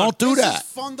 Gary. hold on. Don't do this that. is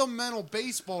fundamental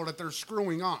baseball that they're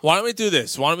screwing up. Why don't we do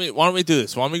this? Why don't we do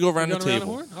this? Why don't we go around the going around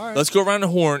table? the horn? All right. Let's go around the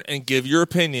horn and give your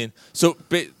opinion. So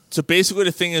basically,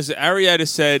 the thing is, that Arrieta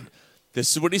said,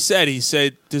 "This is what he said. He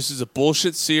said this is a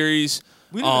bullshit series."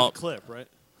 We don't have a clip, right?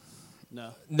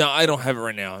 No, I don't have it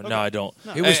right now. No, I don't.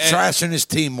 No. He was trashing his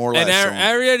team more or less. And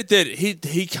Arrieta did.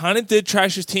 He kind of did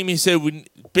trash his team. He said, "We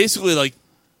basically like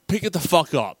pick it the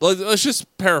fuck up." Let's just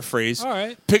paraphrase. All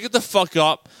right. Pick it the fuck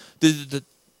up.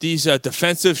 These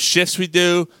defensive shifts we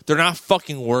do, they're not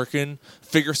fucking working.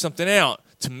 Figure something out.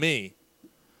 To me,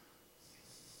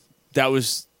 that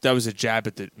was a jab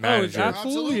at the manager.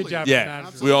 Absolutely a jab at yeah, the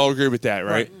manager. we all agree with that,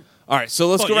 right? All right, so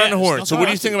let's go around the horn. So what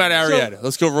do you think about Arrieta?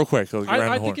 Let's go real quick. Let's go around the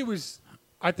horn.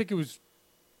 I think it was.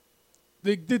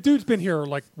 The dude's been here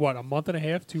like what, a month and a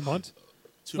half, 2 months.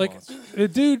 2 like months. the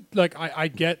dude, like I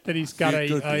get that he's got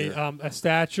Good a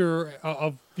stature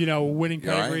of winning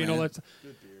You all right, pedigree and all man? that.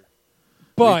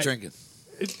 What are you But drinking?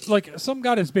 it's like some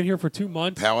guy that's been here for 2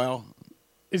 months Powell?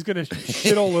 is gonna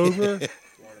shit all over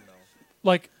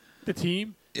like the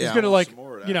team. Yeah, He's I gonna want like some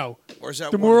more of that. demoralize Where's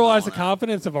that the watermelon at?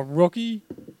 confidence of a rookie,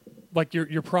 like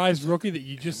your prized rookie that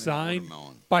you just signed,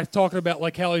 by talking about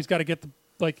like how he's got to get the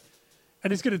like,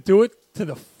 and he's gonna do it to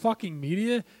the fucking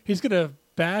media. He's gonna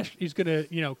bash. He's gonna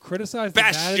criticize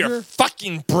Bash the manager your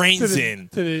fucking brains to the, in.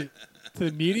 to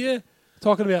the media,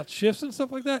 talking about shifts and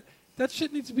stuff like that. That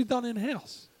shit needs to be done in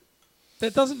house.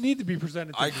 That doesn't need to be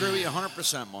presented. To I the agree with media. you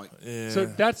 100%, Mike. So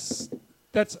that's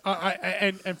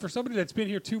and for somebody that's been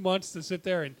here 2 months to sit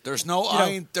there and There's no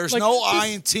you know,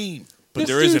 iron team. But this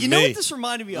there dude- isn't You know me. what this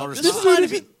reminded me of? No, This there's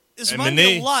reminded not. me. This And reminded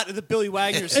me Mané. a lot of the Billy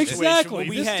Wagner situation exactly. when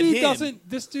we This had dude him. doesn't.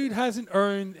 This dude hasn't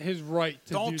earned his right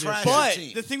to Don't do trash this. your But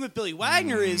team. the thing with Billy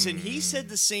Wagner is, and he said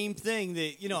the same thing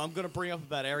that I'm going to bring up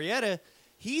about Arrieta.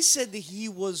 He said that he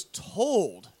was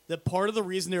told that part of the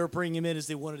reason they were bringing him in is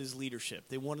they wanted his leadership.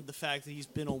 They wanted the fact that he's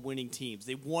been on winning teams.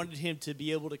 They wanted him to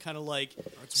be able to kind of like why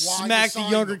you smack the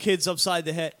signed younger him. kids upside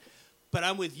the head. But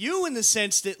I'm with you in the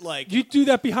sense that like You do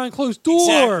that behind closed doors.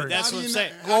 exactly, that's How what do I'm you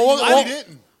saying. know- how do you know well, he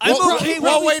didn't? I'm Well, okay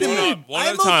well, with wait a it. minute. One at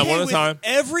I'm a time, okay one at a with time.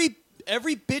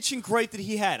 Every bitch and gripe that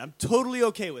he had, I'm totally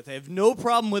okay with. I have no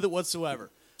problem with it whatsoever.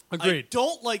 Agreed. I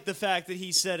don't like the fact that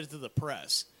he said it to the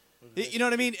press. You know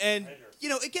what I mean? And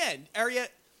again, Arrieta,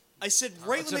 I said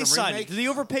right It's when in they a signed him, remake? did they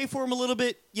overpay for him a little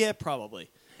bit? Yeah, probably.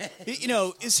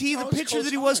 Is he the was pitcher close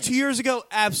that he was behind. 2 years ago?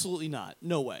 Absolutely not.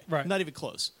 No way. Right. Not even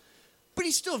close. But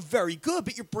he's still very good.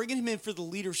 But you're bringing him in for the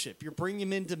leadership. You're bringing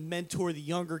him in to mentor the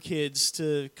younger kids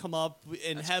to come up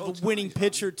and have a winning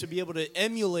pitcher to be able to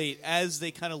emulate as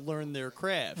they kind of learn their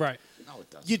craft. Right.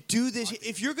 You do this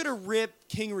if you're going to rip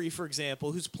Kingery, for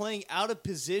example, who's playing out of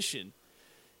position.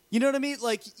 You know what I mean?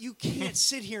 Like you can't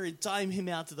sit here and dime him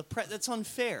out to the press. That's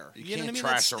unfair. You know what I can't mean?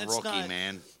 trash That's a rookie, not-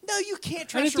 man. No, you can't And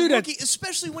trash the a dude had- rookie,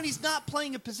 especially when he's not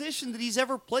playing a position that he's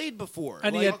ever played before.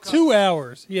 And he Like- had 2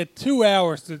 hours. He had 2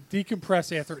 hours to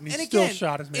decompress after it, and he And still again,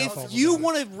 shot his mouth off. if you about it.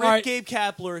 want to rip All right. Gabe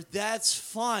Kapler, that's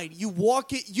fine. You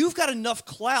walk it. You've got enough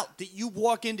clout that you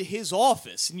walk into his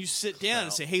office and you sit down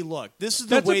and say, "Hey, look, this is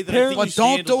the That's way that I apparently- think you But should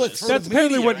don't handle do it this." through That's the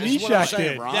apparently media, what is what I'm Nishak saying,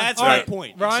 did. Ron. That's All my right,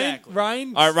 point. Ryan. Exactly.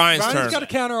 Ryan. All right, Ryan's turn. got a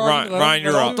counter Ryan, argument. Ryan,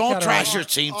 you're up. Don't trash your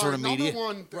team through the Number media.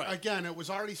 one, again, it was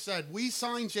already said. We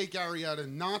signed Jake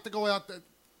Arrieta not to go out there.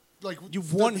 Like You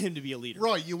want him to be a leader.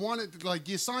 Right, you wanted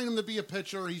you signed him to be a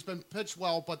pitcher. He's been pitched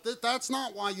well, but that's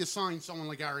not why you signed someone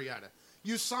like Arrieta.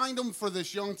 You signed him for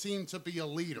this young team to be a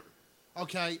leader.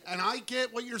 Okay, and I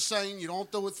get what you're saying. You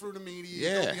don't do it through the media. You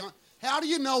go Yeah. behind- How do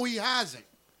you know he hasn't?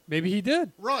 Maybe he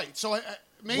did. Right. So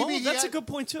maybe Well, he that's had- a good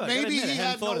point, too. I gotta Maybe admit, I he hadn't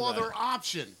had thought no of that. other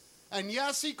option. And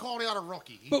yes, he called out a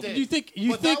rookie. He But did. you think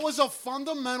that was a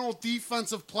fundamental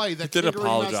defensive play that He did Kingery messed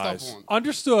apologize. up on.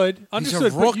 Understood.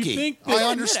 Understood. But you rookie. think I that,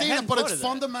 understand, but it's thought of that.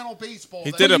 fundamental baseball.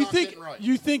 He that did he's a- you not think getting right.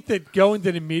 you think that going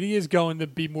to the media is going to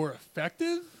be more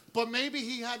effective? But maybe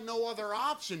he had no other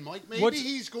option, Mike. Maybe What's-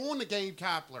 he's going to Gabe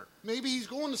Kapler. Maybe he's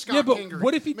going to Scott Yeah, but Kingery.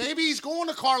 what if he- Maybe he's going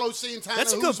to Carlos Santana.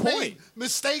 That's a who's good point. made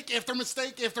mistake after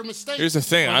mistake after mistake. Here's the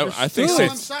thing. I think Understood. You know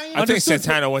what I'm saying? I think Understood.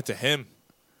 Santana went to him.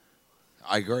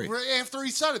 I agree. Right after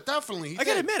he said it, definitely. He I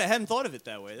gotta did. admit, I hadn't thought of it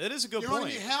that way. That is a good You know what I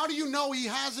point. mean? How do you know he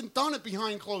hasn't done it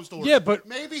behind closed doors? Yeah, but-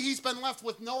 maybe he's been left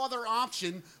with no other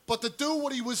option but to do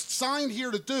what he was signed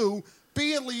here to do: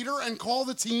 be a leader and call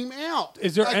the team out.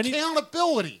 Is there any-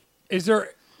 accountability? Is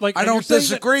there Like I and you're don't saying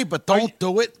disagree, but don't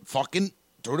do it fucking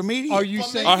through the media. Are you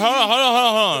saying? Hold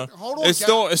on. Hold on, It's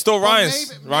Gary. still But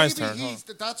Ryan's maybe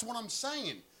turn. That's what I'm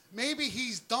saying. Maybe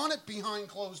he's done it behind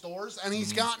closed doors and Mm-hmm.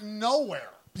 he's gotten nowhere.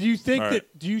 Do you think All that?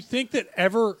 right. Do you think that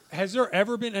has there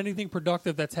ever been anything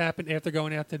productive that's happened after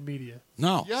going out to the media?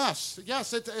 No. Yes,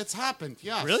 it's happened.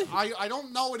 Yes. Really? I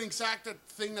don't know an exact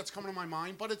thing that's coming to my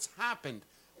mind, but it's happened.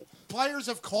 Players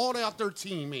have called out their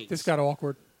teammates. This got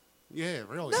awkward. Yeah,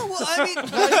 really. No, well, I mean,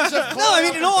 Players have called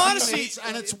out in all their honesty, teammates,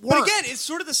 and it's but worked. again, it's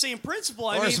sort of the same principle.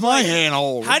 Where's my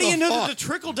handhold? How What do you the know fuck? that the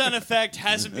trickle-down effect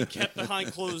hasn't been kept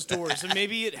behind closed doors, and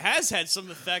maybe it has had some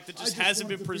effect that just hasn't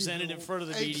been presented in front of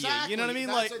the media? You know what I mean?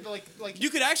 Exactly. Like you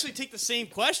could actually take the same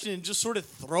question and just sort of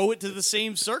throw it to the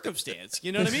same circumstance.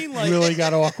 You know what I mean? Like Really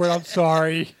got awkward. I'm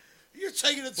sorry. You're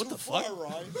taking it too far,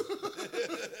 Ryan.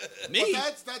 me?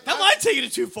 That's How am I taking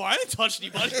it too far? I didn't touch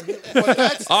anybody. But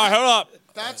that's, All right, hold up.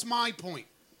 that's my point.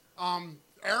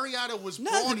 Arietta was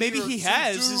No, brought then maybe here he to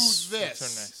has. do Is-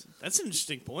 this. That's an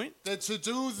interesting point. To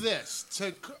do this,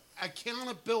 to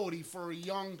accountability for a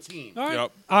young team. All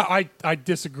right. Yep. I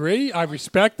disagree. I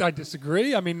respect. I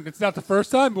disagree. I mean, it's not the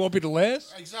first time. It won't be the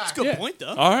last. Exactly. Good Yeah. point,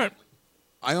 though. All right.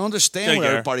 I understand Yeah, what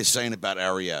Gary. everybody's saying about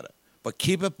Arietta, but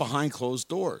keep it behind closed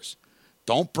doors.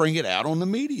 Don't bring it out on the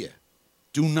media.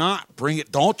 Do not bring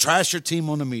it. Don't trash your team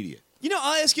on the media. You know,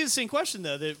 I'll ask you the same question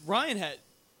though that Ryan had.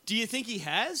 Do you think he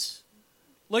has?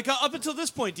 Like up until this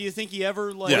point, do you think he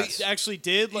ever Yes. actually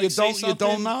did You say don't. something? You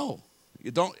don't know. You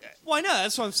don't. Why not?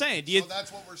 That's what I'm saying. Do you? So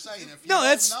that's what we're saying. If you No, don't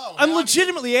that's. know, I'm now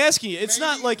legitimately asking you. It's maybe-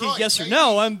 not like a right, yes or maybe-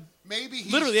 no. I'm maybe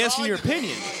he's literally asking tried your to go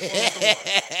opinion. behind closed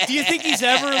doors. Do you think he's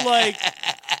ever like?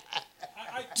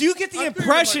 Do you get the I figured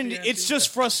impression about the it's answer. just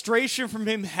frustration from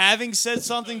him having said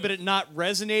something but it not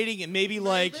resonating, and maybe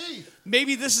like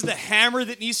maybe this is the hammer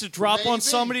that needs to drop on Maybe.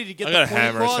 somebody to get I the got a point hammer.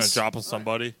 It's going across? to drop on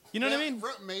somebody. You know what I mean?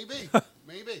 Maybe.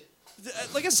 Maybe.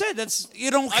 Like I said, that's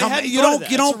You don't I come. hadn't You thought of don't.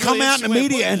 that. You That's don't a come really out in the interesting way of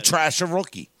media putting and it. trash a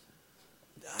rookie.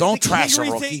 Don't trash a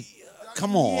Kingery rookie. thing-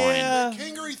 Come on. Yeah.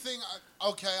 Kingery thing.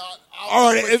 Okay. I'll All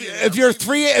go right. with you If there.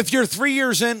 you're 3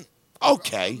 years in,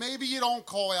 okay. Maybe you don't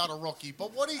call out a rookie,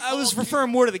 but what he I was called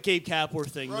referring more to the Gabe Kapler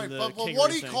thing right, than the but Kingery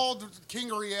what he thing. called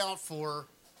Kingery out for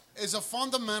is a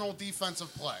fundamental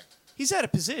defensive play. He's out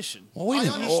of position. Well, wait, I a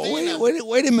minute. understand Wait, that,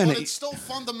 wait a But minute. it's still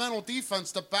fundamental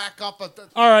defense to back up at the.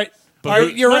 All right. But All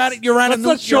right, who- You're let's- at you're at a let's new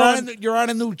let you're Sean- at a, you're at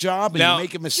a new job and Now- you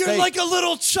make a mistake. You're like a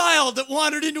little child that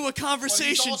wandered into a but he's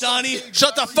conversation, also Donnie. big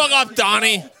Shut the every fuck up, time.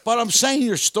 Donnie. But I'm saying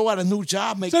you're still at a new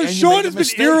job making. So and you Sean make a has been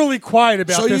mistake. eerily quiet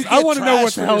about So this. you I get want to know what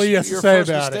trashed the for hell your- he has to your say first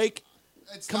about it. mistake.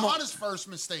 It's Come not on. his first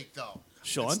mistake, though.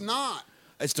 Sean? It's not.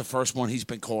 It's the first one he's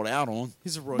been called out on.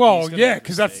 He's a rookie. Well, He's gonna yeah, make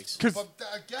because that's mistakes. because But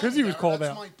again, he was Garrett, called that's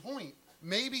out. my point.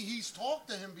 Maybe he's talked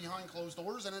to him behind closed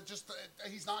doors, and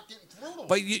he's not getting through to him.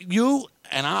 But you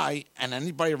and I and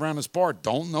anybody around this bar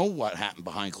don't know what happened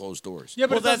behind closed doors. Yeah,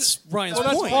 but Well, it doesn't- that's Ryan's well,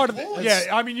 that's point. part of it. That's-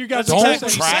 Yeah, I mean, you guys that's are Don't exactly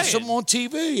what he's trash saying. them on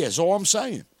TV. Is all I'm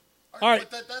saying. All right.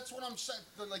 But that's what I'm saying.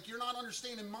 Like, you're not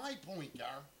understanding my point, Gar.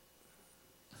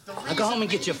 Now go home and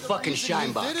get your fucking shine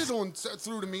He box. did it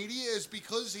through the media is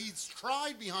because he's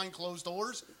tried behind closed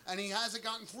doors and he hasn't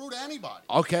gotten through to anybody.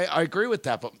 Okay, I agree with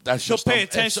that, but that's He'll just pay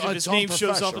it's- attention if it's his name shows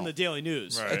up in unprofessional. the Daily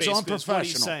News. Right. It's basically, is what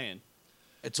he's unprofessional. saying.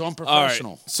 It's All right.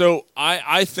 unprofessional. So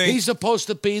I think He's supposed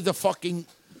to be the fucking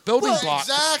building block.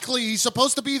 Exactly. He's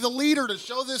supposed to be the leader to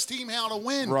show this team how to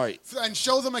win. Right. And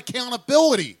show them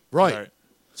accountability. Right. Right.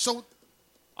 So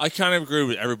I kind of agree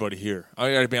with everybody here.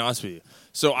 I got to be honest with you.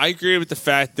 So I agree with the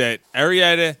fact that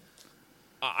Arietta.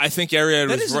 I think Arietta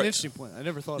That was is right. an interesting point. I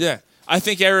never thought of Yeah, I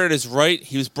think Arietta is right.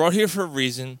 He was brought here for a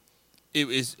reason. It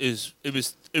was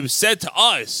said to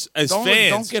us as Don't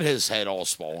fans, get his head all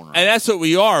swollen. and that's what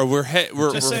we are. We're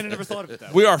Just saying I never thought of it that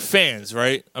way. we are fans,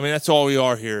 right? I mean, that's all we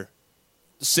are here,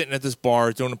 sitting at this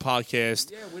bar doing a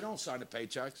podcast. Yeah, we don't sign the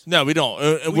paychecks. No, we don't.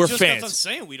 We We're just got done fans.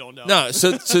 saying we don't know. No,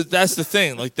 so that's the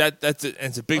thing. Like that's it. And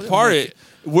it's a big part of it.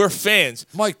 We're fans.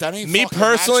 Mike, that ain't Me fucking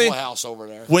personally, Maxwell House over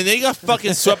there. when they got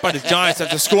fucking swept by the Giants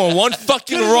after scoring one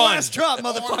fucking Get in the run. last drop,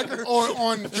 motherfucker. or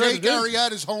on Jake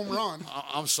Arrieta's home run.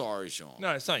 I'm sorry, Sean. No,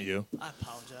 it's not you. I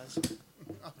apologize.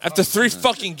 After 3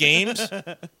 fucking games,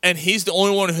 and he's the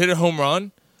only one who hit a home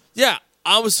run. Yeah,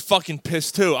 I was fucking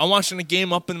pissed too. I'm watching the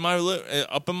game up in my living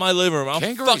room. I'm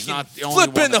Kingery's fucking not the only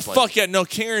flipping one the that played. fuck out. No,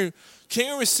 Kingery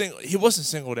was he wasn't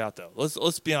singled out though.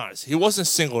 Let's be honest. He wasn't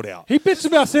singled out. He bitched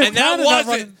about Santana. And that not wasn't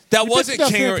running- that he bitched wasn't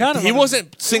about Santana Kingery. He running.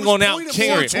 wasn't singling out Pointed more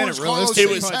Kingery. towards Carlos It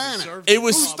was Santana, it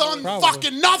was who's done Probably.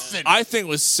 fucking nothing. I think it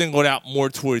was singled out more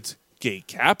towards Gabe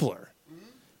Kapler.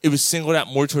 It was singled out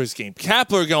more towards Gabe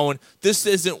Kapler going, this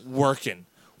isn't working.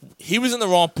 He was in the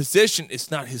wrong position.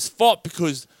 It's not his fault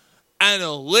because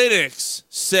analytics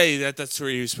say that that's where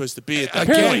he was supposed to be at that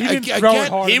Apparently, point. he didn't throw it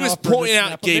hard He was enough for pointing the out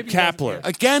snap, but Gabe maybe he doesn't Kapler.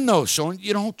 Again, though, Sean,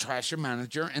 you don't trash your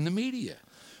manager in the media.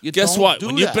 You Guess don't what? do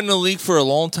When you've that. been in the league for a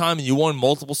long time and you won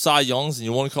multiple Cy Youngs and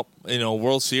you won a couple,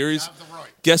 World Series,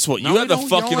 guess what? No, You have the you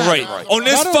don't fucking have right. the right. On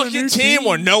this Not on a fucking new team team.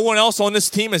 where no one else on this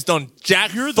team has done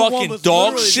jack You're the one fucking with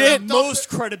dog literally shit. the most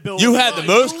credibility. You had the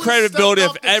most Who credibility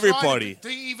stepped of up to try everybody. To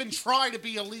even try to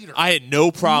be a leader. I had no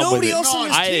problem Nobody with it. else on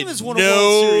this I team had has won a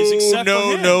World Series except for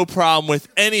him. no problem with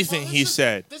anything he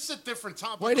said. This is a different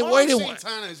topic. Wait, Carlos wait,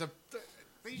 Santana is a.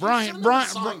 they Brian, should've Brian,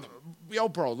 never signed him. yo,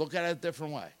 bro, look at it a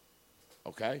different way.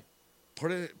 Okay,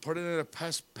 put it in a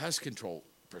pest control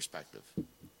perspective.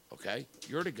 Okay,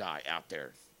 you're the guy out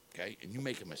there. Okay, and you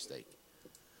make a mistake.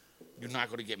 You're not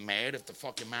going to get mad if the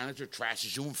fucking manager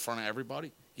trashes you in front of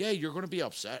everybody. Yeah, you're going to be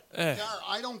upset. Gar,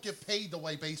 I don't get paid the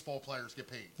way baseball players get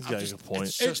paid. He's got a good point.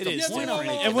 It's just It a is point different. I'm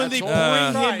making. And when they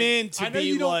That's all. bring him in to I know be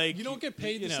you don't, like, you don't get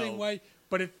paid you the know, same way,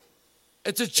 but if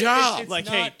It's a job. it's like,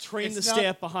 not- hey, train the it's not-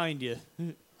 staff behind you.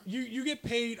 you get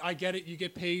paid, I get it. You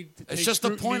get paid. To It's take just the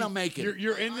scrutiny. point I'm making.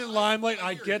 You're in the limelight.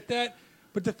 I get that,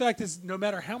 but the fact is, no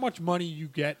matter how much money you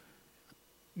get,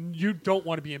 you don't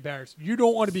want to be embarrassed. You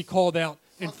don't want to be called out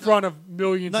in front of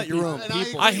millions Not of your people. own And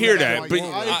people. I hear that, but I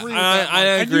agree with I that,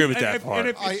 Mike. agree with And that if- part. And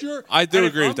if it's your, I do and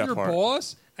agree if with that I'm your part.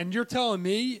 boss, and you're telling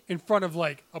me in front of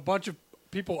like a bunch of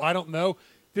people I don't know,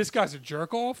 this guy's a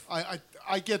jerk off.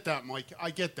 I get that, Mike.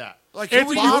 I get that. Like,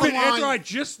 After, bottom after I line-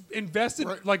 just invested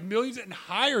Right. like millions and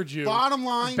hired you, Bottom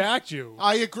line, and backed you.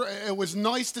 I agree. It was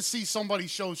nice to see somebody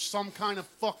show some kind of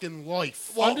fucking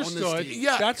life. on this Understood. team.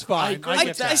 Yeah, That's fine. agree. I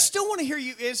get that. I still want to hear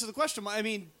you answer the question. I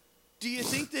mean, do you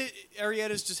think that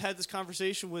Arrieta's just had this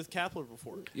conversation with Kapler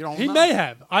before? You don't He know. may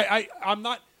have.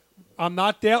 I'm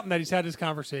not doubting that he's had this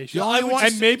conversation. The only one-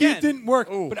 and maybe again- it didn't work.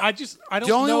 But I don't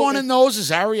The only know one if, that knows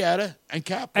is Arrieta and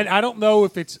Cap. and I don't know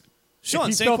if it's Sean, if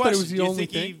he same felt question. that it was the do you only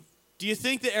think thing. do you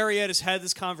think that Arrieta's had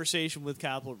this conversation with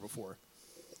Kapler before?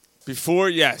 Before,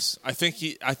 yes, I think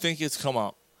it's come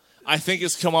up. I think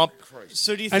it's come up.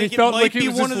 So do you And think he it felt might like it be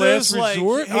was one his of those last like,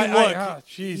 resort? hey, look,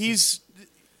 Jesus.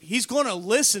 he's going to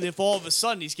listen if all of a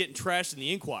sudden he's getting trashed in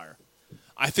the Inquirer.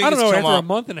 I think I don't it's know. come After a up.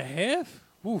 month and a half.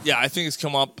 Oof. Yeah, I think it's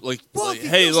come up like, Well, like if he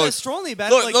hey, feels look, that strongly about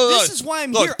look, it, like look, this look, is why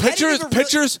I'm look, here. I didn't Pitchers, even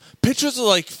really- pitchers are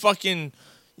like fucking,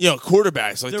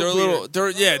 quarterbacks. Like They're they're a little, weird.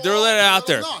 they're let out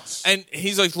there. nuts. And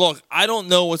he's like, look, I don't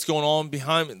know what's going on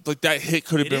behind me. Like that hit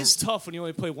could have It been. is tough when you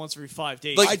only play once every 5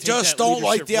 days. Like, to I take just that don't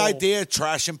like leadership the role. idea of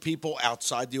trashing people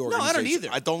outside the No, organization. I don't either.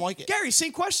 I don't like it. Gary,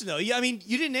 same question though. Yeah, I mean,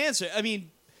 you didn't answer. I mean,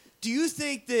 do you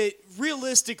think that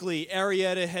realistically,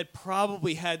 Arrieta had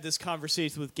probably had this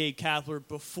conversation with Gabe Kapler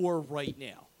before right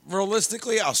now?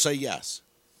 Realistically, I'll say yes.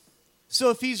 So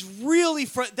if he's really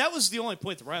that was the only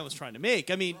point that Ryan was trying to make.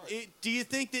 I mean, do you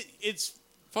think that it's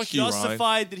Fuck you, Ryan.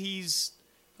 justified that he's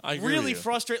I agree really with you.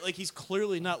 frustrated, like he's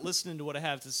clearly not listening to what I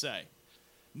have to say?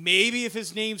 Maybe if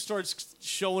his name starts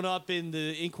showing up in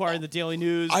the Inquirer and the Daily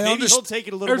News, I maybe understand. he'll take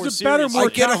it a little There's more a better, seriously. more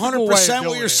I get tactical way of 100% what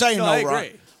doing you're it. saying, No, though, I agree.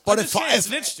 Ryan. But I'm if just saying, it's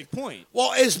if an interesting point.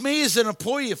 well, as me as an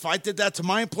employee, if I did that to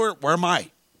my employer, where am I?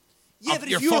 Yeah, but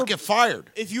You're if you were fucking fired.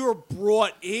 if you were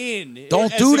brought in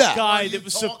Don't as do a that. guy Were that you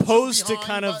was talked to supposed to behind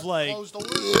kind of like closed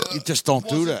doors? You just don't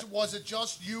do that. Was it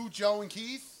just you, Joe, and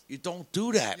Keith? You don't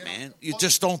do that, You know, man. You what-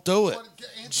 just don't do it. what-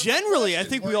 answer the Generally, I question.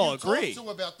 think we Were all you talked agree. to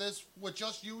about this with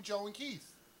just you, Joe, and Keith?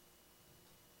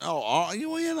 Oh,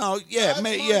 yeah, That's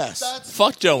my- yes. that's-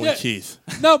 Fuck Joe Yeah. and Keith.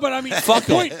 No, but I mean, Fuck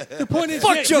the point is,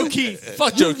 fuck yeah, Joe you- Keith.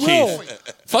 Fuck Joe will.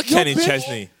 Keith. Fuck You'll Kenny bitch.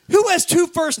 Chesney. Who has two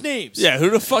first names? Yeah, who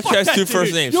the fuck has that two first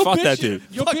dude. names? You'll Fuck bitch, that dude.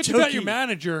 You'll Fuck bitch Joe about your Keith.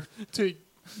 manager to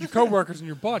your coworkers and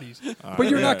your buddies, but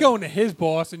you're not going to his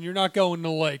boss, and you're not going to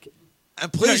like.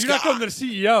 And No, please, you're not God, going to the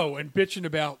CEO and bitching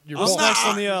about your I'm boss. next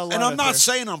on the and lineup I'm not here.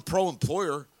 saying I'm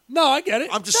pro-employer. No, I get it.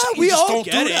 I'm just No, saying we you just all don't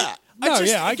get do it. that. No,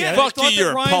 yeah, I get it. I Fuck thought you, that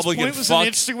you Ryan's Republican point was an fuck.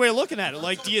 interesting way of looking at it.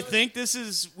 Like, do you think this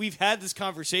is? We've had this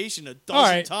conversation a dozen All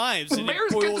right. times. The And it bears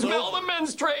can boils smell over. the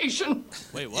menstruation.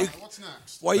 Wait, what? What's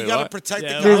next? Well, you Wait, got to what? protect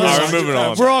Yeah, the we're- guys. All right, we're moving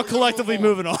on. We're all collectively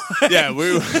moving on. Yeah,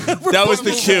 that was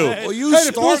the cue. Well, you Hey,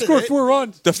 the Phillies started scored it. 4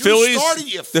 runs. The Phillies,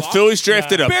 started, you the fuck. Phillies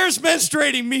drafted a Bears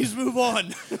menstruating means move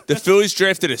on. the Phillies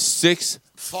drafted a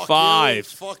Fuck 6'5" you,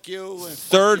 fuck you, and fuck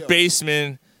third you.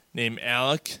 baseman named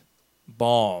Alec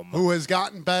Baum Who has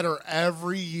gotten better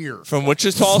every year? from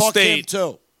Wichita Fuck him State,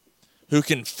 too. who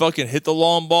can fucking hit the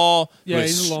long ball. Yeah, who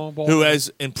he's has- a long ball Who guy.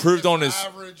 has improved on his.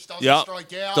 Average, doesn't Yep,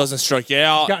 strike out. doesn't strike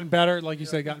out. Gotten better, like you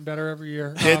said, gotten better every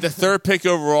year. Hit the third pick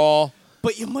overall.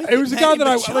 But you might. It was a guy that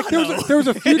I like. There was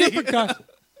a few different guys.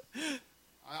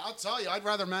 I'll tell you, I'd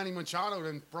rather Manny Machado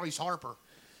than Bryce Harper.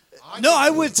 No, I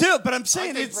would too, but I'm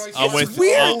saying it's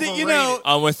weird that, you know,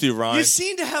 I'm with you, Ryan. you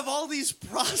seem to have all these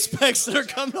prospects that are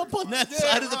coming up on that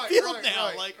side of the field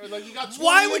now. Like, you got 20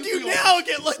 why would you infielders. now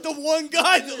get like the one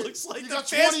guy that looks like You the got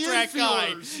fast 20 track guy?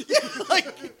 infielders. Yeah, like,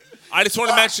 I just want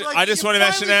to mention. like, I just you want to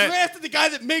mention finally that. drafted the guy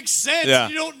that makes sense. Yeah.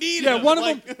 You don't need Yeah, him. one of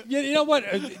like, them. Yeah, you know what?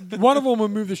 One of them will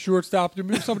move the shortstop. To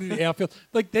move somebody to the outfield.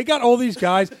 Like they got all these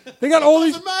guys. They got all It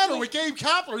these. doesn't matter. With Gabe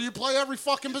Kapler, you play every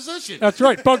fucking position. That's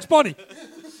right, Bugs Bunny.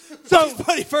 So Bugs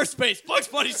Bunny first base, Bugs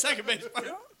Bunny second base.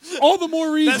 all the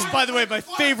more reason. That's, by the way, my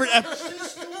favorite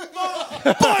episode.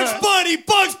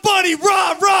 Bugs Bunny,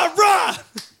 rah, rah, rah.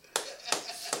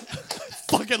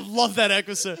 Fucking love that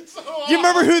episode. You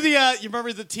remember who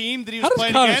the team that he was How does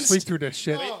playing Connor against? sleep through this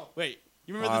shit? Wait,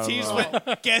 you remember the teams?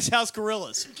 Gas House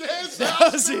Gorillas. Gas That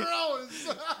House was it.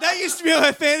 Gorillas. That used to be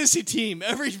my fantasy team.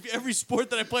 Every sport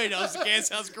that I played, I was the Gas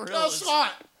House Gorillas. Guess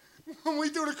what? When we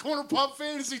do the Corner Pub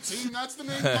fantasy team, that's the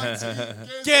name of my team.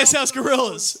 Gas House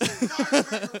Gorillas.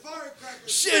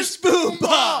 Shish boom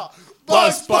ba.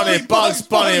 Bugs Bunny,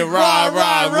 rah,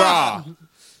 rah, rah.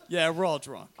 Yeah, we're all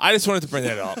drunk. I just wanted to bring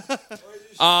that up.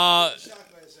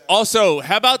 Also,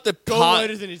 how about the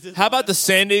lighter than he did. how about the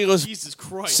Jesus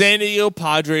Christ. San Diego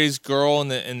Padres girl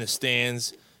in the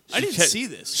stands? I didn't see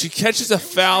this. She catches a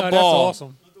foul that's ball.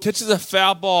 awesome. Catches a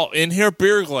foul ball in her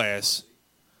beer glass.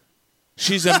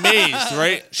 She's amazed,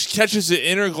 right? She catches it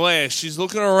in her glass. She's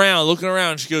looking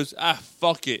around. She goes,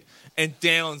 fuck it, and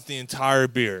downs the entire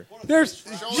beer. There's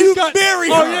You marry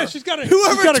her. Oh yeah, she's got a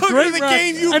Whoever she's got a took her great to the rap.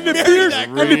 game, you and the married beer's that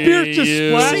and the beer's just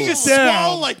You. She just swallowing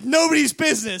swallow down, like nobody's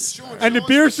business. and the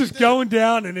beer's just going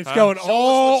down, and it's going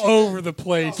all over the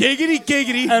place. Giggity,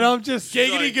 giggity, And I'm just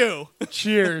giggity goo.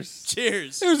 cheers.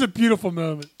 Cheers. It was a beautiful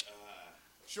moment.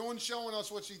 Showing us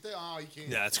what she thinks. Oh, you can't.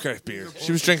 Yeah, it's craft beer.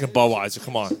 She was drinking Budweiser.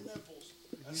 Come on.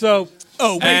 So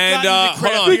we've And, gotten into hold on.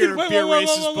 craft Speaking- beer wait,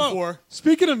 races whoa. before.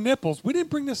 Speaking of nipples, we didn't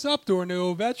bring this up during the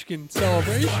Ovechkin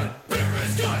celebration.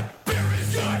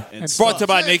 And Brought to you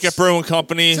by Naked Brewing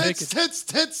Company. Tits.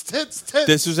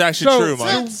 This was actually So- true,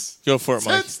 Mike. Tits. Go for it,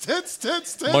 Mike.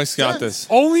 Tits. Mike's got this.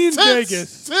 Only in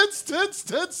Vegas.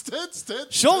 Tits.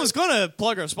 Sean was going to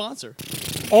plug our sponsor.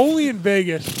 Only in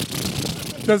Vegas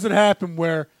does it happen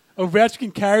where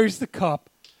Ovechkin carries the cup,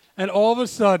 and all of a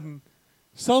sudden,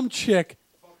 some chick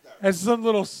has some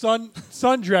little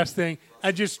sundress thing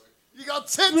and just You got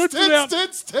Flips it out.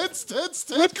 tits. flips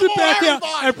Come it back on, out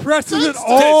everybody. and presses it Tits,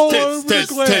 all tits, over tits,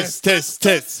 the glass tits.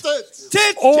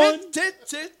 Tit, On- tit,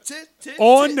 tit, tit, tit,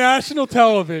 on tit. national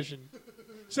television.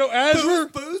 So as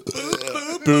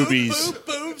Boobies.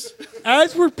 Boobs.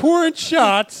 we're pouring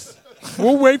shots,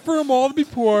 we'll wait for them all to be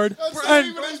poured. That's the And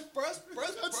name of this.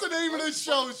 That's the name of this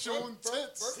show, Sean.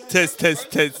 Tits.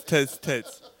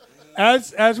 Tits.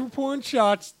 as we're pouring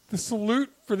shots, the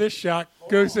salute for this shot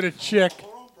goes to the chick.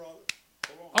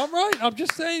 All right, I'm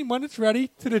just saying when it's ready,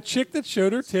 to the chick that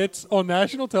showed her tits on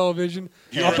national television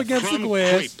up against the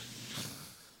glass.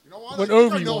 You know what? Went I think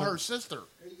over I you know one. her sister.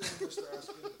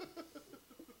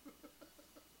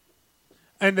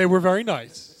 And they were very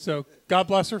nice. So God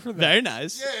bless her for that. Very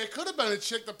nice. Yeah, it could have been a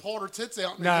chick that pulled her tits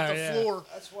out and Nah, hit the yeah. floor.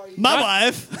 My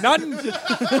wife. Not in,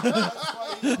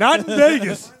 not in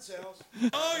Vegas.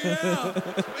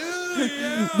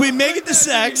 We make it to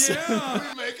sex. We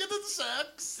make it to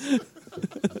sex.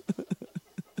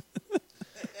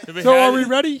 So are we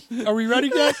ready? Are we ready,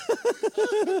 guys?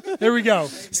 Here we go.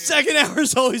 Second hour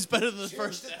is always better than the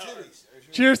first hour.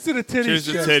 Cheers to the titties. Cheers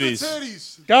to chick. titties.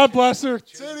 Titties. God bless her.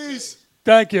 Titties.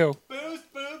 Thank you.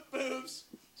 Boobs.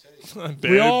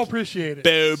 We all appreciate it.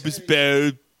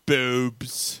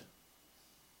 Boobs.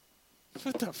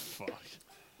 What the fuck?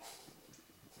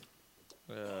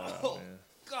 Oh,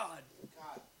 God.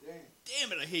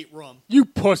 Damn it, I hate rum. You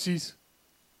pussies.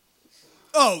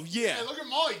 Oh, yeah. Hey, look at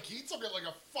Mike. He took it like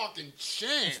a fucking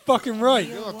champ. Fucking right.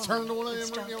 You know, turned away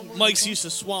him. Mike's used to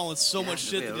swallowing so much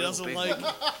shit that he doesn't like.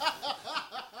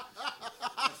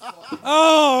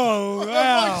 Oh, Mike's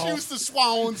wow. used to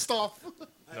swallowing stuff.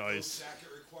 Nice.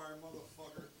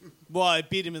 Well, I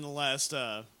beat him in the last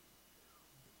Irish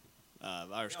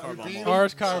car bomb. beat him?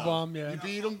 Irish car bomb, yeah. You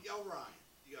beat him. Yo, Ryan,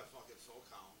 you got fucking Phil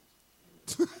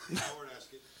Collins. Howard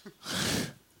Eskin.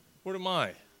 What am I? I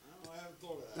haven't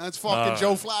thought of that. That's fucking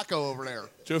Joe Flacco over there.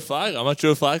 Joe Flacco? I'm not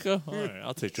Joe Flacco? All right,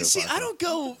 I'll take Joe See, Flacco. I don't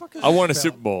go. I won a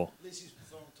Super Bowl. At least he's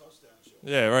throwing touchdowns.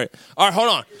 Yeah, right. All right, hold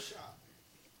on.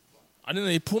 I didn't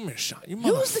know you pulled me a shot. You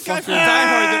Who was the guy motherfucker. from Die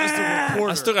Hard that was the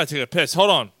reporter? I still got to take a piss. Hold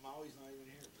on. Molly's not even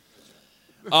here.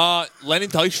 Lenny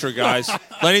Dykstra, guys.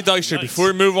 Lenny Dykstra. Nice. Before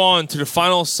we move on to the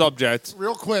final subject,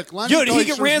 real quick, Lenny did he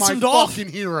get ransomed my off?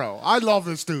 Fucking hero. I love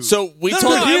this dude. So we talked.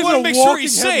 I want to make sure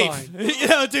he's safe.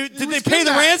 Headline. Dude, did they pay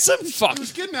the ransom? Fuck. He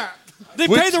was kidnapped. They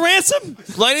pay the ransom?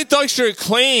 Lenny Dykstra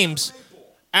claims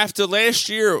after last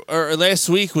year or last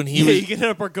week when he was, you can hit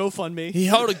up our GoFundMe. He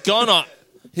held a gun up.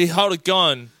 He held a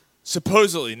gun.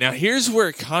 Supposedly. Now, here's where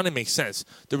it kind of makes sense.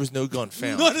 There was no gun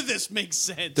found. None of this makes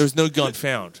sense. There was no gun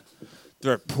found. The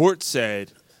report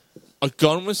said a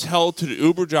gun was held to the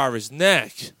Uber driver's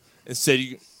neck and said,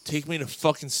 "You take me to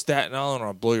fucking Staten Island or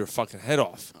I'll blow your fucking head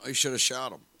off." Oh, you should have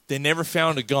shot him. They never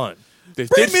found a gun. They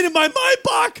Bring me to my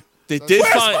Maybach! They did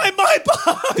Where's find, my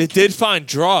Maybach? They did find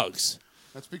drugs.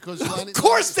 That's because Lenny. Of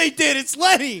course they did. It's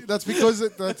Lenny. That's because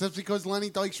Lenny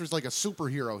Dykstra is like a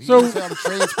superhero. He So- knows how to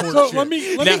transport So shit. let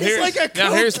me Now, He's like a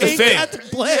now here's the cocaine thing. Captain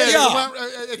Planet.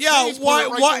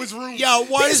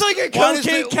 Why? He's like a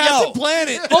cocaine Captain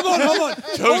Planet. Hold on.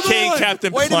 Cocaine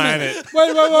Captain Wait a Planet.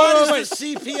 Wait. Why does the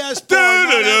CPS porn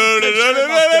not have a picture of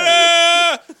him up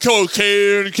there?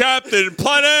 Cocaine Captain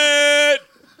Planet.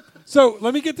 So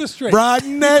let me get this straight.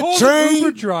 Riding He that called an train,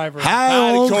 Uber driver.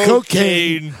 high on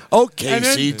cocaine. Okay, And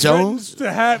then C. threatens Jones.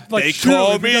 to have like They shoot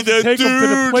call him if he me doesn't the take him to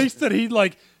the dude. place that he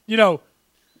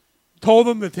told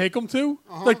him to take him to.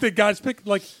 Like the guy's pick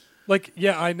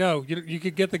yeah, I know. You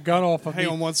could get the gun off of me.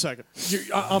 Hang on 1 second.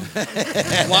 Why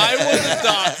would the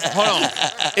doc? Hold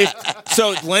on.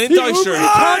 So Lenny Uber Dykstra.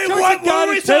 what are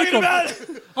we talking about?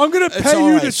 I'm gonna It's pay all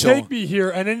you right, to Sean. take me here,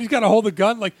 and then he's got to hold the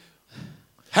gun. Like,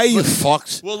 Hey, you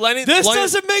fucks. Well, Lenny. This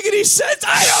doesn't make any sense.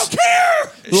 I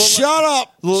don't care. Shut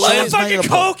up. Lenny's making a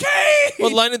point. Cocaine.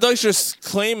 Well, Lenny Dykstra's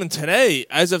claiming today,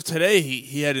 as of today,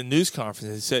 he had a news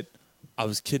conference. He said, "I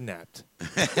was kidnapped."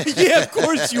 Yeah, of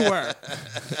course you were.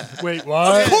 wait,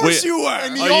 what? Of course Wait. you were.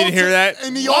 And Oh, you didn't hear that?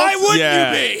 Why wouldn't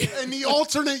Yeah. you be? In the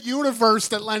alternate universe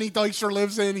that Lenny Dykstra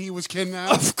lives in, he was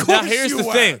kidnapped. Of course Now here's you the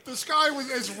were. thing. This guy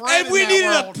is red. And we in that needed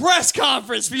world. a press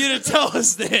conference for you to tell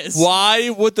us this. Why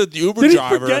would the Uber Did he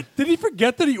driver? forget? Did he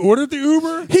forget that he ordered the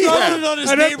Uber? He ordered it on his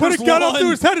and then put a neighbor's gun up to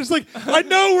lawn. his head. It's like, I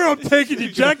know where I'm taking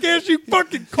you, jackass. You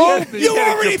fucking called me. You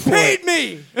already paid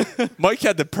me. Mike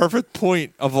had the perfect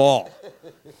point of all.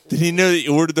 Did he know that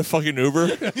you ordered the fucking Uber?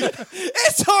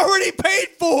 It's already paid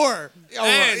for. Yo,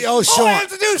 All I Sean.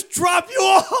 have to do is drop you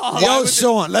off. Yo,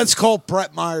 Sean. Let's call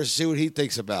Brett Myers see what he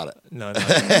thinks about it. No.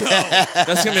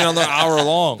 That's gonna be another hour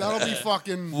long. That'll be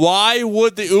fucking. Why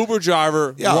would the Uber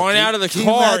driver Yo, run out of the can you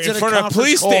car imagine in a front of a conference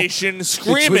police call station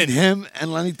screaming? Between him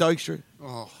and Lenny Dykstra.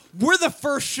 We're the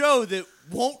first show that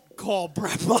won't call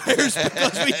Brett Myers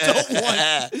because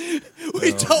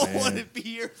we don't want to be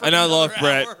here. For And I love another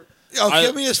Brett. hour. Yo,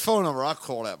 give me his phone number. I'll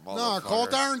call that motherfucker. No, call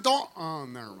Darren Dawn. Oh,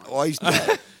 never mind. Oh, he's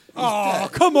dead. Oh,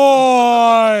 come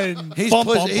on.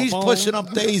 He's pushing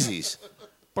up daisies.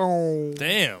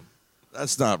 Damn.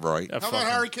 That's not right. How about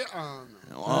Harry?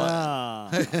 No.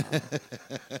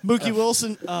 Mookie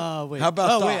Wilson. Wait. How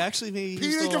about wait, Doc? actually, he's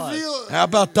Peter still alive. Gavillo. How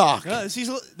about Doc?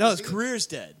 No, his career's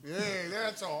dead. Yeah,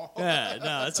 that's all. Yeah,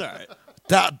 no, that's all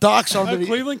right. Doc's under the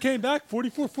Cleveland came back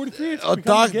 44-43. It's become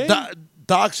Doc, a game.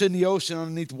 Doc's in the ocean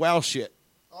underneath wow shit.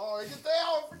 Oh, he get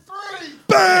down for three.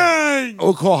 Bang!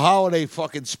 We'll call Holiday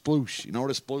fucking sploosh. You know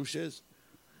what a sploosh is?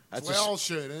 That's Well,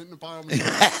 shit, ain't the bottom.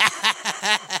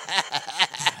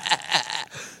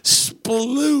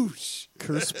 sploosh.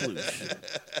 Curse sploosh.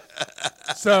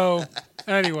 So,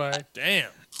 anyway. Damn.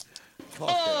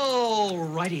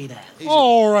 Alrighty then.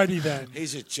 Alrighty then.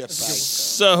 He's a chip bag.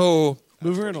 So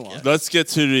moving right along. Let's get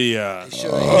to the. You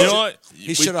know what?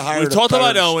 He should have hired We a talked better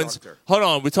about Owens. instructor. Hold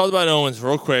on. We talked about Owens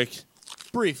real quick.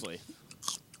 Briefly.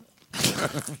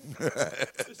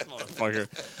 Motherfucker.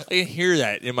 I can hear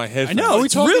that in my head. I know.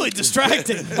 It's really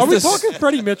distracting. Are we talking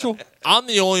Freddie Mitchell? I'm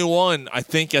the only one, I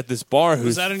think, at this bar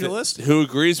Was that on your list? who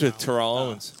agrees with Terrell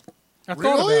Owens. I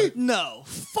thought about it. No,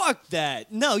 fuck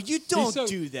that. No, you don't so-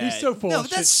 do that. he's so full no, of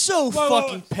shit. that's so Whoa, whoa,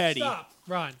 fucking whoa. petty. Stop,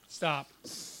 Ron. Stop.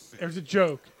 There's a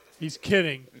joke. He's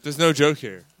kidding. There's no joke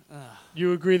here.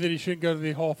 You agree that he shouldn't go to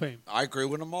the Hall of Fame? I agree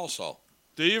with him also.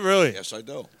 Do you really? Yes, I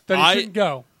do. That he shouldn't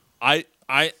go.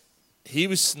 He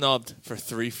was snubbed for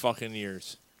 3 fucking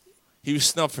years. He was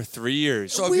snubbed for 3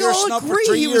 years. So if We you're all snubbed for agree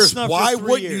 3 he was years, snubbed for why 3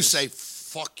 wouldn't you years. say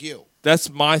 "fuck you"? That's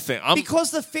my thing. Because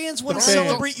the fans want to Brian-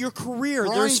 celebrate your career.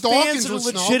 Brian There's Dawkins fans that are was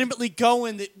snubbed. legitimately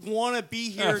going that want to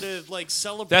be here to like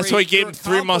celebrate. That's why he gave your him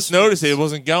 3 months notice that he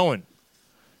accomplishments. wasn't going.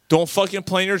 Don't fucking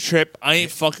plan your trip. I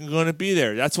ain't fucking going to be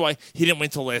there. That's why he didn't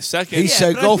wait till last second. He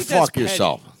said, but I "Go think that's fuck petty.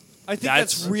 yourself." I think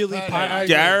That's- that's really petty. petty. I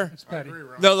agree. Gar? It's petty.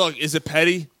 No, look, is it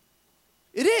petty?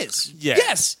 It is. Yeah.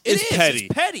 Yes, It's is. petty.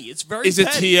 It's petty. It's very Is it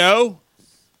petty. T.O.?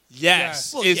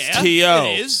 Yes, Well, it's yeah, T.O.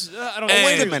 It is. I don't And- know.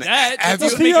 Wait a minute. That. Have That you-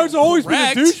 doesn't make T.O.'s it always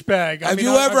correct. been a douchebag. Have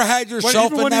you ever had yourself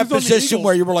even in when he that was on the position Eagles.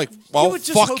 where you were like, You well, would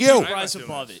just fuck hope you. he'd rise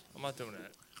above it. I'm not doing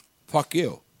that. Fuck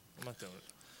you. I'm not doing it.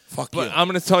 Fuck But you. I'm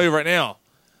going to tell you right now.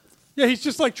 Yeah, he's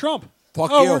just like Trump.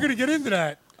 Fuck oh, you. we're going to get into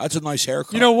that. That's a nice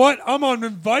haircut. You know what? I'm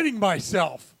uninviting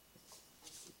myself.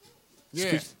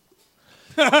 Yeah.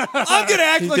 I'm gonna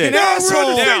act like an did. asshole. We're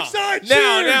on the Now, same side. now,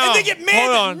 Cheers. now. And they get Hold mad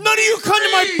that on. none of you come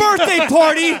to my birthday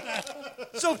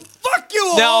party. So fuck you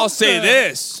all. Now I'll say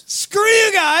this. Screw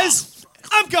you guys.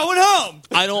 I'm going home.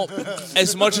 I don't,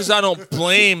 as much as I don't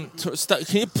blame, can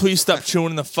you please stop chewing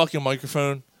in the fucking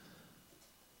microphone?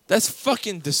 That's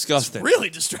fucking disgusting. Really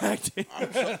distracting.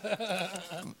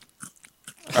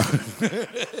 I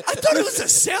thought it was a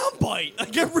soundbite.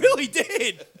 Like I really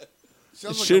did.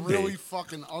 Sounds It like should a be. really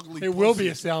fucking ugly. It will be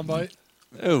pussy. a soundbite.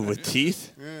 Oh, with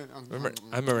teeth? Yeah, I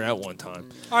remember that one time.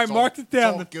 All right, mark it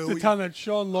down. all The gooey. time that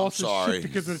Sean lost his sorry. shit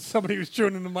because of somebody was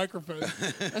chewing in the microphone.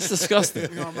 That's disgusting.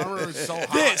 You know, remember it was so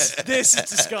hot. This is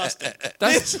disgusting.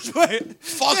 This is what.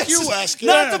 Fuck you, Esky.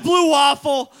 Not the blue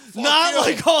waffle. Not you.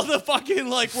 like all the fucking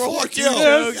like World War Fuck II you.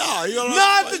 jokes. Yeah, you don't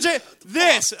Not the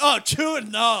this. Oh, chewing.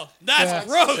 No, that's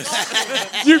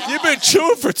gross. You've been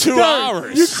chewing for 2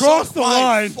 hours. You crossed the My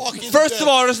line. fucking First dick. of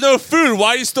all, there's no food. Why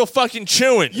are you still fucking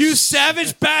chewing? You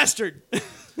savage bastard.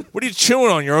 What are you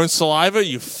chewing on? Your own saliva?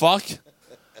 You fuck?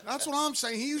 That's what I'm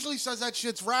saying. He usually says that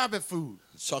shit's rabbit food.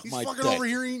 Suck He's my fucking dick. over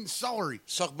here eating celery.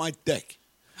 Suck my dick.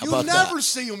 How You about never that?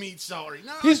 see him eat celery.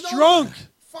 No, He's no, drunk.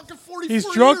 Fucking 44 He's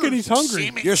drunk and years. he's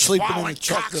hungry. You're sleeping in the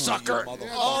truck tonight, you Cocksucker.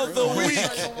 motherfucker. Of the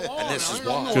week. And this is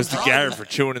why. Goes to Garrett for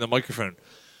chewing in the microphone.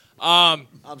 I'm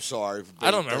sorry. For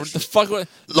I don't remember what the fuck. Lord,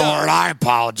 I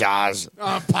apologize.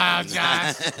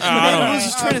 I Lose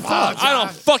his train of thought.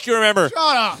 don't fucking remember. Shut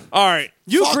up. All right.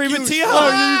 You Fuck agree you, with son. T.O.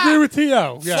 Oh, you agree with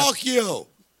T.O. Yeah. Fuck you.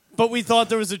 But we thought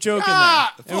there was a joke in there.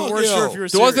 Ah, And we fuck weren't you. sure if you were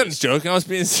There wasn't a serious. joke. I was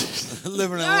being.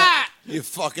 Living in Ah! you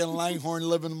fucking Langhorn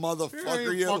living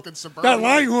motherfucker, you. Fucking suburban. That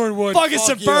Langhorn would. Fucking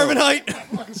Fuck you. suburbanite.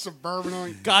 Fucking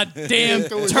suburbanite. Goddamn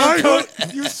Do it.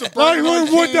 turncoat. You suburbanite.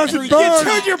 Langhorn wood can't doesn't drink- burn.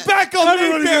 You turned your back on me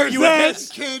Everybody there, knows you that. ass.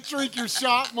 Can't drink your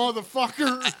shot,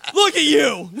 motherfucker. Look at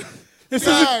you. This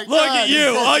God, Look God, at you.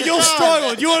 Oh, you'll God,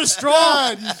 struggle. You want to straw?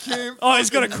 God, you can't. Oh, he's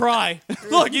going to cry.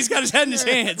 Look, he's got his head in his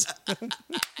hands.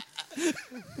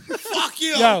 Fuck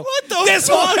you. Yo, This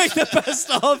will make the best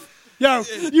of. yo,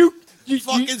 you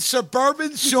Fucking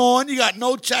suburban Sean, you got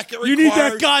no check required. You need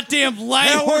that Goddamn Howard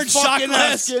Langhorn shot fucking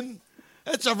glass. Eskin.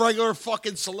 It's a regular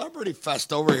fucking celebrity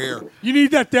fest over here. you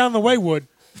need that down the way, Wood.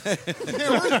 Yeah,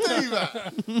 where's Dave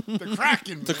at? The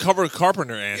Kraken. To cover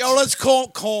Carpenter ants. Yo, let's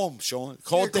call him, Sean.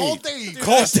 Call Yeah, call Dave. Dave.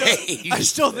 Call Dave. I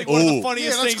still think one of the Ooh.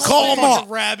 funniest Yeah, let's things call was him fucking up.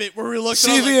 Rabbit, where we looked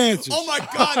See at if it he like, answers. oh my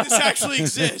God, this actually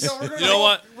exists. Yeah, we're gonna You know call-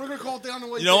 what? We're gonna call it down the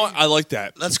way. You know what? Dave. I like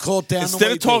that. Let's call it down Instead the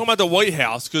way of talking Dave. about the White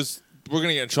House, because we're going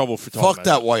to get in trouble for talking Fuck about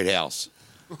that White House.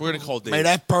 it. We're going to call Dave. May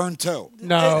that burn too.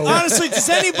 No. Honestly, does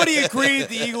anybody agree that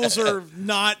the Eagles are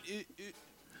not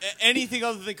anything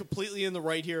other than completely in the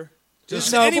right here?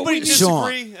 Does No, but anybody we need-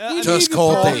 disagree? We Just need to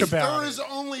call talk Dave. about There it. is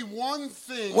only one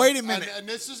thing. Wait a minute. And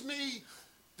this is me.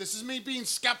 This is me being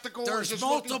skeptical. or There's just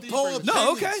multiple looking deeper into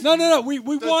No, things. okay. No. We The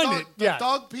won Doug, it. the Yeah.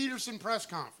 Doug Peterson press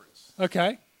conference.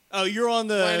 Okay. Oh, you're on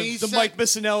When he the said- Mike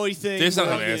Missinelli thing. Dave's not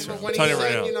where gonna he- answer. When Tell he you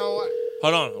right said, now. you know,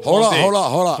 Hold on. Hold on, Dave.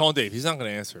 hold on. Call Dave. He's not going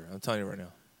to answer. I'm telling you right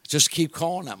now. Just keep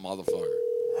calling that motherfucker.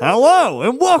 Hello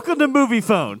and welcome to Movie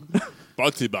Phone.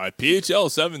 Brought to you by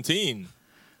PHL 17.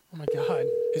 Oh my God.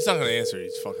 He's not going to answer.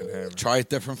 He's fucking hammered. Try a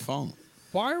different phone.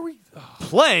 Why are we?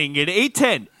 Playing an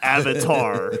 810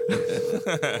 Avatar.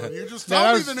 you just Now,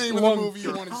 tell me that the was name of long- the movie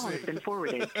you want to see.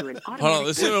 Hold on.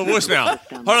 Listen to the voicemail.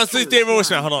 Hold on. Listen to David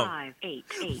voicemail. Hold on.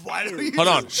 Why do you Hold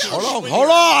on. Hold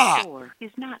on.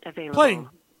 Is not available. Playing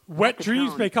Wet At the Dreams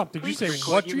tone, May Come. Did you please say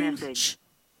record What your Dreams? message.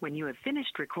 When you have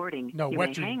finished recording, No, you Wet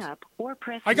may Dreams. hang up or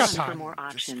press I got 1 time. for more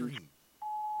options.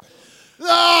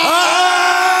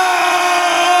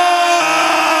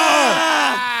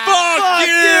 Fuck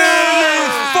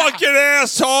you, fucking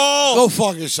asshole. Go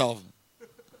fuck yourself.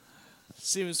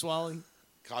 Steven Swalling.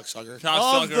 Cocksucker.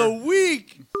 Of the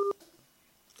week.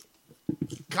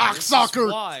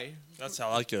 Cocksucker. Why? That's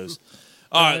how that goes.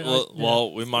 All right.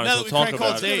 Well, we might Now as that well we talk crank call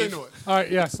about it. Dave. All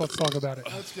right. Yes. Let's talk about it.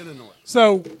 Let's get into it.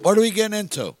 So What are we getting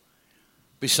into?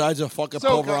 Besides a fucking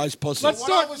pulverized pussy. let's What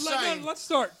start. I was saying- Let's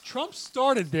start. Trump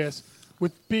started this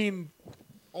with being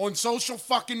On social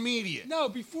fucking media. no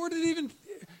before it even.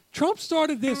 Trump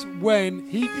started this when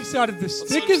he decided to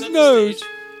stick let him his set the nose. stage.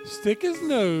 Stick his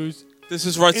nose. This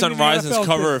is Red In Sun the Rising's NFL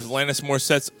cover business. of Alanis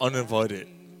Morissette's Uninvited.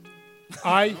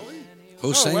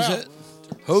 Who sings wow. it?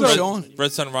 Who, So- Sean?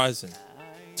 Red Sun Rising.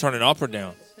 Turn it up or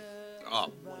down?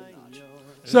 Up.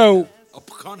 So, A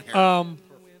pecan hair.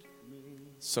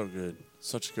 So good.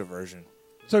 Such a good version.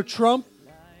 So Trump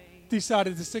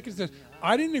decided to stick his nose.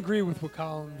 I didn't agree with what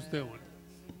Colin was doing,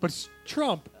 but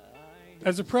Trump,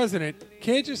 as a president,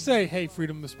 can't just say, "Hey,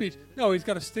 freedom of speech." No, he's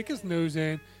got to stick his nose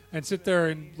in and sit there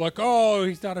and like, "Oh,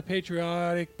 he's not a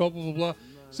patriotic." Blah blah blah blah.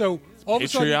 So all of a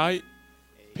sudden,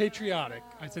 patriotic.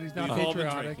 I said he's not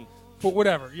patriotic, but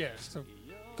whatever. Yeah. So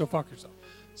go fuck yourself.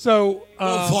 So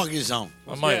Go fuck yourself.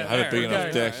 I might have a big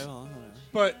enough dick.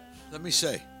 But let me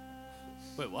see.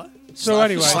 Wait, what? So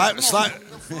anyway, slap.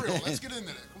 For real, let's get into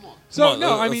that. Come on. So Come on, no,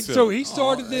 I let's mean, do so it. he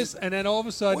started this, and then all of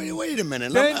a sudden, Wait a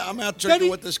minute. Then- I'm out then drinking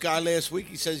he- with this guy last week.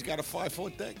 He says he's got a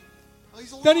 5-foot dick.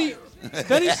 He's a then he liar.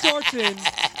 then he starts in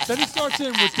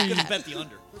with the Bet the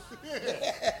under.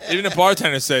 Even the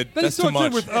bartender said, then he that's too starts in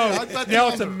much. with I bet now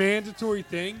the it's a under. mandatory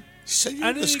thing, Said you're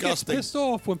and then he gets disgusting. pissed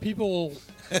off when people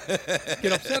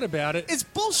get upset about it. It's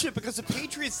bullshit because the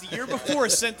Patriots the year before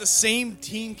sent the same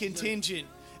team contingent.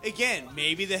 Again,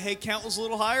 maybe the head count was a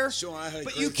little higher, Sure, I had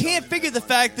but great you can't time figure in the that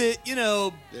fact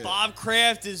one, that Bob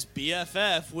Kraft is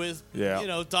BFF with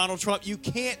Donald Trump. You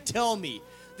can't tell me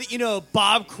that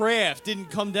Bob Kraft didn't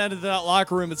come down to that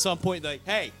locker room at some point like,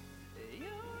 hey,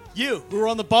 you who are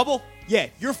on the bubble, yeah,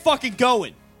 you're fucking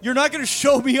going. You're not going to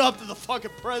show me up to the fucking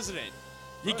president.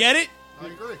 You get it? I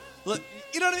agree. Look,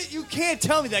 you know what I mean? You can't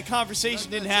tell me that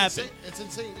conversation didn't happen. It's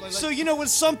insane. Like, So, when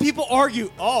some people argue,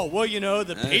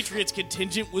 the Patriots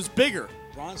contingent was bigger.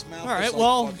 Ron's mouth All right, is like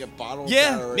well, fucking bottle of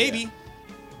yeah, diarrhea. maybe.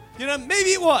 Maybe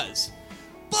it was.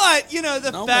 But, the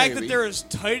No, fact maybe. that they're as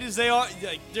tight as they are,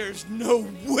 like, there's no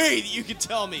way that you can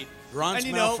tell me. Ron's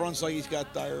And, mouth runs like he's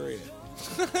got diarrhea.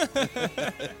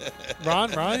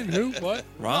 Ryan, who, what?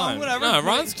 Ron. whatever. No,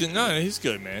 Ron's good. No, he's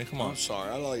good, man. Come on. I'm sorry.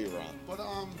 I love you, Ron. but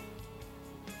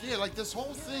yeah, like this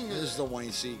whole thing This is is the one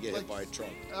you see get hit like, by a truck.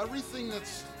 everything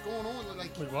that's going on.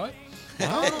 Like Wait, what?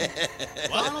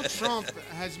 Donald Trump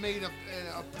has made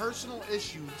a personal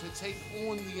issue to take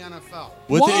on the NFL.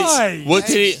 Why? What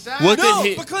did he? Exactly. What No,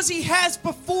 did he? because he has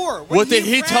before. When What did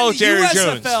he ran tell the Jerry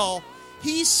Jones? USFL,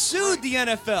 he sued the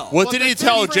NFL. What But did the he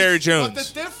tell difference- Jerry But Jones?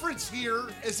 the difference here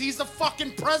is he's the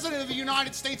fucking president of the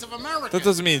United States of America. That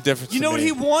doesn't mean a difference. You to know what me.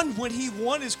 he won when he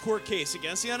won his court case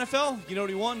against the NFL? You know what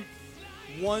he won?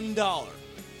 $1.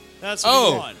 That's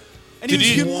what he won. And he Did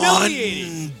was you-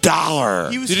 humiliated.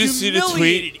 $1. He was Did you see the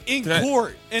humiliated tweet? in Did I-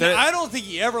 court, and did I- I don't think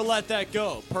he ever let that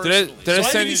go personally. did I so I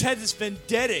send think you- he's had this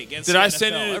vendetta against Did the I NFL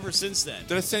send you- ever since then.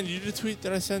 Did I send you the tweet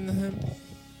that I sent to him?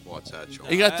 What's that, Sean?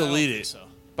 He got I don't deleted think so.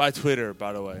 by Twitter,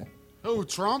 by the way. Who,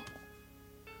 Trump?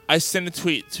 I sent a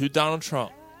tweet to Donald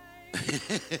Trump.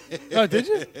 Oh, did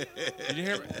you? Did you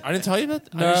hear me? I didn't tell you about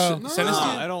that? No. I just sent it to you?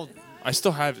 I don't. I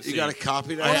still have it. You see. got a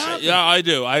copy of that? Yeah, I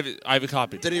do. I have a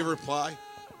copy. Did he reply?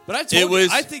 But I told It you, was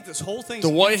I think this whole thing. The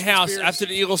White House, after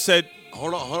the Eagles said,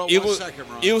 Hold on 1 Eagles, second,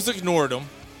 Ron. Eagles ignored him.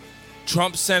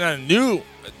 Trump sent out a new,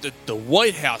 the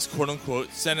White House, quote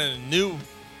unquote, sent out a new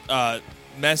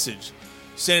message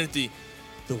saying that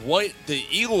the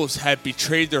Eagles had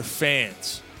betrayed their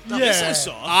fans. No, this I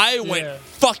saw. I went Yeah.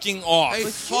 fucking off. Hey, You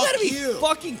fuck gotta be you.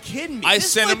 fucking kidding me. I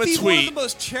This sent might him a be one tweet. of the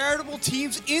most charitable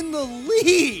teams in the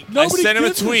league. Nobody I sent him a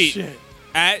gives tweet shit.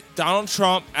 at Donald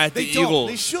Trump at They the don't. Eagles.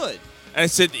 They should. And I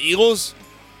said the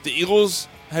Eagles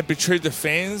had betrayed their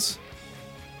fans.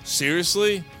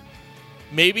 Seriously?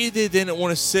 Maybe they didn't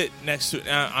want to sit next to.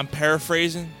 I'm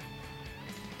paraphrasing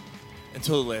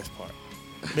until the last part.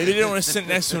 Maybe they didn't want to sit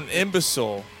next to an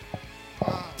imbecile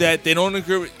that they don't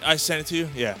agree with. I sent it to you.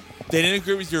 Yeah, they didn't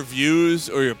agree with your views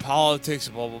or your politics.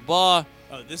 Blah blah blah.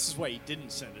 Oh, this is why you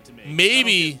didn't send it to me. Maybe- I don't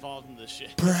get involved in this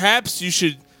shit. Perhaps you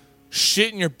should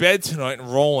shit in your bed tonight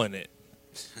and roll in it.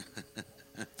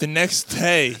 The next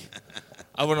day,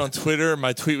 I went on Twitter and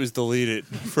my tweet was deleted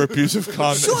for abusive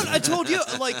comments. Sean, I told you,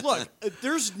 like, look,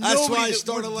 there's That's why I nobody that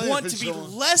started would laughing, want to be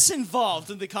Sean. less involved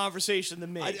in the conversation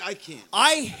than me. I can't.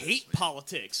 I hate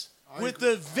politics with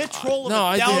the vitriol No,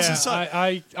 I of a do. thousand Yeah,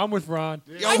 suns. I'm with Ron.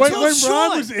 I When told Ron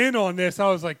Sean. was in on this, I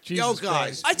was like, Jesus Yo,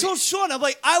 guys. Christ. I told Sean, I'm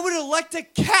like, I would elect a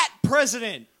cat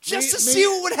president just to see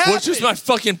what would happen. Which is my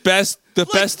fucking best, the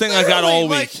best thing I got all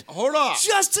literally, week. Hold on.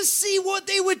 just to see what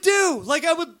they would do. Like,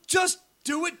 I would just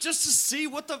do it just to see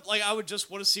what the, like, I would just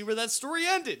want to see where that story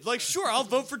ended. Like, sure, I'll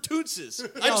vote for Tootses.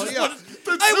 I just yeah. want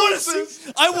to,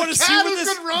 I want to see Cat where who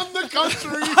this, could run the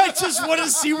country. I just want to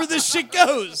see where this shit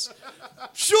goes.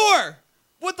 Sure.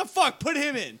 What the fuck? Put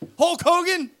him in. Hulk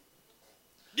Hogan?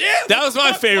 Yeah. That what was the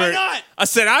my fuck? favorite. Why not? I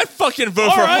said I fucking vote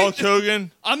All for right. Hulk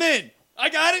Hogan. I'm in. I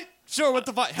got it. Sure, what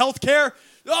the fuck? Healthcare?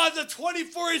 Oh, the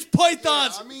 24-inch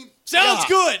pythons. I mean, Sounds yeah.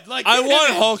 good. Like, I get him want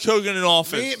in. Hulk Hogan in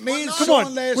office. Me and Come Sean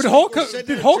on. last Would week Hulk, were sitting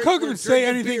did there Hulk drinking- Hogan say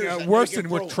drinking anything beers at worse Naked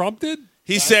than what Pro. Trump did?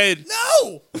 He said,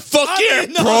 No! fuck I yeah,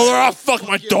 did not. brother. I'll fuck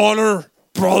my daughter,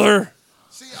 brother.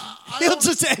 He'll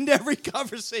just end every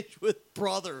conversation with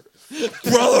brother.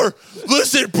 Brother,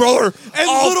 listen, brother. And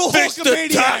I'll little fix the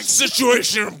Hulkamaniacs. tax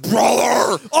situation,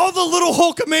 brother. All the little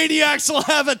Hulkamaniacs will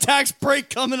have a tax break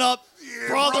coming up.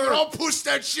 Brother. I'll push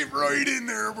that shit right in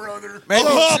there, brother.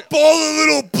 I'll help all the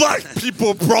little black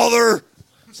people, brother.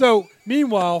 So,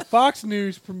 meanwhile, Fox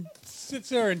News sits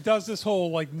there and does this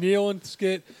whole like kneeling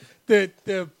skit.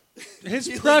 His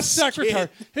press secretary.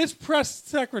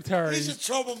 He's a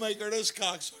troublemaker, this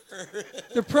cocksucker.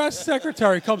 The press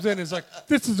secretary comes in and is like,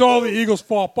 "This is all the Eagles'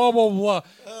 fault." Blah blah blah.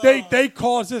 They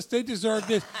caused this. They deserve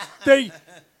this. They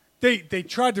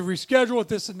tried to reschedule it.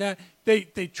 This and that.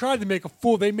 They tried to make a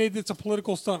fool. They made this a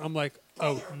political stunt. I'm like,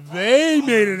 oh, they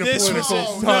made it a political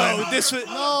stunt.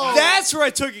 That's where I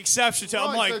took exception to.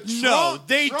 I'm like, no,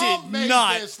 they Trump did made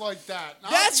not. this like that.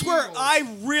 Not That's the where Eagles. I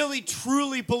really,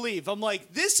 truly believe. I'm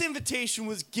like, this invitation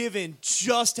was given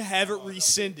just to have it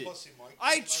rescinded.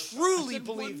 I truly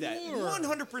believe that.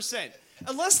 100%.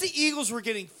 Unless the Eagles were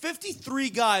getting 53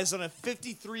 guys on a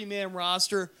 53-man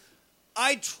roster,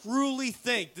 I truly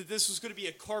think that this was going to be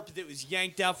a carpet that was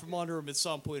yanked out from under him at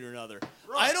some point or another.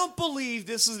 I don't believe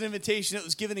this is an invitation that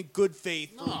was given in good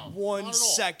faith for 1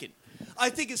 second. I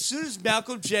think as soon as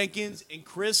Malcolm Jenkins and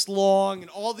Chris Long and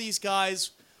all these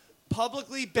guys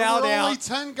publicly bowed There were out. only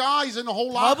 10 guys in the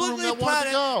whole locker room that wanted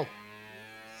to go.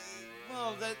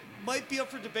 Well, that might be up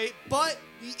for debate, but,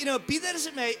 be that as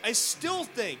it may, I still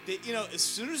think that, as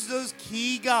soon as those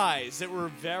key guys that were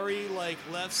very,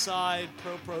 left side,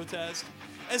 pro-protest,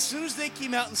 as soon as they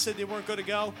came out and said they weren't going to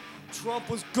go, Trump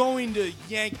was going to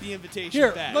yank the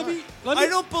invitation back. let me- I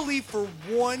don't believe for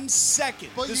 1 second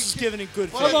But this you was can't- given in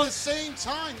good But faith. at the same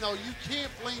time, though, you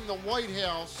can't blame the White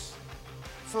House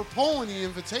for pulling the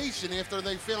invitation after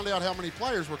they found out how many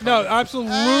players were coming. No,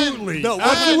 absolutely. And- No, and-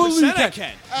 absolutely you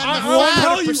can. And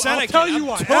I'll tell you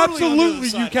why. Absolutely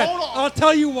you can. I'll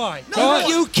tell you why. No,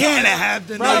 you can't have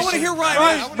the Ryan, I wanna hear Ryan.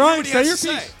 I wanna Ryan, hear what he say your has to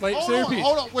piece. say. Wait, say your piece.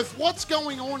 Hold on. With what's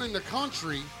going on in the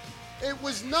country, it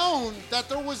was known that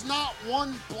there was not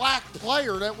one black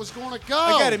player that was going to go.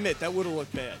 I got to admit, that would have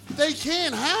looked bad. They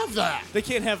can't have that. They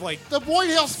can't have, The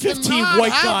White House 15 cannot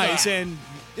white have guys, that. and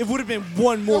it would have been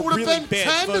one more It would have really been bad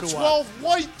 10 to photo op. 12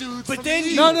 white dudes. But from then the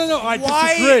you Eagles. No, I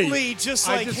quietly disagree. just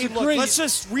I like, hey, look, disagree. let's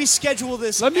just reschedule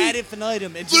this Let me- ad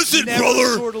infinitum and just Listen, never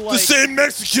brother, sort of the like. same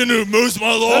Mexican who mows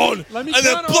my lawn let me and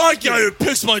that counter black argue. guy who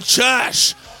picks my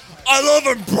trash. I love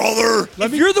him, brother.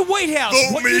 If you're the White House,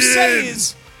 Vote what me you say in.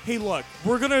 is, hey, look,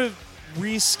 we're gonna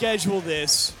reschedule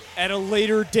this at a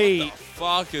later date.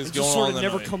 Fuck is and going just sort on of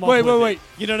never tonight? come up Wait, with wait. it.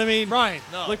 You know what I mean? Ryan.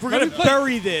 Like, we're Let going me to play-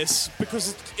 bury this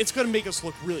because it's going to make us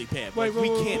look really bad. Wait, Like,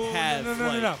 wait, we wait, can't wait, have,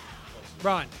 no.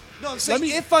 Ron. No, I'm saying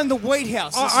if I'm the White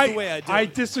House, this is the way I do I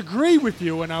it. disagree with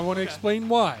you, and I want to explain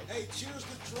why. Hey, cheers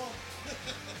to Trump.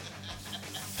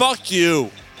 Fuck you.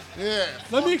 Yeah.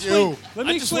 Let me fuck explain. you. Let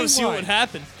me I just explain want to see why. what would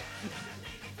happen.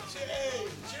 Hey,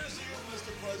 cheers to you,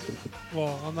 Mr. President.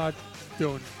 Well, I'm not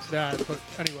doing that, but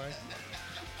anyway.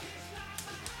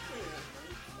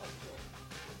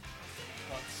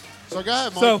 So go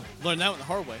ahead, Mike. So, Learn that one the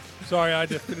hard way. sorry, I had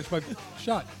to finish my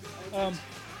shot.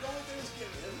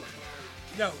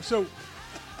 No, so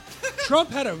Trump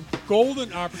had a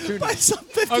golden opportunity. By some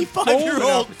A golden 55-year-old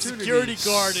opportunity security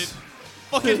guard at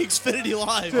fucking Xfinity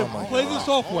Live. to play this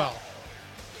off well.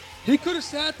 He could have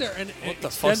sat there and What the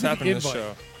fuck's extended happening the to this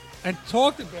invite show? and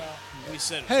talked about, We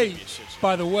said it was hey, gonna be a shit show.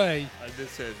 by the way, I did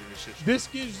say it was a shit show. this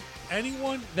gives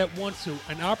anyone that wants to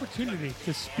an opportunity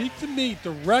to speak to me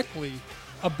directly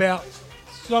about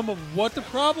some of what the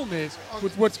problem is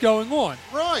with what's going on.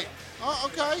 Right.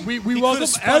 Okay. We He welcome could've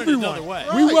spun it another everyone. way.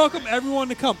 We Right. welcome everyone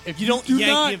to come. If You don't do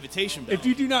yank not, the invitation back. if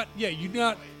you do not, you do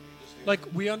not. Like,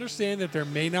 we understand that there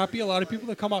may not be a lot of people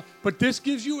that come out, but this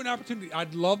gives you an opportunity.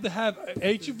 I'd love to have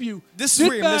each of you. This is sit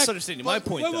where you're back- misunderstanding my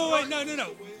point, Wait, though. wait,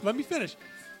 no. Let me finish.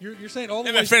 You're saying all the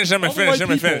Let me white- finish, let me all the finish, white let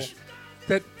me people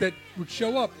finish. That would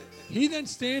show up. He then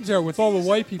stands there with all the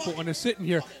white people and is sitting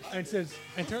here and says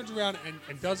and turns around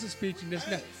and does a speech and this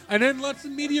and that, and then lets the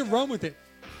media run with it.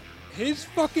 His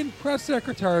fucking press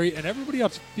secretary and everybody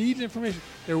else feeds information.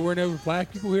 There were no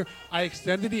black people here. I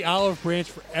extended the olive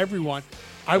branch for everyone.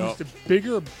 I was Yep. the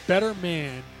bigger, better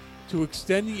man to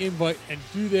extend the invite and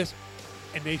do this,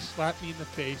 and they slapped me in the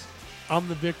face. I'm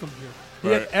the victim here. He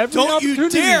had Right. every Don't you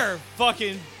opportunity, dare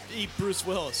fucking eat Bruce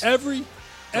Willis. every eat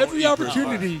Bruce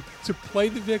opportunity to play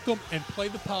the victim and play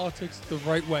the politics the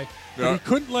right way. But Yeah. he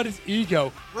couldn't let his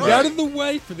ego get Right. out of the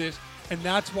way for this, and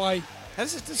that's why. How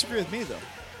does it disagree with me, though?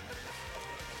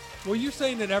 Well, you're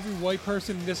saying that every white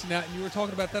person and this and that, and you were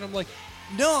talking about that. I'm like,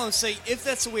 No, I'm saying if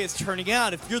that's the way it's turning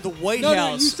out, if you're the White No,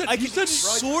 House, you said- I you can said-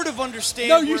 sort of understand.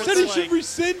 No, you where said he it's should like,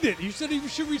 rescind it. You said he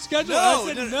should reschedule. No,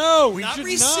 I said no, he not should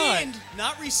rescind, not.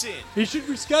 not rescind. He should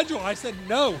reschedule. I said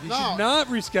no. He should not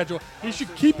reschedule. He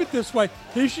should keep it this way.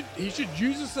 He should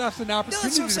use this as an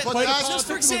opportunity to But play the that's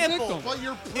political for victim. But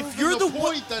you're proving if you're the the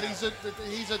point that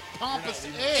he's a pompous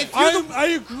ass. I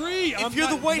agree. If I'm you're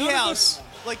the not- White none of House,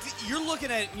 like you're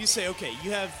looking at it and you say, okay,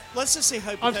 you have, let's just say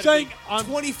hypothetically, saying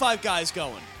 25 guys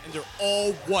going, and they're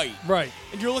all white. Right.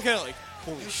 And you're looking at it like,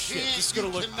 holy shit, this is gonna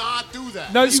look. Cannot do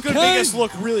that. No, this you is gonna make can. us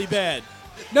look really bad.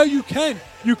 No, you can.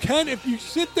 You can if you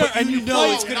sit there But and you you know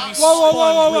play. it's gonna be whoa,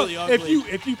 spun really If ugly.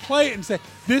 if you play it and say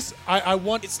this, I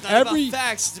want It's not every about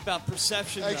facts; it's about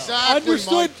perception. though.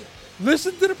 understood.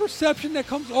 Listen to the perception that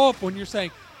comes off when you're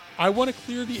saying, I want to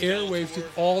clear the airwaves with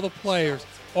all the players.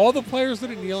 All the players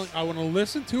that are kneeling, I want to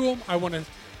listen to them. I want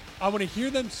to hear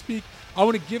them speak. I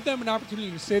want to give them an opportunity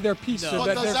to say their piece. So But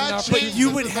that does there's an that opportunity.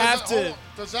 change?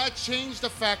 Does that change the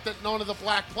fact that none of the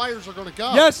black players are going to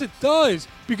go? Yes, it does,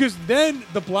 because then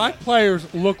the black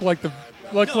players look like the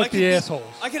No, I the could- assholes.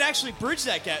 I could actually bridge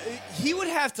that gap. He would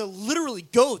have to literally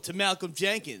go to Malcolm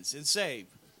Jenkins and say,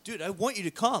 "Dude, I want you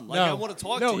to come. Like, I want to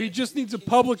talk to you." No, he just needs to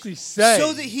publicly say.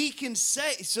 so that he can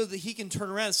turn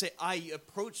around and say, "I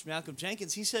approached Malcolm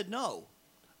Jenkins. He said no."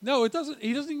 No, it doesn't.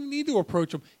 He doesn't even need to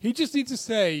approach him. He just needs to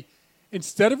say,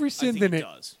 instead of rescinding it,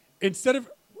 instead of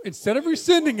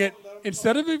rescinding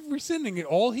it,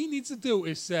 all he needs to do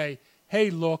is say, "Hey,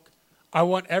 look, I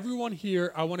want everyone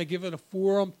here. I want to give it a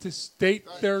forum to state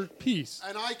their piece."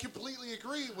 And I completely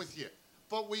agree with you.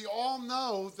 But we all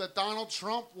know that Donald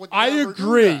Trump would I never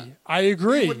agree. do that. I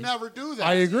agree. He would never do that.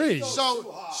 I agree.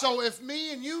 So if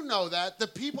me and you know that, the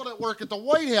people that work at the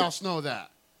White House know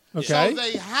that. Okay. So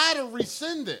they had to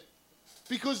rescind it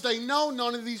because they know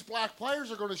none of these black players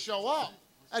are going to show up.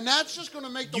 And that's just going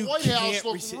to make the You White House can't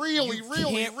look rescind- really, you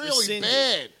really, can't really rescind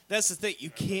bad. it. That's the thing. You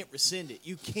can't rescind it.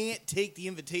 You can't take the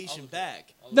invitation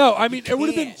back. No, I mean it would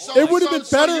have been can't. it would have been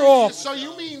better off. So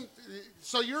you mean,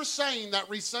 so you're saying that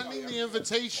rescinding the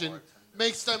invitation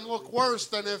makes them look worse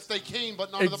than if they came, but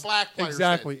none of the black players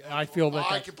Exactly. did? I feel that.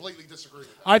 I completely disagree with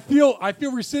that. I feel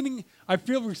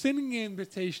rescinding the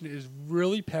invitation is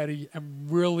really petty and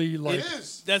really like. It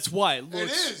is. That's why it It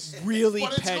looks is really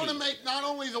but it's petty. going to make not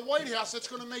only the White House, it's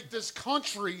going to make this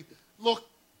country look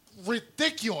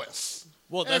ridiculous.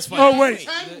 Well, that's If my you have point.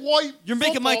 10 white You're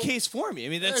making my football- case for me. I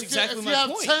mean, that's if exactly if my you have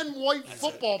point. 10 white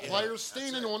football players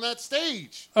standing on that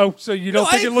stage. Oh, so you don't No,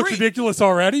 think I it looks agree. ridiculous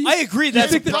already? I agree. You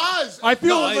That's think a that- pro- I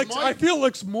feel No, like I feel it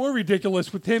looks more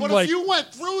ridiculous with him But like. if you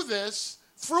went through with this,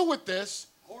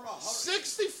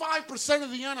 65%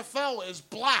 of the NFL is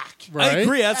black. Right. I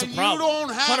agree. That's and a problem. you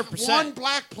don't have 100%. one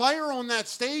black player on that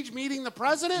stage meeting the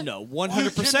president? No, You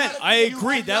 100%. cannot- I you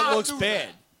agree. That cannot looks do bad.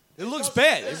 that. It looks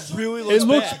bad. It really It looks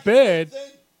looks bad.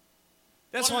 bad.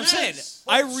 That's But what I'm it saying. is.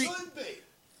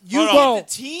 You Hold get on. the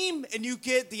team and you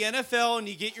get the NFL and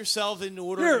you get yourself in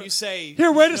order Here- and you say,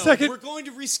 here, wait a "No, second. We're going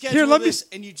to reschedule Here, let me this," s-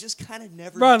 and you just kind of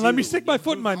never Ron, do. let me stick my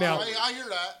foot in my mouth. I hear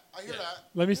that. I hear that.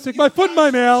 Let me stick my foot in my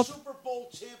mouth. Super Bowl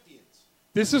champions.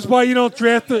 This is why you don't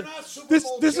draft the. This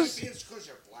is because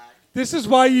you're black. this is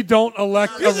why you don't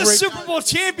elect You're a the ra- Super Bowl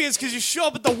champions because you show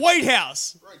up at the White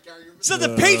House. Right, Gary, you're So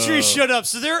the Patriots showed up,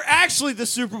 so they're actually the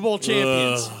Super Bowl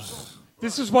champions.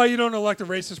 This is why you don't elect a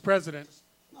racist president.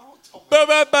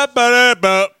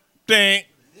 Ding.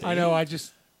 I know. I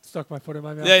just stuck my foot in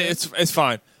my mouth. Yeah, it's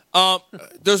fine.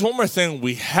 There's one more thing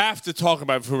we have to talk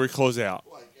about before we close out.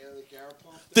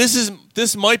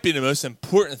 This might be the most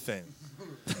important thing.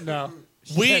 No.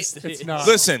 We Yes, it It's is. not.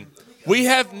 listen. We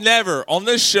have never on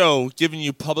this show given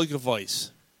you public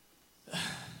advice.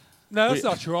 No, that's we-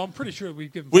 not true. I'm pretty sure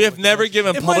we've given. We have public never advice.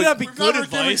 given It public. might not be We've good never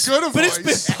given advice, good but it's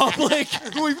advice. been public.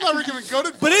 We've never given good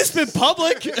advice. But it's been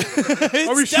public. It's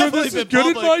Are we sure definitely this is been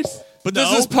good public. advice? But No.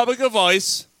 this is public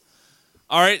advice.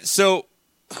 All right, so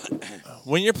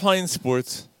when you're playing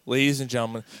sports, ladies and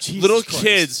gentlemen, Jesus little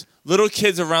Christ.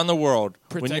 kids around the world,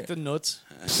 when Protect you- the nuts.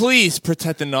 please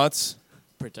protect the nuts.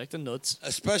 Protect the nuts.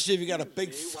 Especially if you got a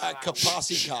big fat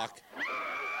Kapasi cock.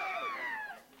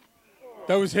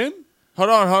 That was him. Hold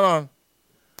on.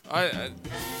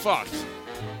 Fuck.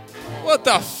 What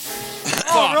the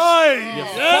fuck? All right. You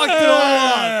fucked it all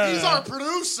up. He's our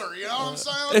producer, you know what I'm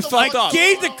saying? What It the fucked fuck up. is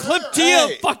Gave the going on clip to here?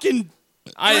 you. Fucking.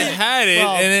 I had it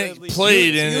Well, and at it least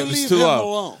played You and it was leave too him low.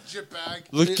 alone. Shitbag.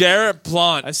 Look, Garrett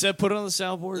Blunt. I said put it on the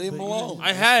soundboard. Leave him but- alone.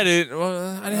 I had it.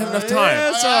 Well, I didn't have enough time.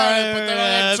 That's all I right. had it, but then I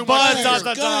had too much But anger. dot,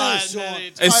 dot, Go dot, ahead, Sean. and then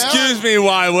it- Excuse me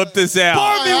while I whip this out.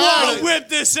 Barbie I had want it. to whip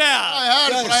this I out. had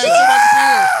it, but I Guys. had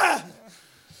too much beer.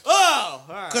 Oh,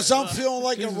 all right. Because I'm feeling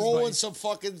like I'm rolling some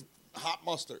fucking hot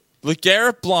mustard.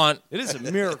 LeGarrette Blount It is a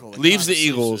miracle. leaves the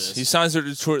Eagles. He signs with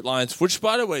the Detroit Lions, which,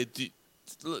 by the way,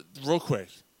 real quick.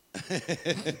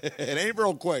 It ain't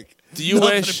real quick. Do you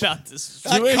wish? About this.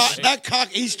 That cock,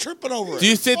 he's tripping over Do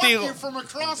you it. think Fuck the you Eagles? from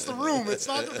across the room. It's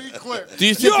not to be quick. Do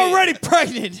you think You're the- already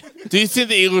pregnant. Do you think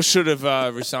the Eagles should have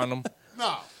resigned him?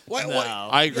 No. What?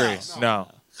 I agree. No.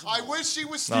 I wish he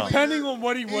was No. still Depending here. on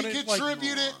what he He wanted, like-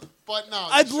 contributed, but no.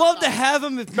 I'd love to have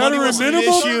him if money Veteran was an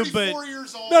minimum? issue, but 34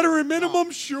 years old. Veteran minimum,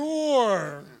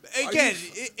 sure. again,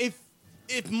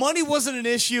 if money wasn't an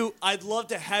issue, I'd love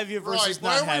to have you versus Right,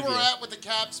 not where have we were you. at with the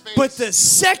cap space. But the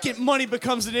second money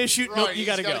becomes an issue, Right, nope, you he's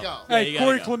gotta gotta go. go. Yeah, Hey, you gotta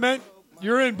Corey go. Clement,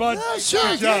 you're in, bud. Sure,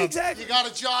 Good yeah, job. exactly. You got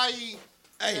a Jai.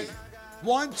 Hey,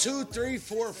 1, 2, 3,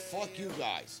 4. Fuck you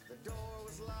guys.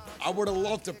 I would have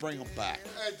loved to bring him back.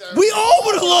 We all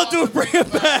would have loved to bring him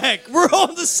back. We're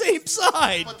on the same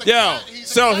side. Yo,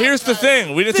 so here's the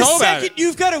thing. We didn't The talk about second it.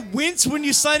 you've got to wince when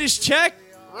you sign his check,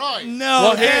 Right. no,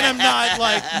 Well, then here- I'm not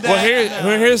like that. Well,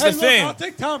 here's Hey, the look, thing. I'll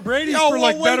take Tom Brady Yo, for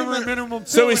like well, wait a veteran minute. minimum.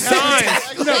 So too, he and have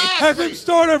signs. him- no, have him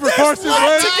start over There's Carson lots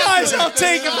Wentz. of guys I'll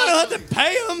take if I don't have to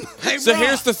pay them. Hey, So Rob,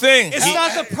 here's the thing. It's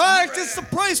not the product, it's the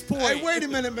price point. Hey, wait a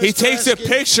minute, Mr. He takes a Eskin.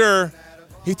 picture.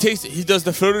 He does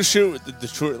the photo shoot with the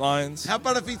Detroit Lions. How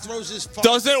about if he throws his fucking...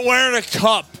 Doesn't wear a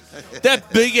cup.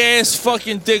 That big ass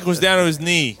fucking dick was down to his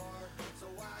knee.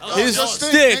 His Just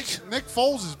think, dick. Nick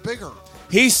Foles is bigger.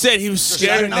 He said he was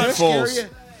scared of that Nick not scare Foles.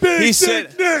 you? He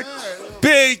said,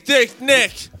 "Big Dick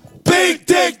Nick, Big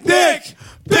Dick Nick,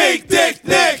 Big Dick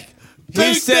Nick."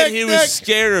 He said he was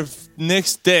scared of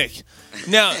Nick's dick.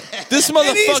 Now this And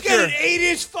he's got an motherfucker,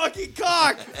 8-inch fucking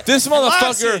cock. this motherfucker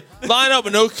Classic. line up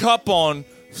with no cup on,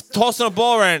 tossing a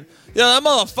ball around. Yeah, that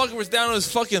motherfucker was down to his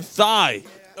fucking thigh.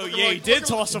 Oh yeah, he did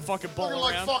toss a fucking ball Looking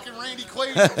like around. fucking Randy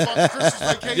Quaid from fucking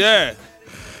Christmas Vacation. Yeah.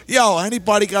 Yo,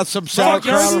 anybody got some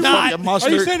sauerkraut or Jeremy? fucking Are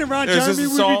mustard? you saying Ron Is this Jeremy a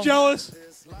would song? be jealous?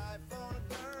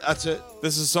 That's it.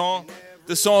 This is a song.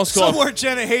 This song's called. Somewhere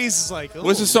Jenna Hayes is like,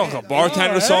 What's the song called?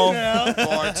 Bartender Hey, song. now.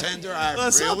 Bartender, I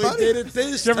What's up, really buddy? did it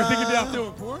this You ever time. think about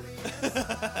doing porn?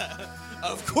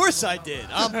 Of course I did.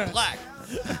 I'm black.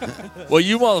 Well,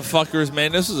 you motherfuckers,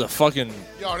 man, this was a fucking.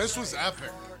 Yo, this was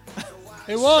epic.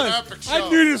 It was. epic I show.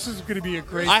 knew this was going to be a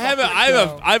great. I have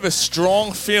fucking show. a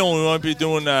strong feeling we might be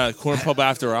doing Corner Pub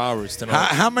After Hours tonight.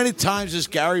 How many times has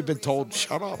Gary been told,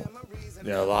 shut up?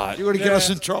 Yeah, a lot. You're going to get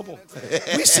us in trouble.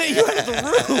 We sent you out of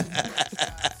the room.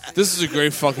 This is a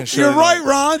great fucking show. You're tonight.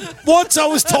 right, Ron. Once I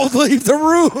was told to leave the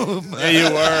room. Yeah,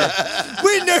 you were.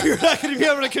 We know you're not going to be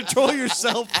able to control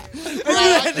yourself. We're going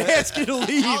to have to ask you to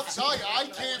leave. I'll tell you, I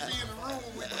can't be in the room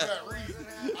when we do that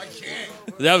read. I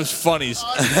can't. That was funny.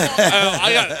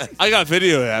 I got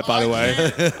video of that, by the way.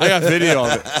 I got video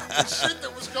of it. The shit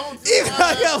that was going through Even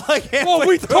I got like halfway Well,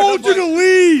 we through, told I'm you like, to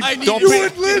leave. I need Don't you be-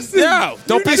 would listen. No,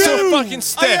 don't be so fucking I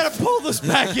stiff. got to pull this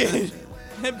back in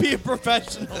and be a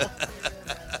professional.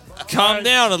 Calm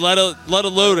down and let a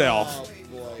load off.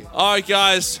 All right,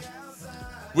 guys.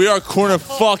 We are Corner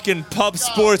fucking Pub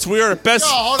Sports. We are the best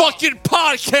hold on. fucking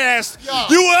podcast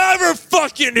Yo. you ever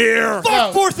fucking hear.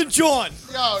 Fuck 4th and John.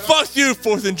 Yo, Fuck you,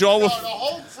 4th and John. the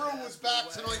whole crew was back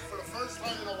tonight for the first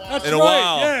time in a while. That's In a right.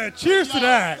 while. Yeah. Cheers to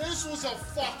that. This was a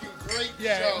fucking great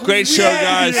Yeah. show. Great show,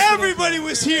 guys. Everybody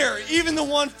was here, even the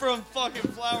one from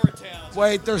fucking Flower Town.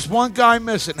 Wait, there's one guy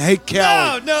missing. Hey,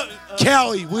 Callie. No.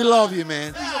 Callie, we love you,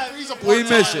 man. He's a We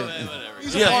miss part-timer. you.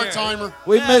 He's a Yeah. part-timer.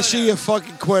 We miss you, you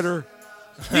fucking quitter.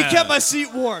 He kept my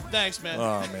seat warm. Thanks, man.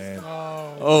 Oh, man.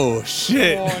 Oh,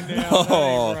 shit. Oh, now,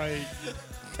 Oh. that ain't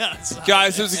right.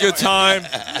 Guys, it was a good time.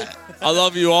 I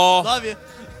love you all. Love you.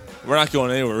 We're not going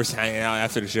anywhere. We're just hanging out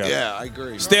after the show. Yeah, I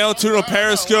agree. Stay on tune on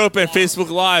Periscope and Facebook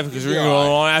Live because we're going to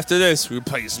go on after this. We're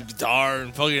play some guitar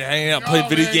and fucking hang out, play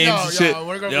video man, games yo, and shit. yo,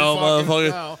 we're gonna be Yo, fucking- motherfucker.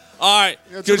 yo. All right.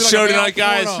 It's Good gonna be show like a tonight, bad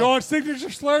guys. porno. Sean's signature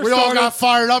slur We all started. got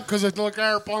fired up because it looked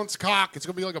Air Punk's cock. It's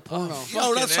gonna be like a porno.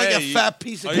 Yo, that's like a Hey. fat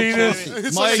piece of Are you Penis. kidding me?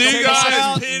 It's Mike, like See you take us guys.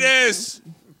 out. Penis.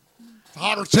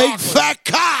 hotter big chocolate. fat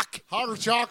cock. Hotter chocolate.